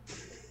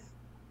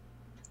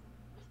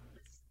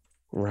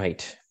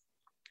 Right.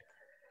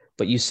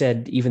 But you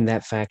said even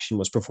that faction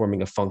was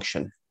performing a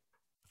function,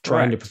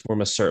 trying to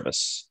perform a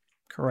service.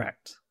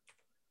 Correct.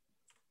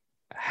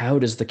 How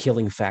does the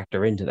killing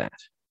factor into that?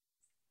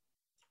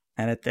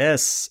 And at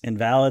this,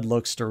 Invalid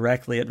looks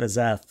directly at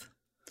Vizeth.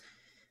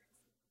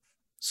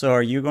 So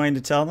are you going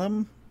to tell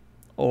them,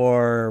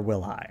 or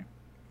will I?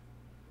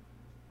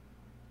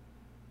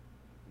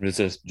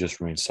 Vizeth just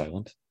remains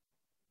silent.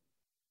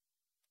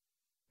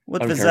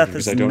 What Out of Vizeth character,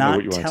 is because I don't know not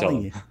what you want to tell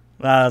telling them. you.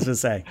 Well, I was going to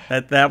say,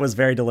 that was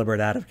very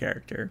deliberate out of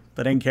character.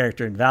 But in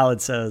character,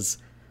 Invalid says,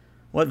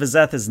 what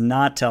Vizeth is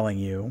not telling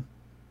you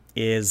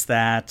is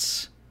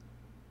that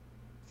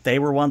they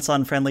were once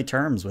on friendly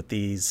terms with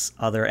these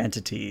other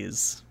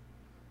entities.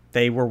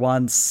 They were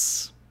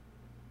once,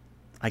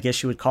 I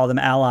guess you would call them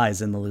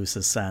allies in the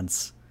loosest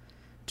sense.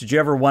 Did you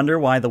ever wonder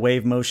why the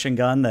wave motion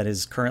gun that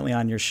is currently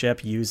on your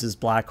ship uses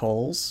black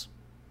holes?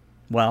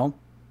 Well,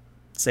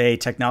 it's a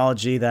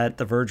technology that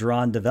the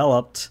Vergeron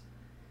developed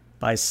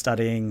by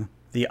studying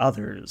the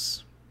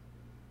others.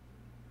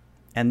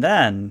 And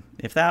then,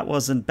 if that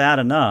wasn't bad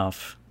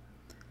enough,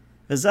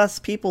 Vizeth's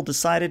people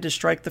decided to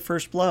strike the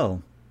first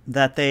blow.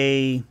 That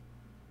they...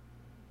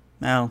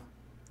 Well,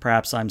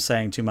 perhaps I'm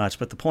saying too much,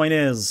 but the point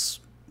is,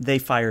 they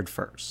fired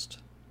first.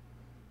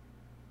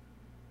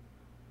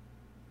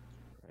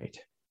 Right.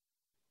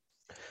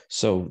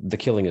 So the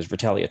killing is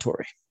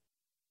retaliatory.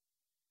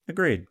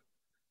 Agreed.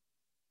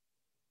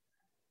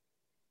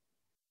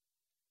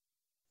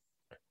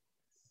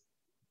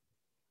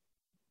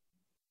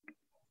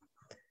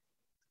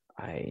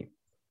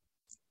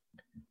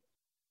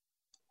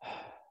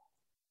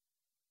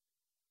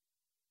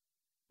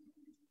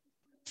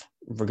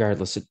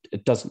 Regardless,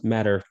 it doesn't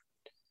matter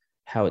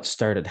how it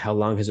started. How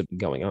long has it been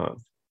going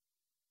on?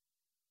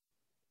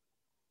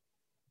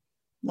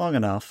 Long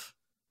enough.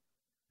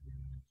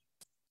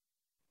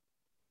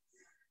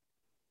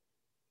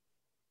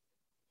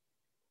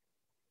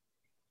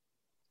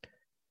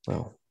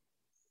 Well,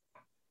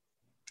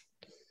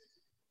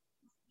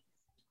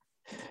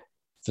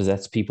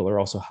 Vizeth's people are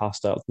also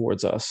hostile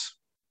towards us.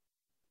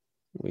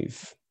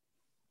 We've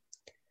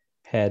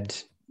had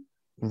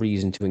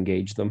reason to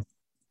engage them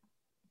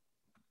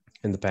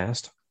in the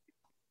past.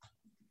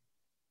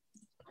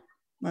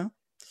 Well,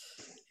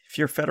 if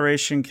your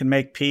Federation can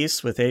make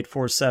peace with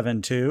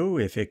 8472,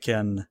 if it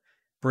can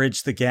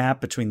bridge the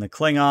gap between the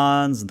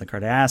Klingons and the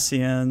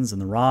Cardassians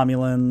and the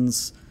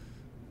Romulans,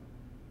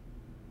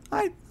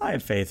 I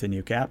have faith in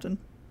you, Captain.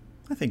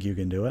 I think you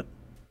can do it.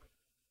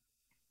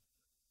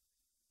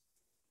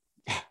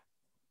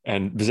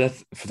 And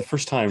Vizeth, for the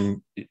first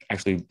time,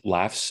 actually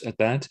laughs at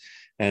that.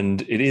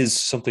 And it is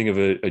something of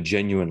a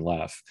genuine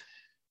laugh.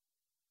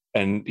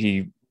 And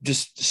he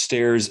just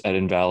stares at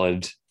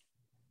Invalid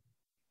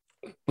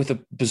with a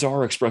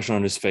bizarre expression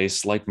on his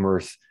face, like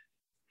mirth.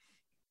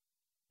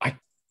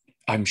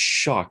 I'm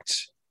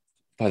shocked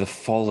by the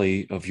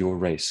folly of your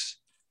race,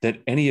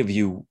 that any of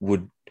you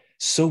would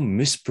so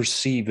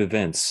misperceive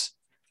events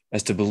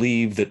as to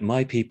believe that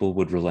my people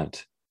would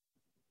relent.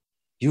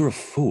 You're a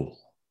fool.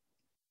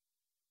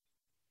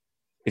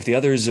 If the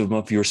others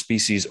of your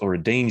species are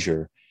a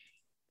danger,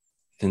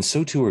 then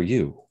so too are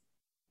you,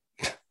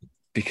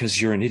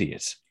 because you're an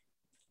idiot.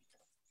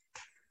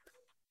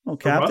 Well,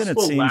 Captain, it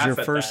seems your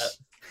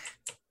first...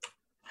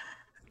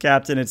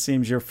 Captain, it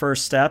seems your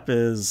first step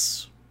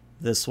is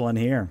this one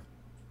here.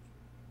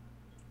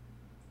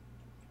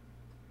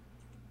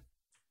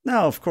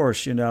 Now, of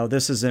course, you know,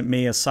 this isn't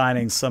me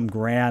assigning some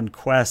grand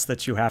quest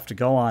that you have to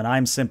go on.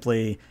 I'm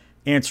simply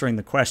answering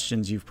the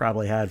questions you've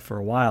probably had for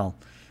a while.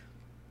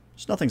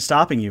 There's nothing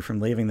stopping you from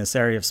leaving this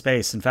area of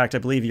space. In fact, I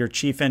believe your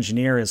chief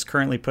engineer is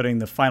currently putting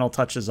the final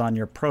touches on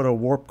your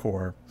proto-warp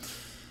core.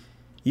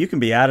 You can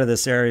be out of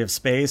this area of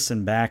space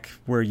and back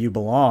where you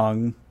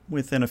belong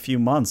within a few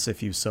months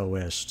if you so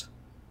wished.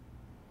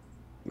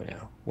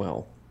 Yeah,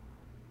 well,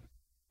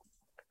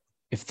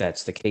 if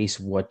that's the case,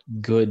 what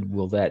good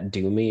will that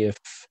do me if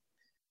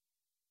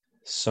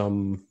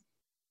some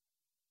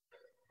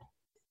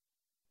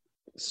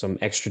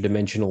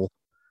extra-dimensional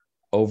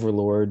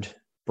overlord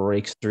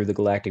breaks through the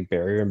galactic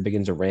barrier and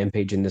begins a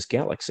rampage in this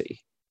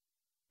galaxy?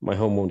 My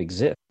home won't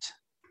exist.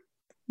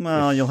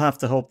 Well, you'll have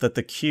to hope that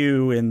the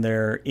Q, in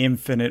their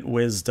infinite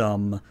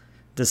wisdom,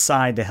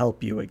 decide to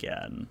help you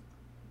again.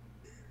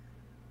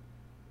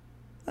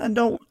 And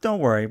don't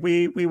worry,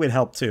 we would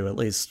help too. At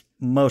least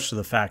most of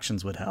the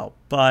factions would help,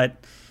 but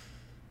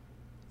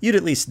you'd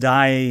at least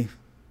die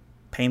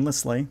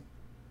painlessly.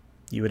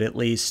 You would at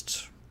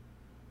least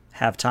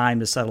have time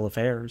to settle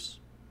affairs.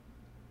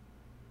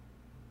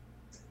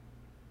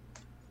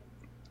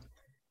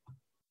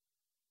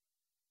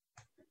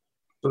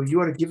 So you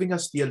are giving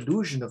us the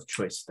illusion of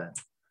choice then.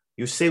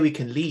 You say we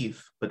can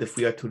leave, but if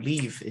we are to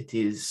leave, it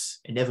is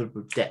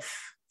inevitable death.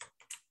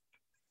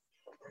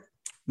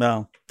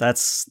 Well,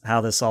 that's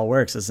how this all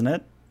works, isn't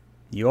it?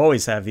 You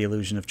always have the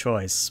illusion of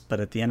choice, but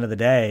at the end of the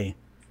day...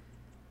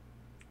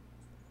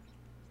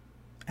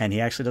 And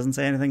he actually doesn't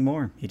say anything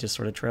more. He just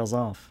sort of trails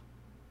off.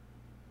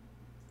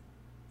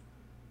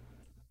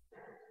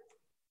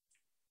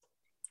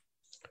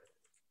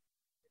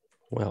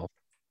 Well,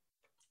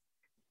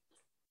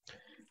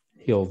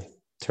 he'll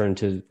turn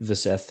to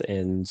Viseth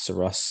and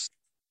Saras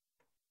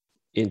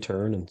in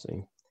turn and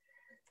say,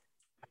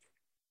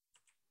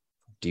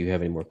 do you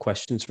have any more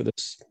questions for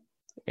this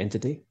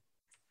entity?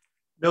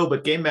 No,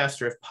 but Game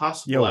Master, if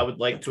possible, Yo. I would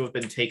like to have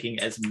been taking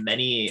as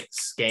many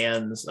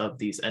scans of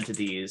these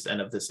entities and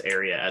of this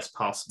area as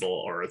possible,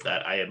 or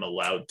that I am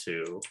allowed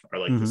to, or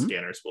like the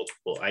scanners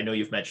will. I know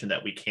you've mentioned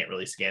that we can't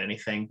really scan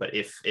anything, but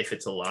if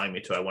it's allowing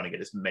me to, I want to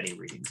get as many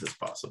readings as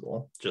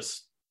possible.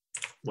 Just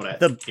what I we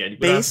don't have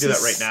to do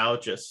that right now,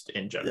 just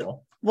in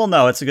general. Well,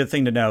 no, it's a good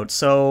thing to note.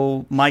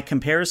 So my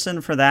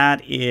comparison for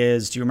that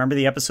is, do you remember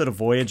the episode of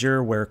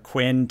Voyager where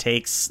Quinn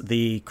takes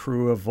the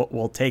crew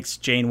of, takes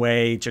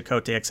Janeway,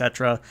 Chakotay,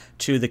 etc.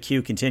 to the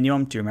Q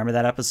Continuum? Do you remember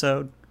that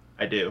episode?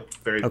 I do.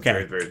 Very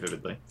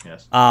vividly,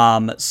 yes.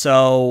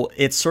 So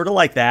it's sort of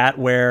like that,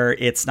 where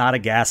it's not a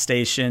gas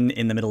station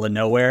in the middle of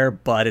nowhere,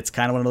 but it's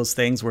kind of one of those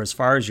things where as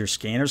far as your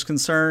scanner's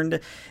concerned,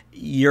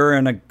 you're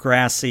in a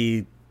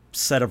grassy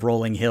set of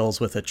rolling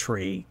hills with a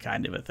tree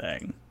kind of a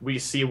thing. We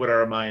see what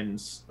our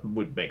minds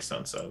would make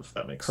sense of.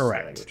 That makes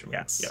correct.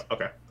 Yes.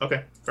 Yeah.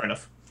 Okay. Fair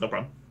enough. No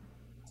problem.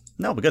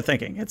 No, but good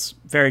thinking. It's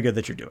very good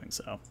that you're doing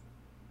so.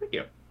 Thank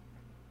you.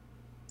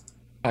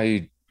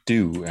 I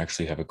do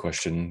actually have a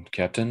question,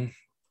 Captain.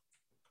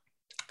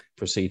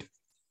 Proceed.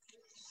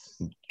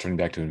 Turning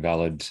back to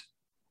Invalid,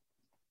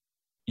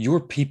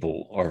 your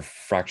people are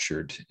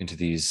fractured into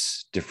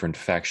these different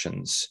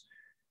factions.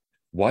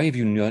 Why have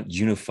you not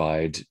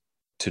unified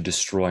to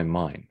destroy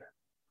mine?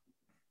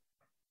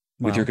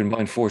 With your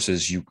combined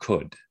forces, you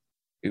could.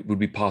 It would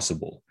be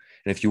possible.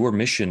 And if your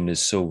mission is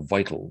so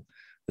vital,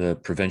 the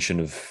prevention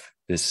of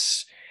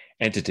this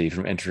entity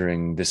from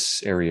entering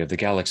this area of the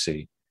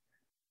galaxy,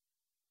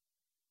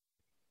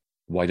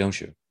 why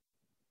don't you?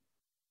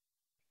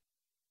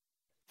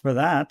 For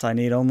that, I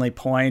need only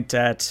point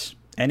at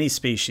any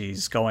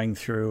species going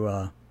through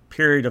a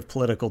period of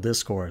political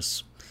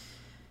discourse.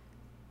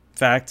 In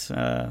fact,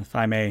 if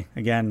I may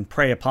again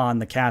prey upon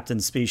the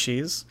captain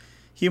species,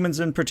 humans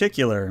in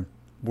particular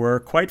were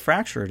quite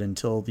fractured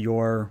until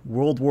your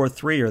World War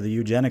III or the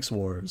eugenics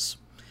wars.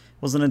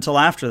 It wasn't until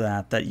after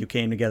that you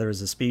came together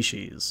as a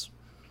species.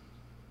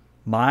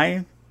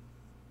 My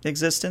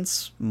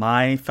existence,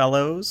 my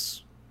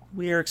fellows,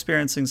 we are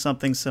experiencing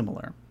something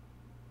similar.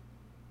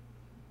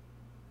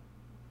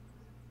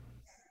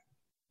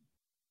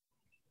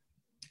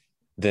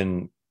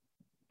 Then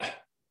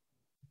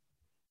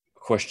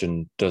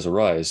question does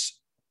arise.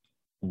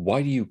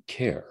 Why do you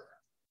care?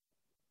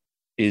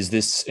 Is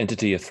this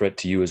entity a threat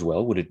to you as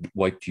well? Would it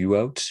wipe you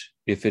out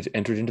if it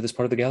entered into this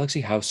part of the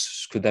galaxy? How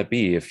could that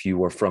be if you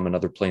were from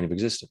another plane of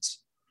existence?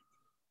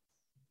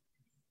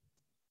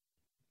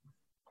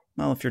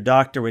 Well, if your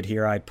doctor would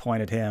hear, I'd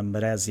point at him,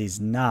 but as he's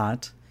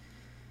not,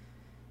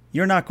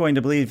 you're not going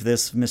to believe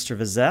this, Mr.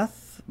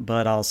 Viseth,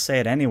 but I'll say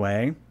it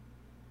anyway.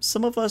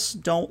 Some of us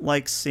don't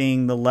like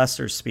seeing the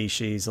lesser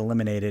species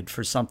eliminated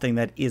for something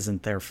that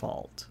isn't their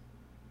fault.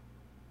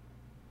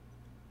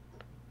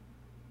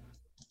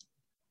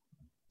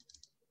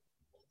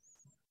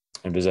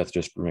 And Viseth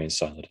just remains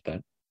silent at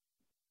that.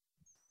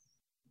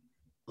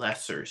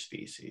 Lesser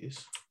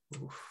species.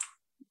 Oof.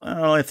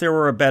 Well, if there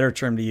were a better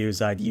term to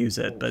use, I'd use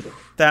it, but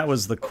that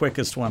was the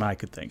quickest one I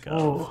could think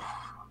of.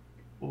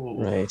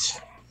 Right.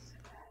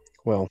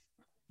 Well,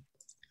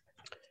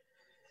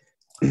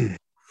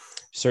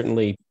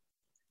 certainly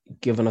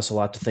given us a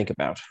lot to think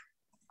about.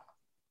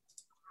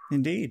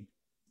 Indeed.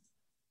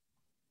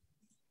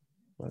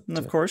 And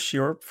of course,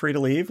 you're free to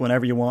leave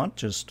whenever you want.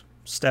 Just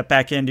step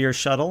back into your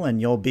shuttle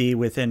and you'll be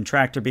within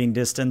tractor beam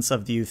distance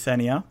of the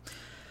Euthenia.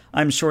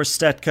 I'm sure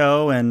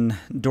Stetko and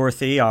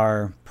Dorothy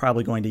are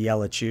probably going to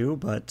yell at you,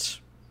 but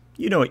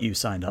you know what you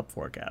signed up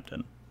for,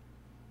 Captain.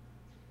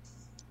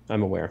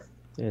 I'm aware.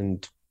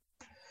 And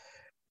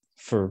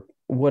for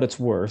what it's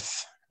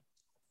worth,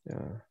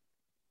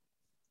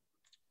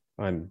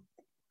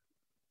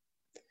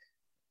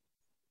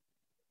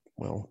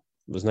 well,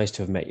 it was nice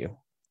to have met you.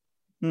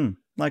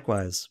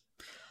 Likewise.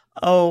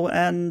 Oh,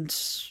 and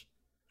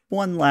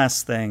one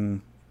last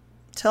thing.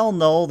 Tell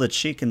Null that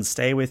she can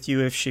stay with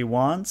you if she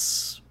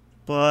wants,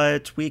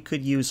 but we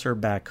could use her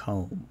back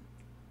home.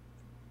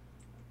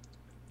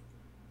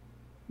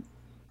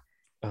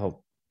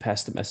 I'll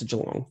pass the message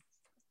along.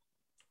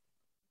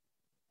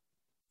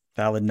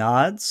 Thalid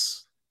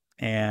nods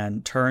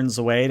and turns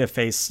away to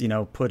face,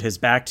 put his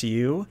back to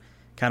you,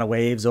 kind of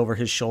waves over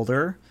his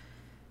shoulder,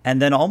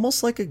 and then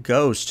almost like a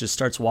ghost just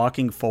starts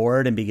walking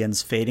forward and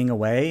begins fading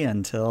away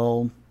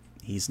until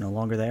he's no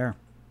longer there.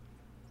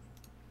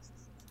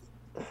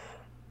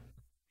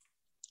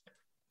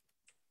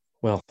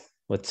 Well,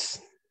 let's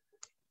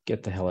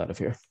get the hell out of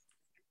here.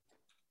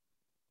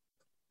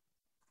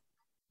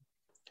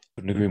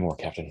 Couldn't agree more,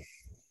 Captain.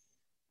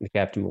 The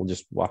captain will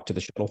just walk to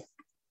the shuttle.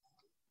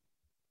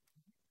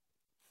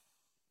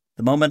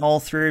 The moment all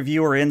three of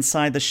you are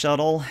inside the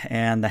shuttle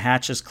and the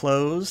hatch is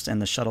closed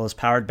and the shuttle is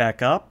powered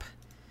back up,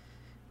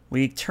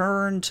 we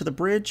turn to the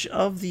bridge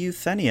of the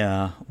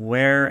Euthenia,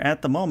 where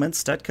at the moment,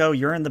 Stetko,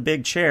 you're in the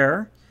big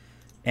chair,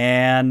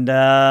 and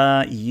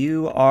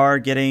you are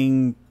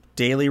getting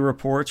daily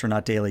reports, or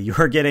not daily, you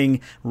are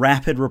getting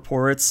rapid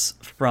reports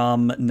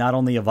from not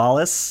only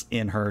Avalis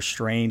in her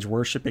strange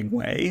worshipping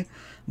way,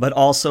 but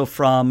also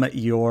from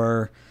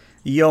your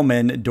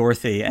yeoman,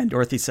 Dorothy. And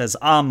Dorothy says,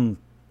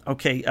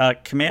 okay,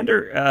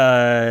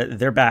 Commander,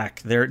 they're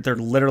back. They're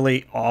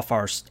literally off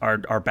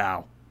our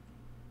bow.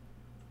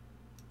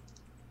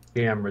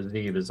 PM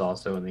Raziv is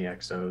also in the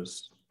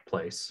Exo's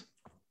place.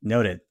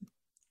 Noted.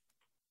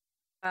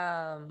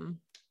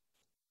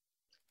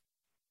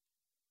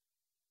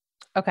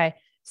 Okay,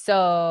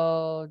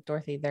 so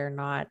Dorothy, they're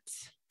not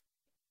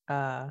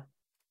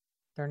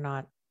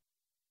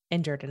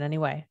injured in any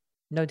way.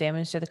 No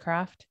damage to the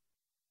craft.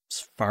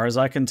 As far as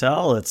I can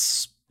tell,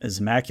 it's as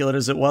immaculate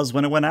as it was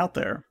when it went out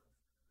there.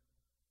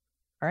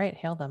 All right,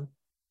 hail them.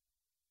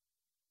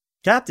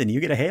 Captain, you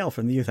get a hail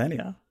from the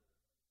Euthenia.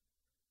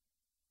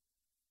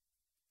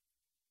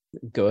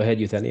 Go ahead,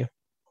 Euthenia.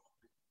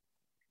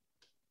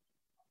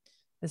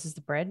 This is the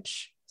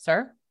bridge,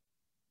 sir.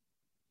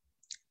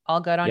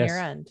 All good on Yes. your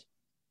end.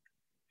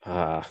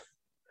 I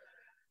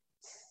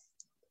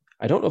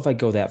don't know if I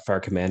go that far,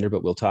 Commander,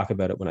 but we'll talk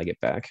about it when I get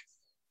back.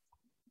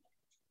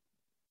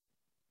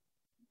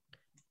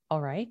 All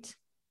right.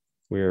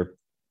 We're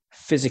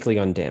physically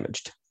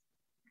undamaged.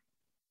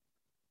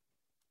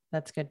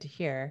 That's good to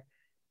hear.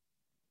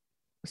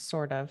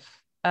 Sort of.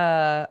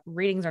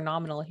 Readings are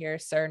nominal here,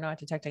 sir. Not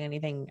detecting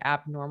anything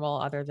abnormal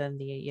other than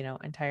the,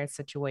 entire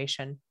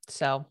situation.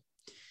 So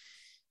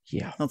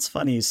Yeah. That's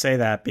funny you say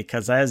that,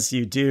 because as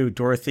you do,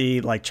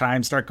 Dorothy,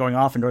 chimes start going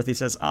off, and Dorothy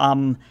says,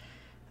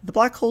 the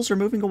black holes are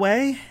moving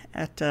away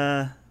at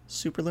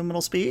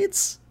superluminal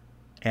speeds.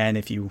 And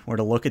if you were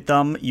to look at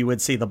them, you would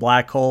see the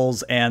black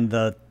holes and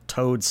the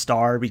toad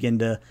star begin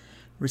to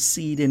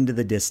recede into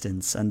the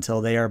distance until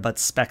they are but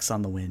specks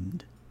on the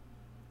wind.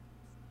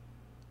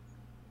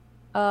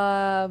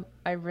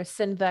 I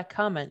rescind that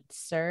comment,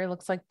 sir.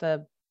 Looks like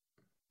the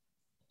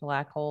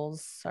black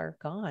holes are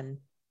gone.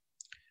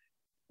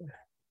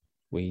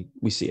 We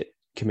see it,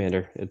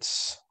 Commander.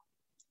 It's,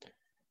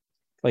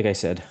 like I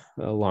said,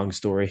 a long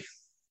story.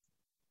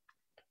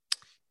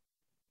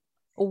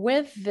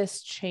 With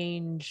this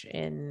change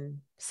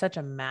in such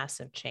a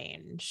massive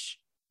change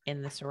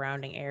in the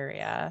surrounding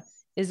area,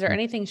 is there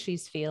anything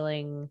she's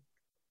feeling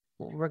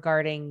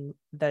regarding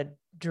the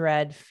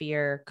dread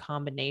fear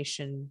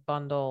combination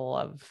bundle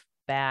of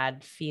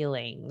bad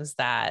feelings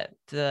that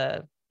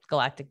the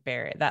galactic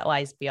barrier that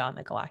lies beyond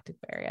the galactic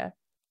barrier?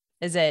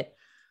 Is it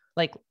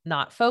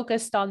not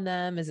focused on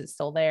them? Is it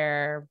still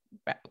there?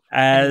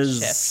 Any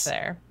shift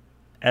there?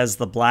 As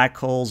the black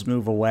holes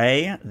move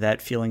away,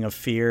 that feeling of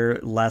fear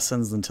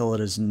lessens until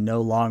it is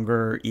no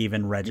longer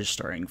even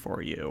registering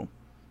for you.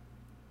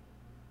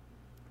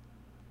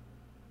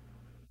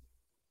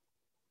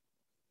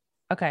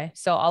 Okay,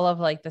 so all of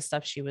the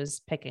stuff she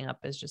was picking up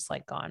is just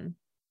gone.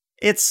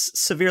 It's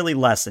severely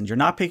lessened. You're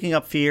not picking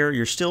up fear.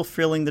 You're still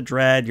feeling the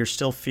dread. You're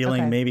still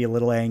feeling maybe a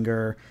little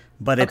anger,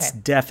 but it's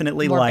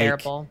definitely more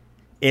bearable.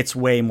 It's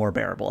way more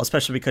bearable,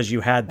 especially because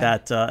you had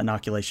that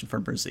inoculation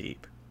from Brazib.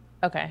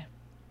 Okay.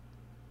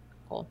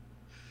 Cool.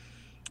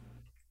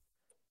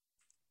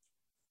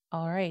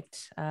 All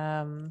right.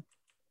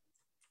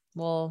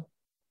 We'll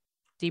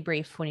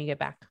debrief when you get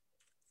back.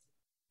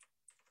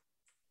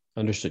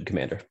 Understood,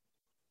 Commander.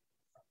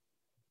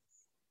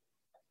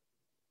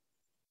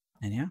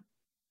 And yeah,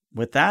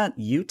 with that,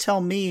 you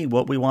tell me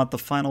what we want the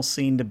final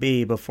scene to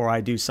be before I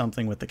do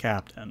something with the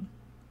captain.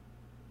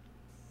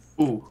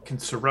 Ooh, can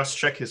Sir Russ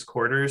check his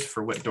quarters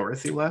for what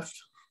Dorothy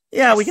left?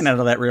 Yeah, we can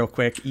handle that real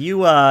quick. You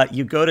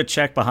go to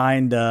check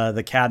behind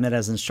the cabinet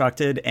as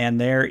instructed,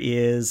 and there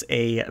is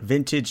a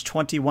vintage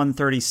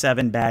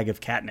 2137 bag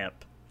of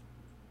catnip.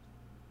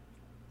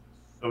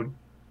 So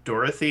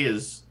Dorothy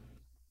is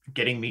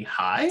getting me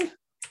high?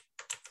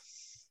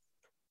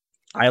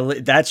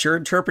 That's your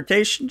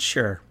interpretation?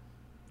 Sure.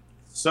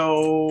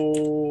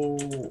 So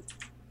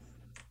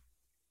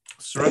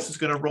Sir Russ is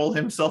going to roll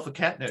himself a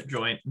catnip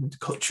joint and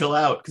chill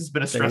out because it's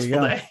been a stressful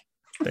day.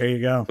 There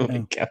you go. Oh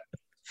my God.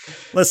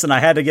 Listen, I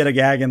had to get a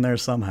gag in there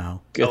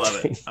somehow. Good I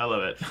love thing. it. I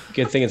love it.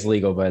 Good thing it's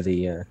legal by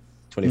the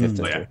 25th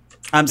century. yeah.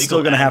 I'm Legal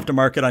still going to have to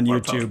mark it on or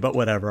YouTube, phone. but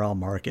whatever. I'll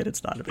mark it.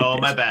 It's not a big Oh,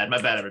 deal. my bad,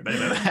 everybody.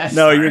 My bad.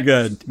 No, Sorry. you're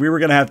good. We were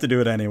going to have to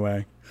do it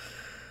anyway.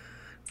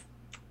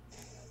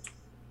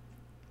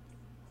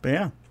 But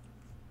yeah,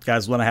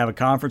 guys want to have a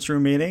conference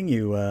room meeting?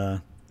 You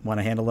want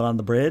to handle it on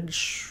the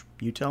bridge?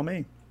 You tell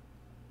me.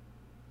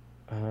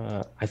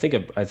 I think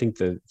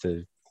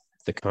the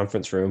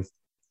conference room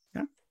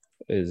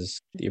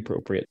is the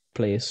appropriate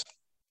place.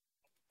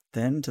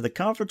 Then to the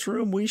conference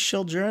room we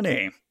shall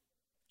journey.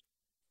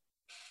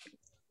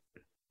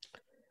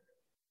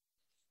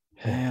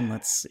 And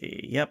let's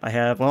see. Yep, I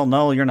have... Well,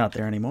 no, you're not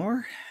there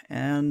anymore.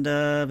 And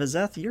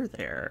Vizeth, you're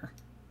there.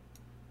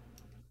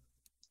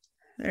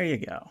 There you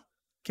go.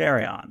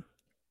 Carry on.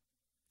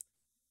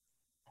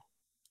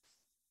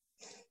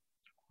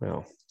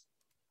 Well,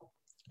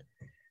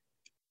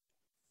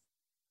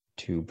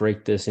 to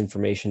break this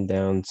information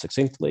down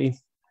succinctly,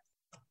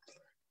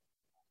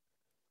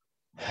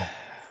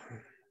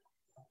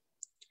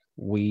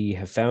 we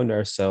have found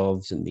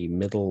ourselves in the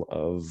middle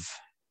of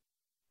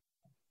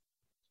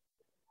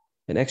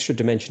an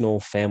extra-dimensional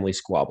family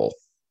squabble.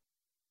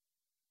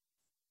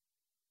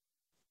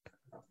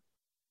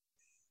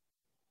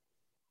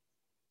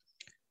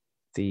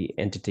 The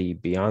entity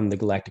beyond the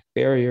galactic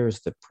barrier is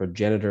the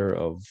progenitor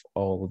of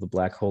all of the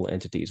black hole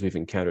entities we've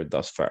encountered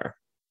thus far.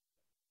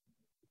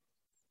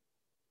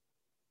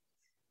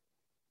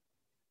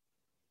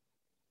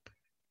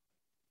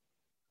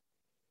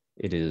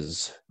 It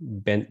is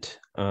bent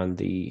on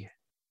the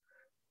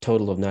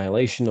total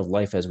annihilation of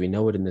life as we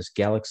know it in this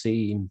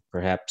galaxy,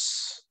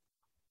 perhaps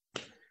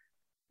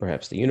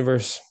the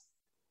universe,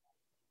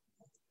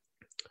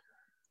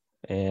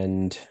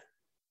 and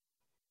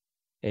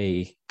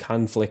a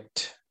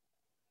conflict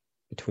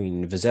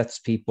between Vizeth's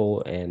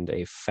people and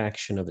a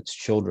faction of its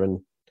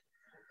children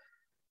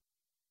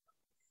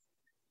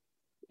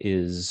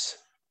is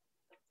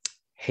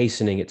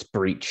hastening its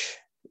breach,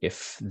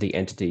 if the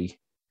entity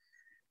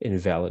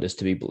Invalid is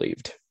to be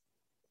believed.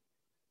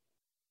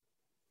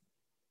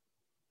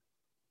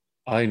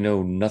 I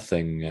know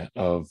nothing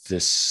of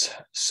this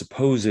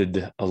supposed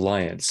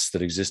alliance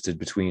that existed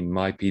between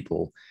my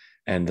people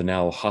and the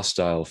now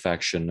hostile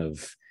faction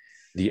of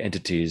the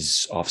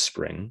entity's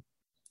offspring.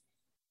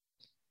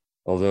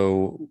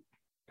 Although,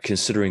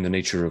 considering the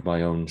nature of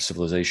my own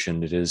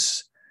civilization, it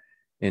is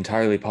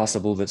entirely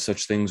possible that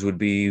such things would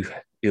be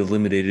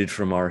eliminated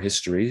from our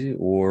history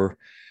or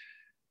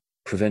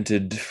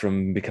prevented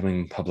from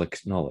becoming public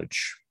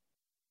knowledge.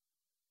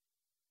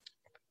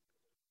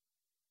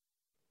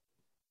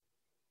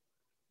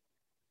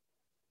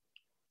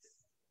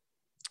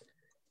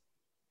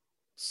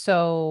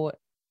 So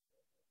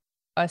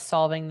us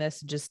solving this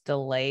just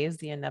delays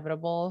the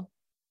inevitable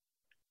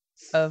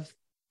of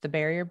the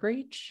barrier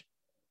breach?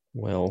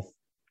 Well,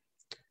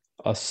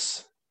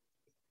 us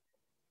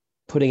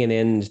putting an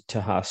end to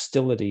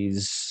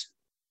hostilities,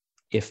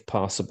 if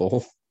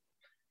possible,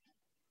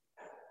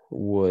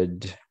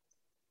 would,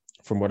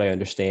 from what I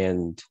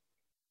understand,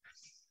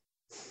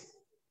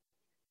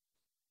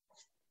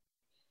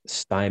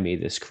 stymie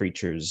this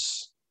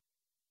creature's,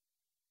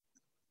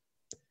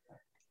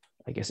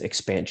 I guess,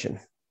 expansion.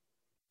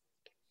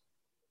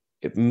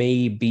 It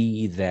may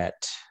be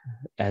that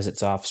as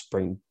its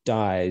offspring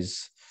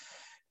dies,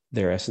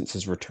 their essence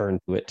is returned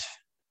to it.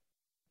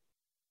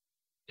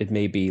 It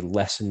may be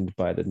lessened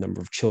by the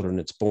number of children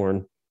it's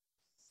born.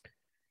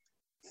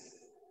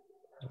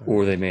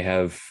 Or they may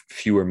have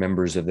fewer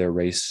members of their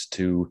race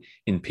to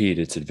impede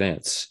its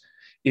advance.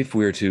 If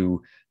we're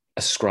to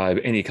ascribe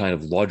any kind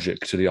of logic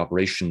to the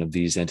operation of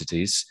these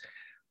entities,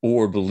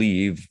 or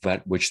believe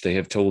that which they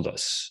have told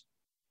us.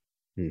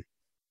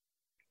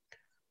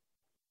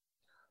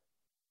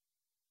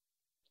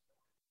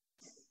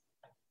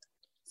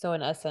 So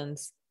in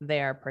essence,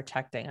 they are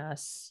protecting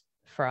us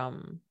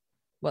from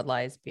what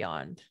lies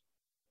beyond.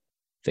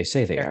 They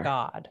say they their are.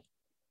 God.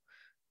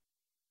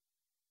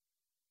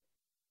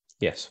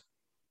 Yes.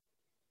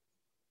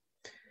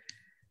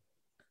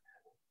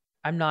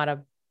 I'm not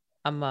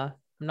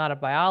a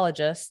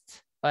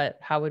biologist, but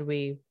how would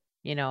we,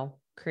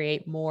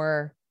 create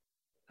more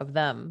of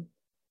them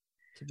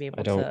to be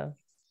able to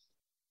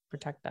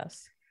protect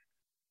us?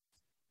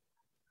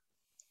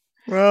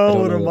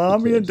 Well, with a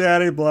mommy and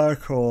daddy black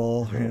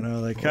hole,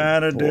 they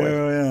kind of do.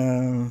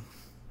 Yeah.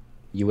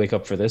 You wake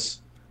up for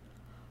this?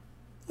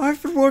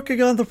 I've been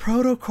working on the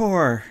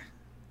protocore.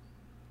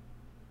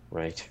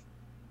 Right.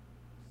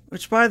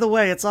 Which, by the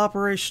way, it's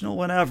operational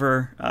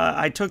whenever.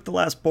 I took the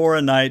last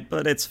Boronite,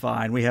 but it's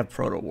fine. We have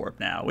Proto Warp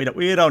now. We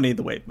don't need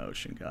the wave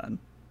motion gun.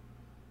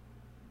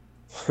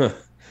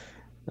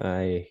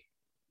 I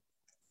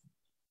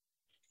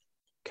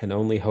can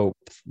only hope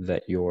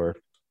that you're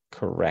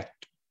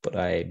correct, but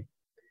I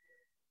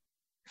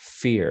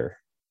fear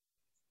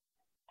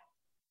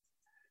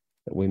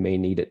that we may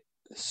need it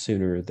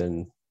sooner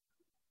than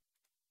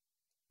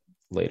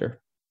later.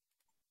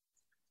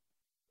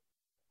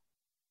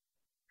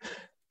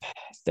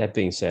 That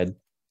being said,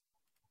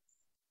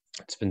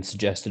 it's been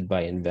suggested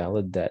by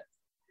Invalid that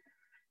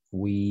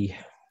we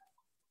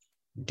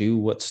do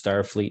what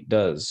Starfleet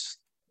does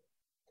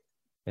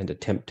and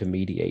attempt to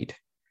mediate.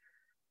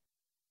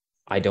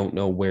 I don't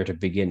know where to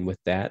begin with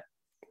that,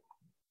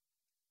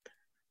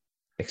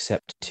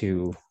 except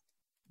to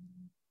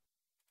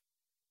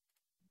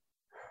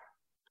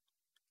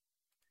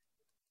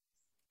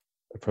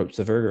approach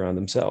the Vergeron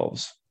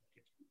themselves.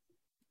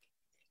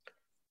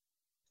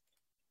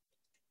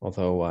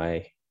 Although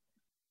I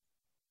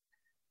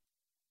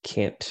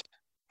can't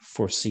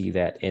foresee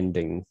that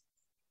ending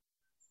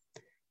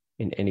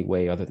in any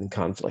way other than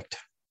conflict.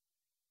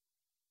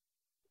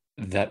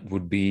 That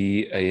would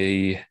be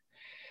a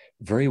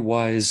very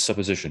wise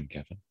supposition,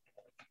 Captain.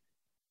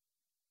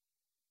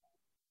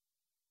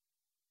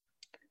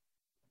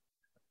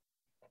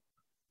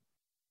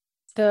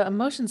 The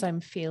emotions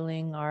I'm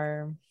feeling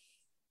are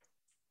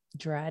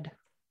dread.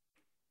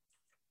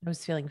 I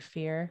was feeling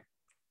fear.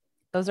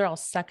 Those are all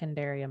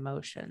secondary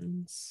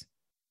emotions,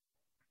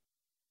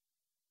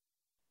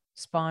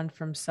 spawned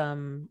from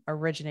some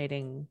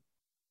originating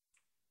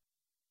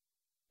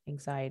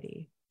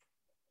anxiety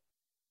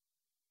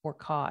or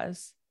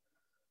cause.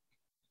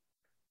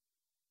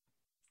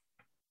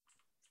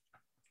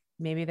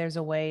 Maybe there's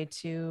a way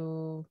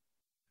to,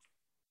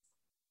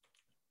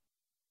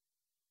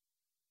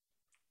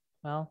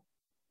 well,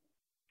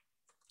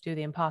 do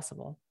the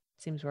impossible.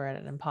 Seems we're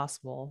at an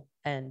impossible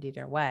end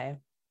either way.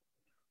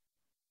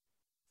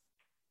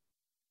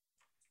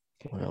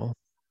 Well,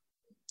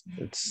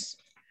 there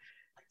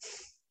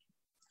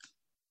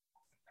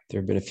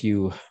have been a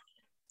few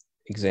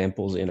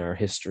examples in our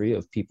history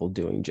of people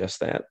doing just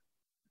that.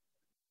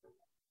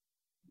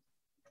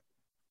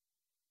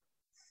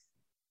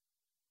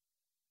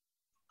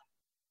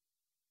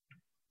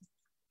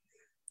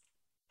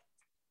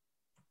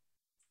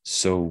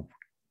 So,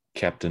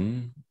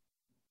 Captain,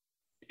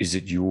 is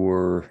it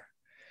your...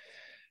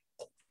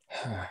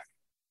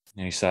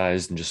 And he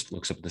sighs and just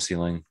looks up at the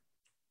ceiling.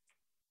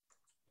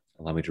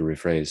 Allow me to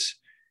rephrase.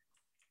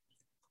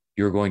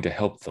 You're going to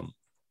help them,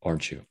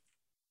 aren't you?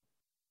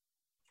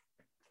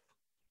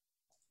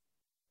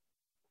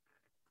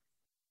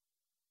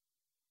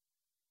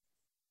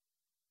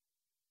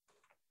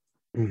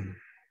 Mm.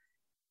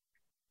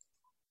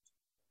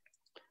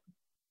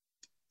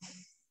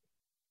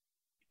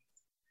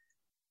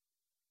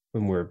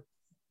 When we're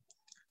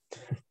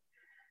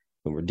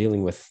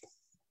dealing with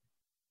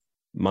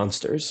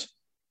monsters,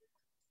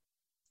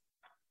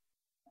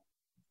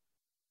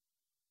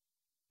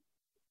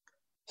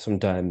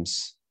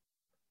 sometimes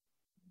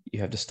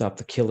you have to stop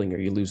the killing or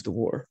you lose the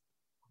war.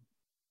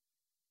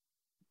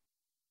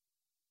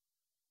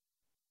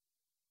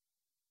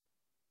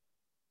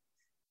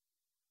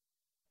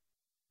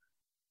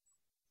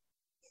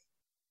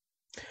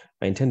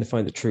 I intend to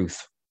find the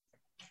truth.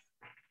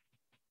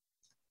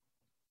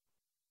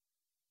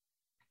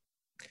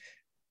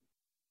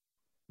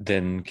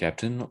 Then,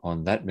 Captain,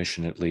 on that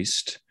mission at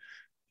least,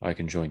 I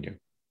can join you.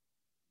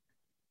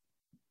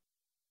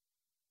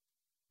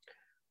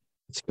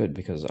 It's good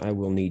because I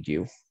will need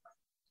you.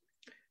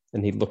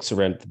 And he looks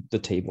around the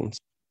table and says,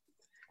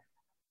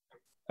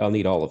 I'll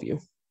need all of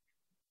you.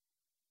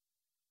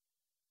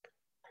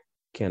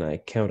 Can I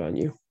count on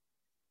you?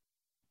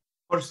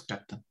 Of course,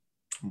 Captain.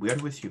 We are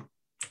with you.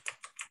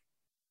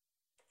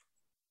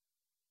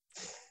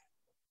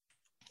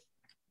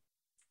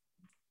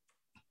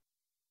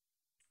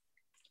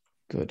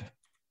 Good.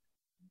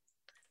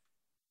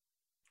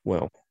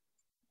 Well,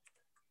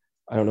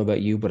 I don't know about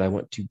you, but I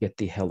want to get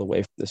the hell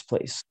away from this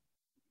place.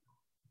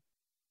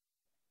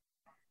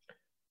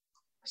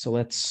 So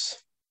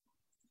let's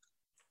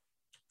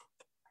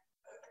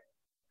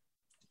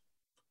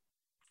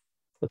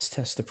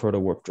test the proto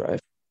warp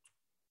drive.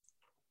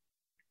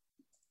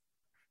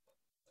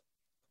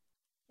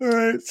 All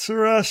right,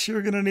 Suresh,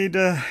 you're going to need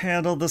to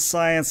handle the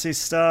sciencey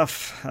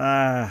stuff.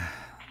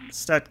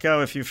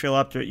 Stetko, if you feel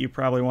up to it, you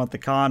probably want the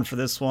con for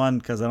this one,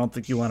 because I don't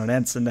think you want an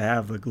ensign to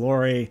have the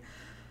glory.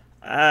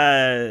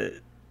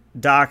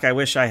 Doc, I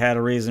wish I had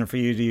a reason for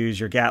you to use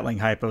your Gatling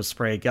hypo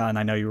spray gun.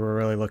 I know you were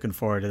really looking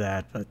forward to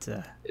that, but...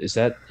 Is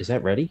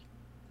that ready?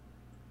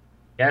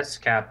 Yes,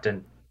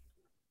 Captain.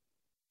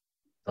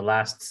 The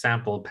last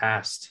sample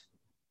passed.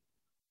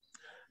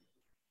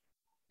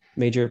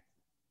 Major,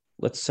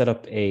 let's set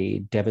up a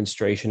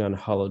demonstration on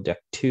Holodeck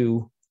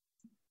 2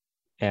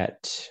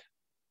 at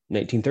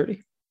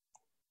 1930.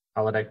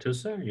 Holodeck 2,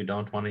 sir? You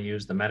don't want to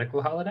use the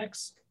medical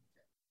holodecks?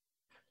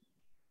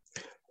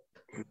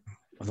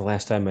 The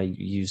last time I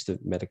used the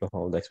medical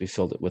holodecks, we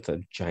filled it with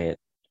a giant,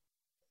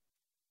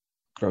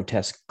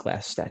 grotesque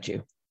glass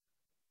statue.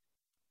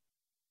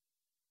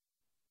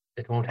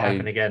 It won't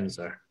happen again,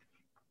 sir.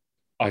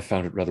 I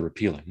found it rather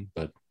appealing,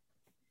 but...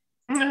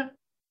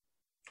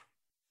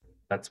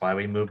 That's why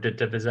we moved it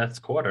to Vizeth's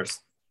quarters.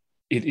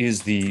 It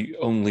is the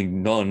only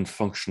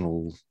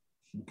non-functional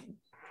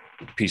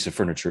piece of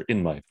furniture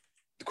in my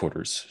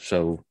quarters,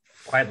 so...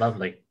 Quite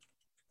lovely.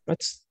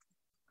 It's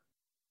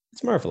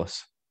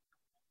marvelous.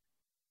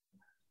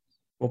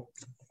 Well,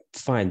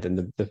 fine,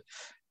 then the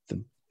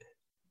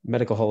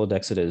medical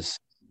holodecks it is.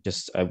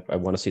 Just, I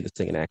want to see this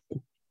thing in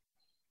action.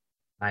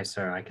 Nice,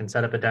 sir. I can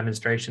set up a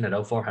demonstration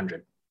at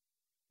 0400.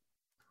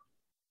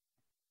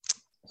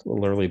 It's a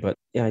little early, but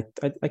yeah,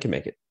 I can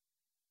make it.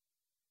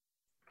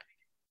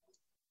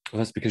 Well,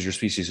 that's because your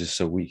species is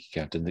so weak,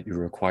 Captain, that you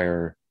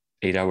require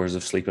 8 hours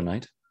of sleep a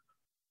night?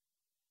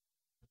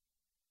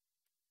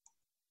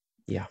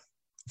 Yeah,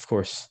 Of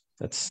course,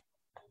 that's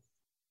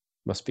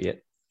must be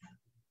it.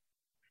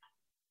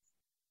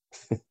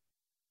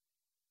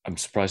 I'm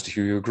surprised to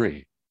hear you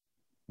agree,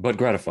 but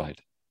gratified.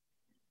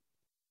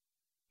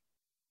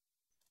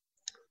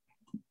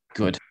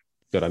 Good.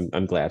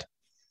 I'm glad.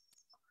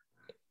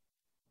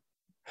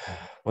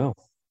 Well,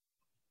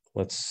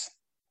 let's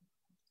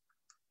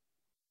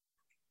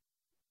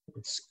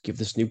give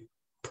this new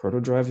proto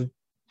drive a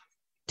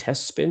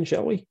test spin,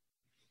 shall we?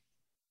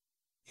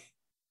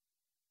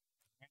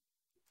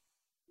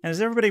 And as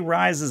everybody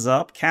rises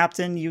up,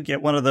 Captain, you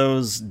get one of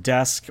those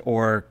desk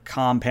or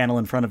comm panel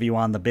in front of you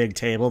on the big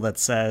table that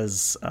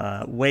says,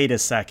 wait a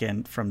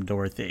second, from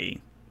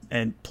Dorothy,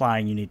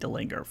 implying you need to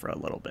linger for a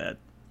little bit.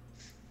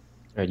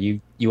 All right,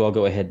 you all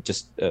go ahead.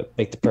 Just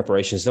make the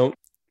preparations. Don't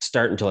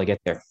start until I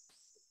get there.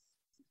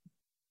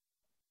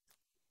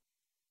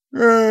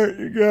 All right,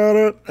 you got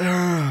it.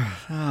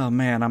 Oh,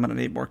 man, I'm going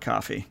to need more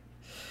coffee.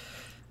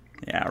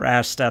 Yeah,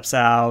 Rash steps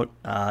out.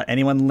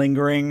 Anyone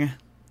lingering?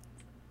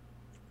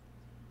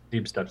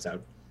 Deep steps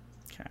out.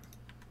 Okay.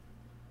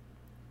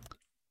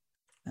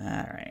 All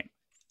right.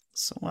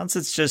 So once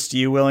it's just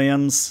you,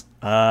 Williams,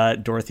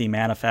 Dorothy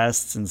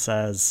manifests and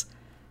says,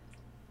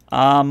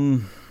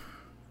 I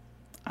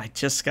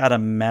just got a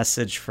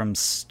message from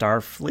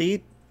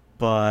Starfleet,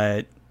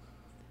 but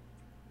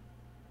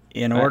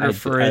in order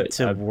for it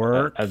to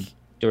work...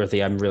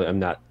 Dorothy, I'm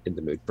not in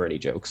the mood for any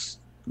jokes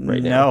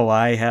right now. No,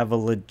 I have a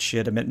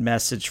legitimate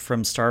message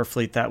from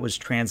Starfleet that was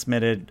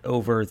transmitted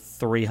over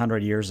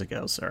 300 years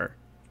ago, sir.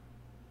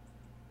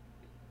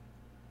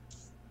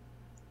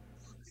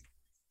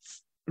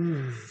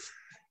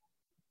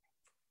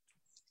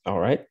 All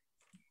right.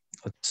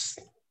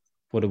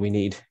 What do we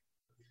need?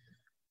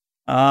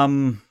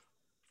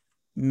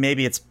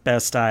 Maybe it's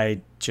best I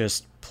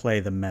just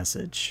play the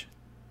message.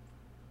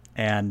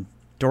 And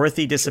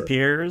Dorothy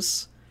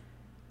disappears. Sure.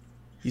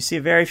 You see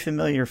a very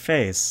familiar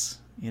face.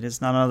 It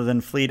is none other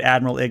than Fleet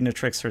Admiral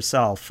Ignitrix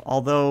herself,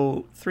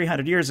 although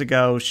 300 years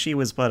ago, she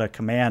was but a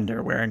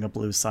commander wearing a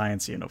blue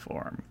science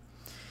uniform.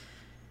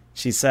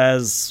 She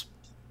says,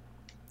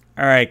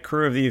 all right,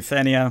 crew of the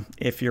Euthenia,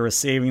 if you're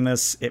receiving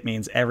this, it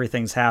means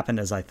everything's happened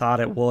as I thought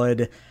it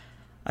would.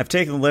 I've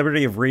taken the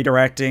liberty of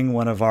redirecting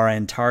one of our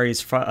Antares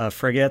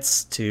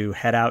frigates to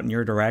head out in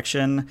your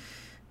direction.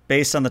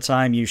 Based on the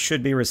time you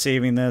should be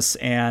receiving this,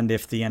 and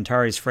if the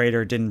Antares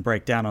freighter didn't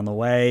break down on the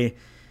way,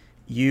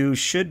 you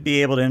should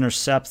be able to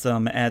intercept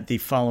them at the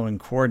following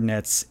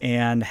coordinates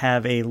and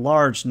have a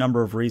large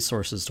number of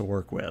resources to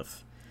work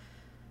with.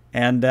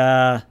 And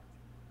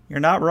you're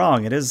not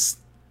wrong. It is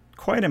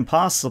quite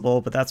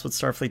impossible, but that's what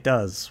Starfleet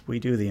does. We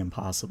do the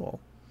impossible.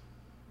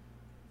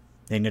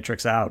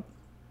 Ignitrix out.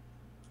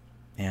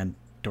 And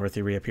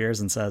Dorothy reappears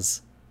and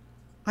says,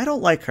 I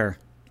don't like her.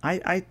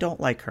 I don't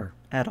like her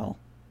at all.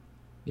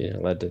 Yeah,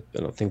 I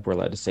don't think we're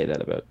allowed to say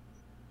that about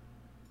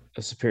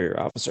a superior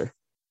officer.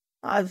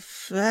 I'm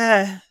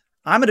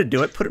going to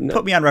do it.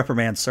 Put me on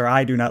reprimand, sir.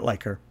 I do not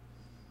like her.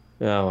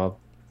 No,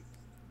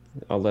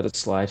 I'll let it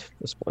slide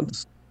this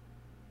once.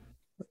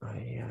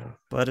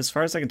 But as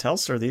far as I can tell,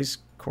 sir, these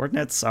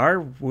coordinates are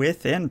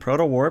within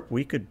Proto Warp.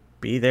 We could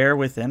be there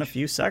within a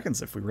few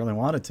seconds if we really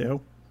wanted to.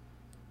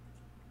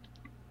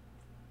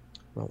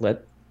 Well,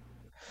 let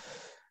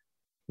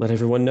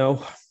everyone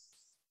know,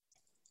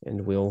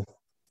 and we'll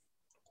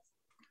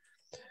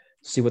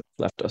see what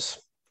left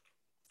us.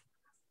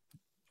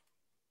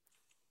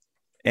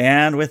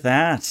 And with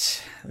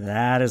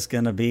that is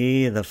going to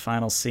be the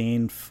final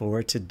scene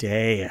for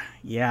today.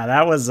 Yeah,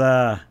 that was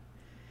a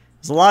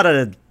lot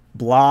of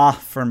blah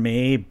for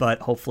me, but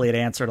hopefully it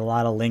answered a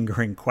lot of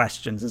lingering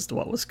questions as to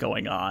what was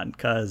going on,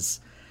 because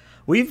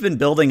we've been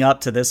building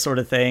up to this sort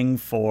of thing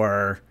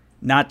for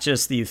not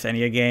just the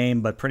Euthenia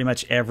game, but pretty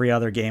much every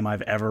other game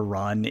I've ever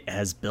run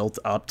has built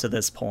up to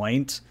this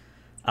point,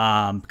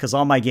 because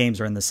all my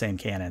games are in the same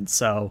canon.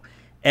 So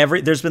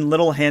there's been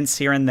little hints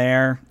here and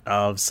there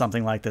of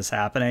something like this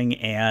happening,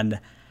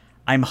 and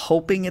I'm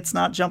hoping it's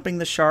not jumping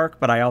the shark,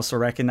 but I also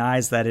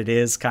recognize that it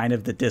is kind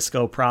of the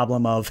disco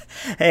problem of,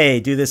 hey,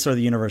 do this or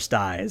the universe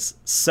dies.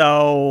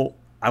 So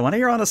I want to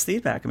hear honest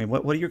feedback. I mean,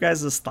 what are your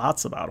guys'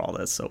 thoughts about all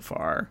this so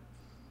far?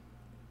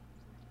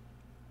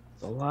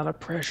 It's a lot of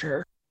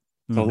pressure.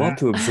 It's a lot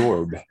to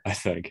absorb, I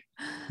think.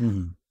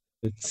 Mm-hmm.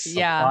 It's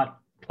Yeah.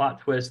 Plot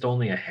twist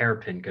only a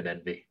hairpin could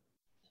envy.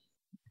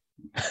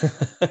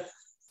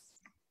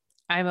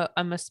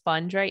 I'm a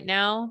sponge right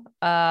now.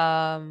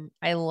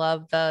 I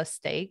love the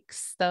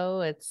stakes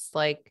though. It's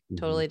like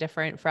totally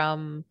different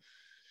from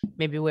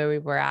maybe where we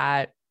were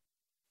at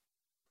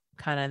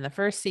kind of in the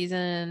first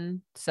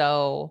season.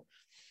 So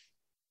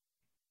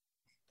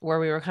where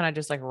we were kind of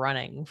just like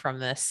running from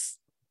this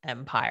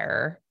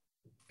empire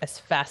as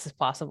fast as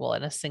possible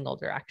in a single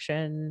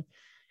direction.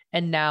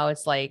 And now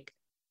it's like,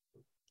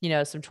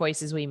 some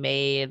choices we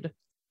made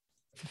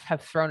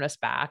have thrown us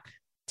back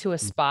to a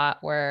spot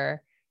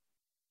where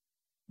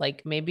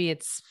like maybe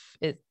is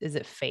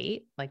it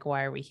fate? Like,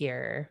 why are we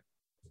here?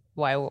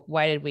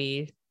 Why did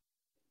we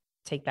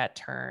take that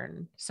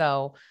turn?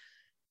 So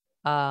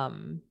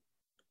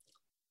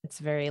It's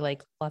very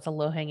like lots of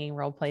low-hanging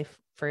role play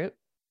fruit.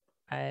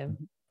 I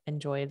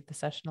enjoyed the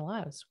session a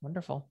lot. It was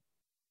wonderful.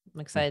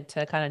 I'm excited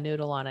to kind of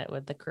noodle on it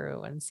with the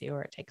crew and see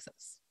where it takes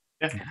us.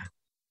 Yeah,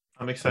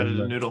 I'm excited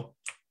to noodle.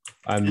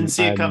 Didn't I'm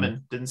see it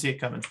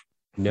coming.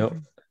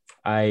 No,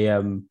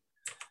 I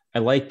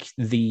like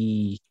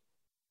the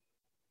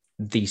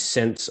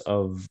sense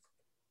of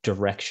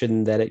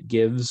direction that it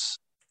gives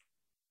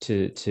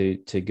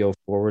to go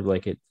forward.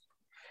 Like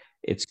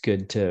it's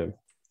good to.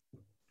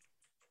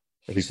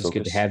 Like it's just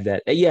good to have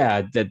that.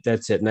 Yeah,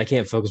 that's it. And I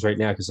can't focus right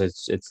now because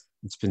it's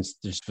been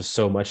there's just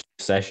so much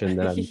session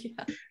that I'm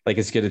like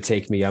it's gonna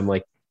take me. I'm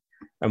like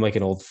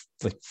an old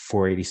like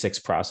 486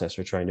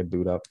 processor trying to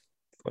boot up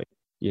like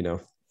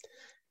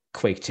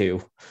Quake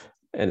 2,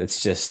 and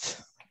it's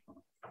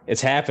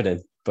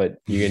happening, but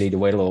you're gonna need to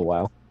wait a little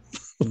while.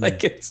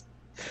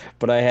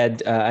 But I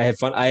had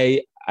fun.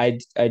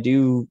 I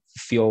do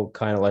feel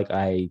kind of like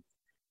I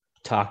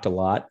talked a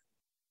lot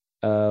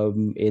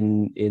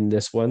in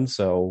this one,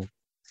 so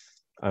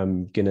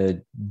I'm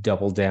gonna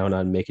double down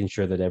on making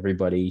sure that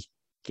everybody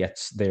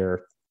gets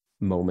their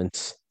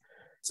moments.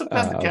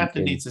 Sometimes the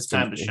captain needs his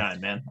time to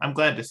shine, man. I'm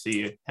glad to see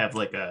you have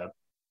like a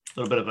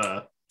little bit of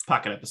a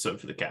pocket episode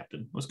for the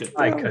captain. It was good.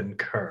 I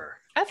concur.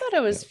 I thought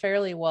it was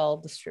fairly well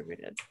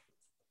distributed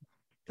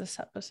this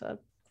episode.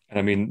 And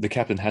I mean, the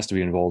captain has to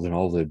be involved in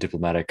all the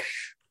diplomatic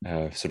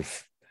sort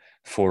of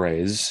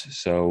forays,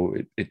 so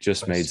it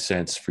just made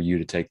sense for you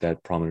to take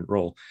that prominent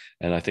role.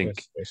 And I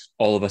think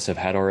all of us have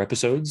had our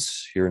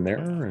episodes here and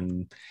there,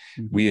 and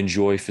we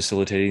enjoy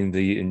facilitating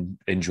the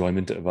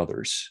enjoyment of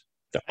others.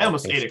 I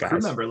almost ate a crew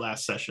member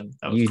last session.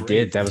 That was you great.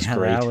 Did. That was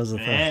great. That was a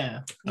thing.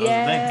 That was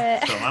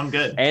a thing. So I'm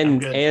good.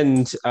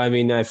 And I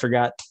mean, I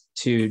forgot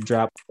to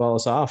drop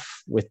Wallace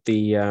off with the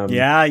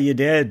yeah, you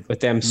did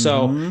with them.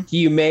 So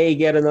you may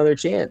get another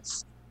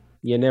chance.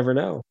 You never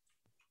know.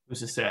 Who's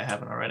to say I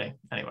haven't already?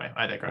 Anyway,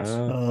 I digress.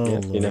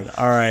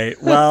 All right.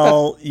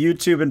 Well,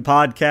 YouTube and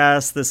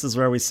podcast, this is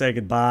where we say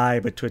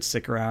goodbye, but Twitch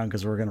stick around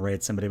because we're going to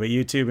rate somebody. But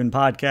YouTube and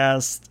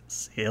podcast,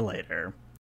 see you later.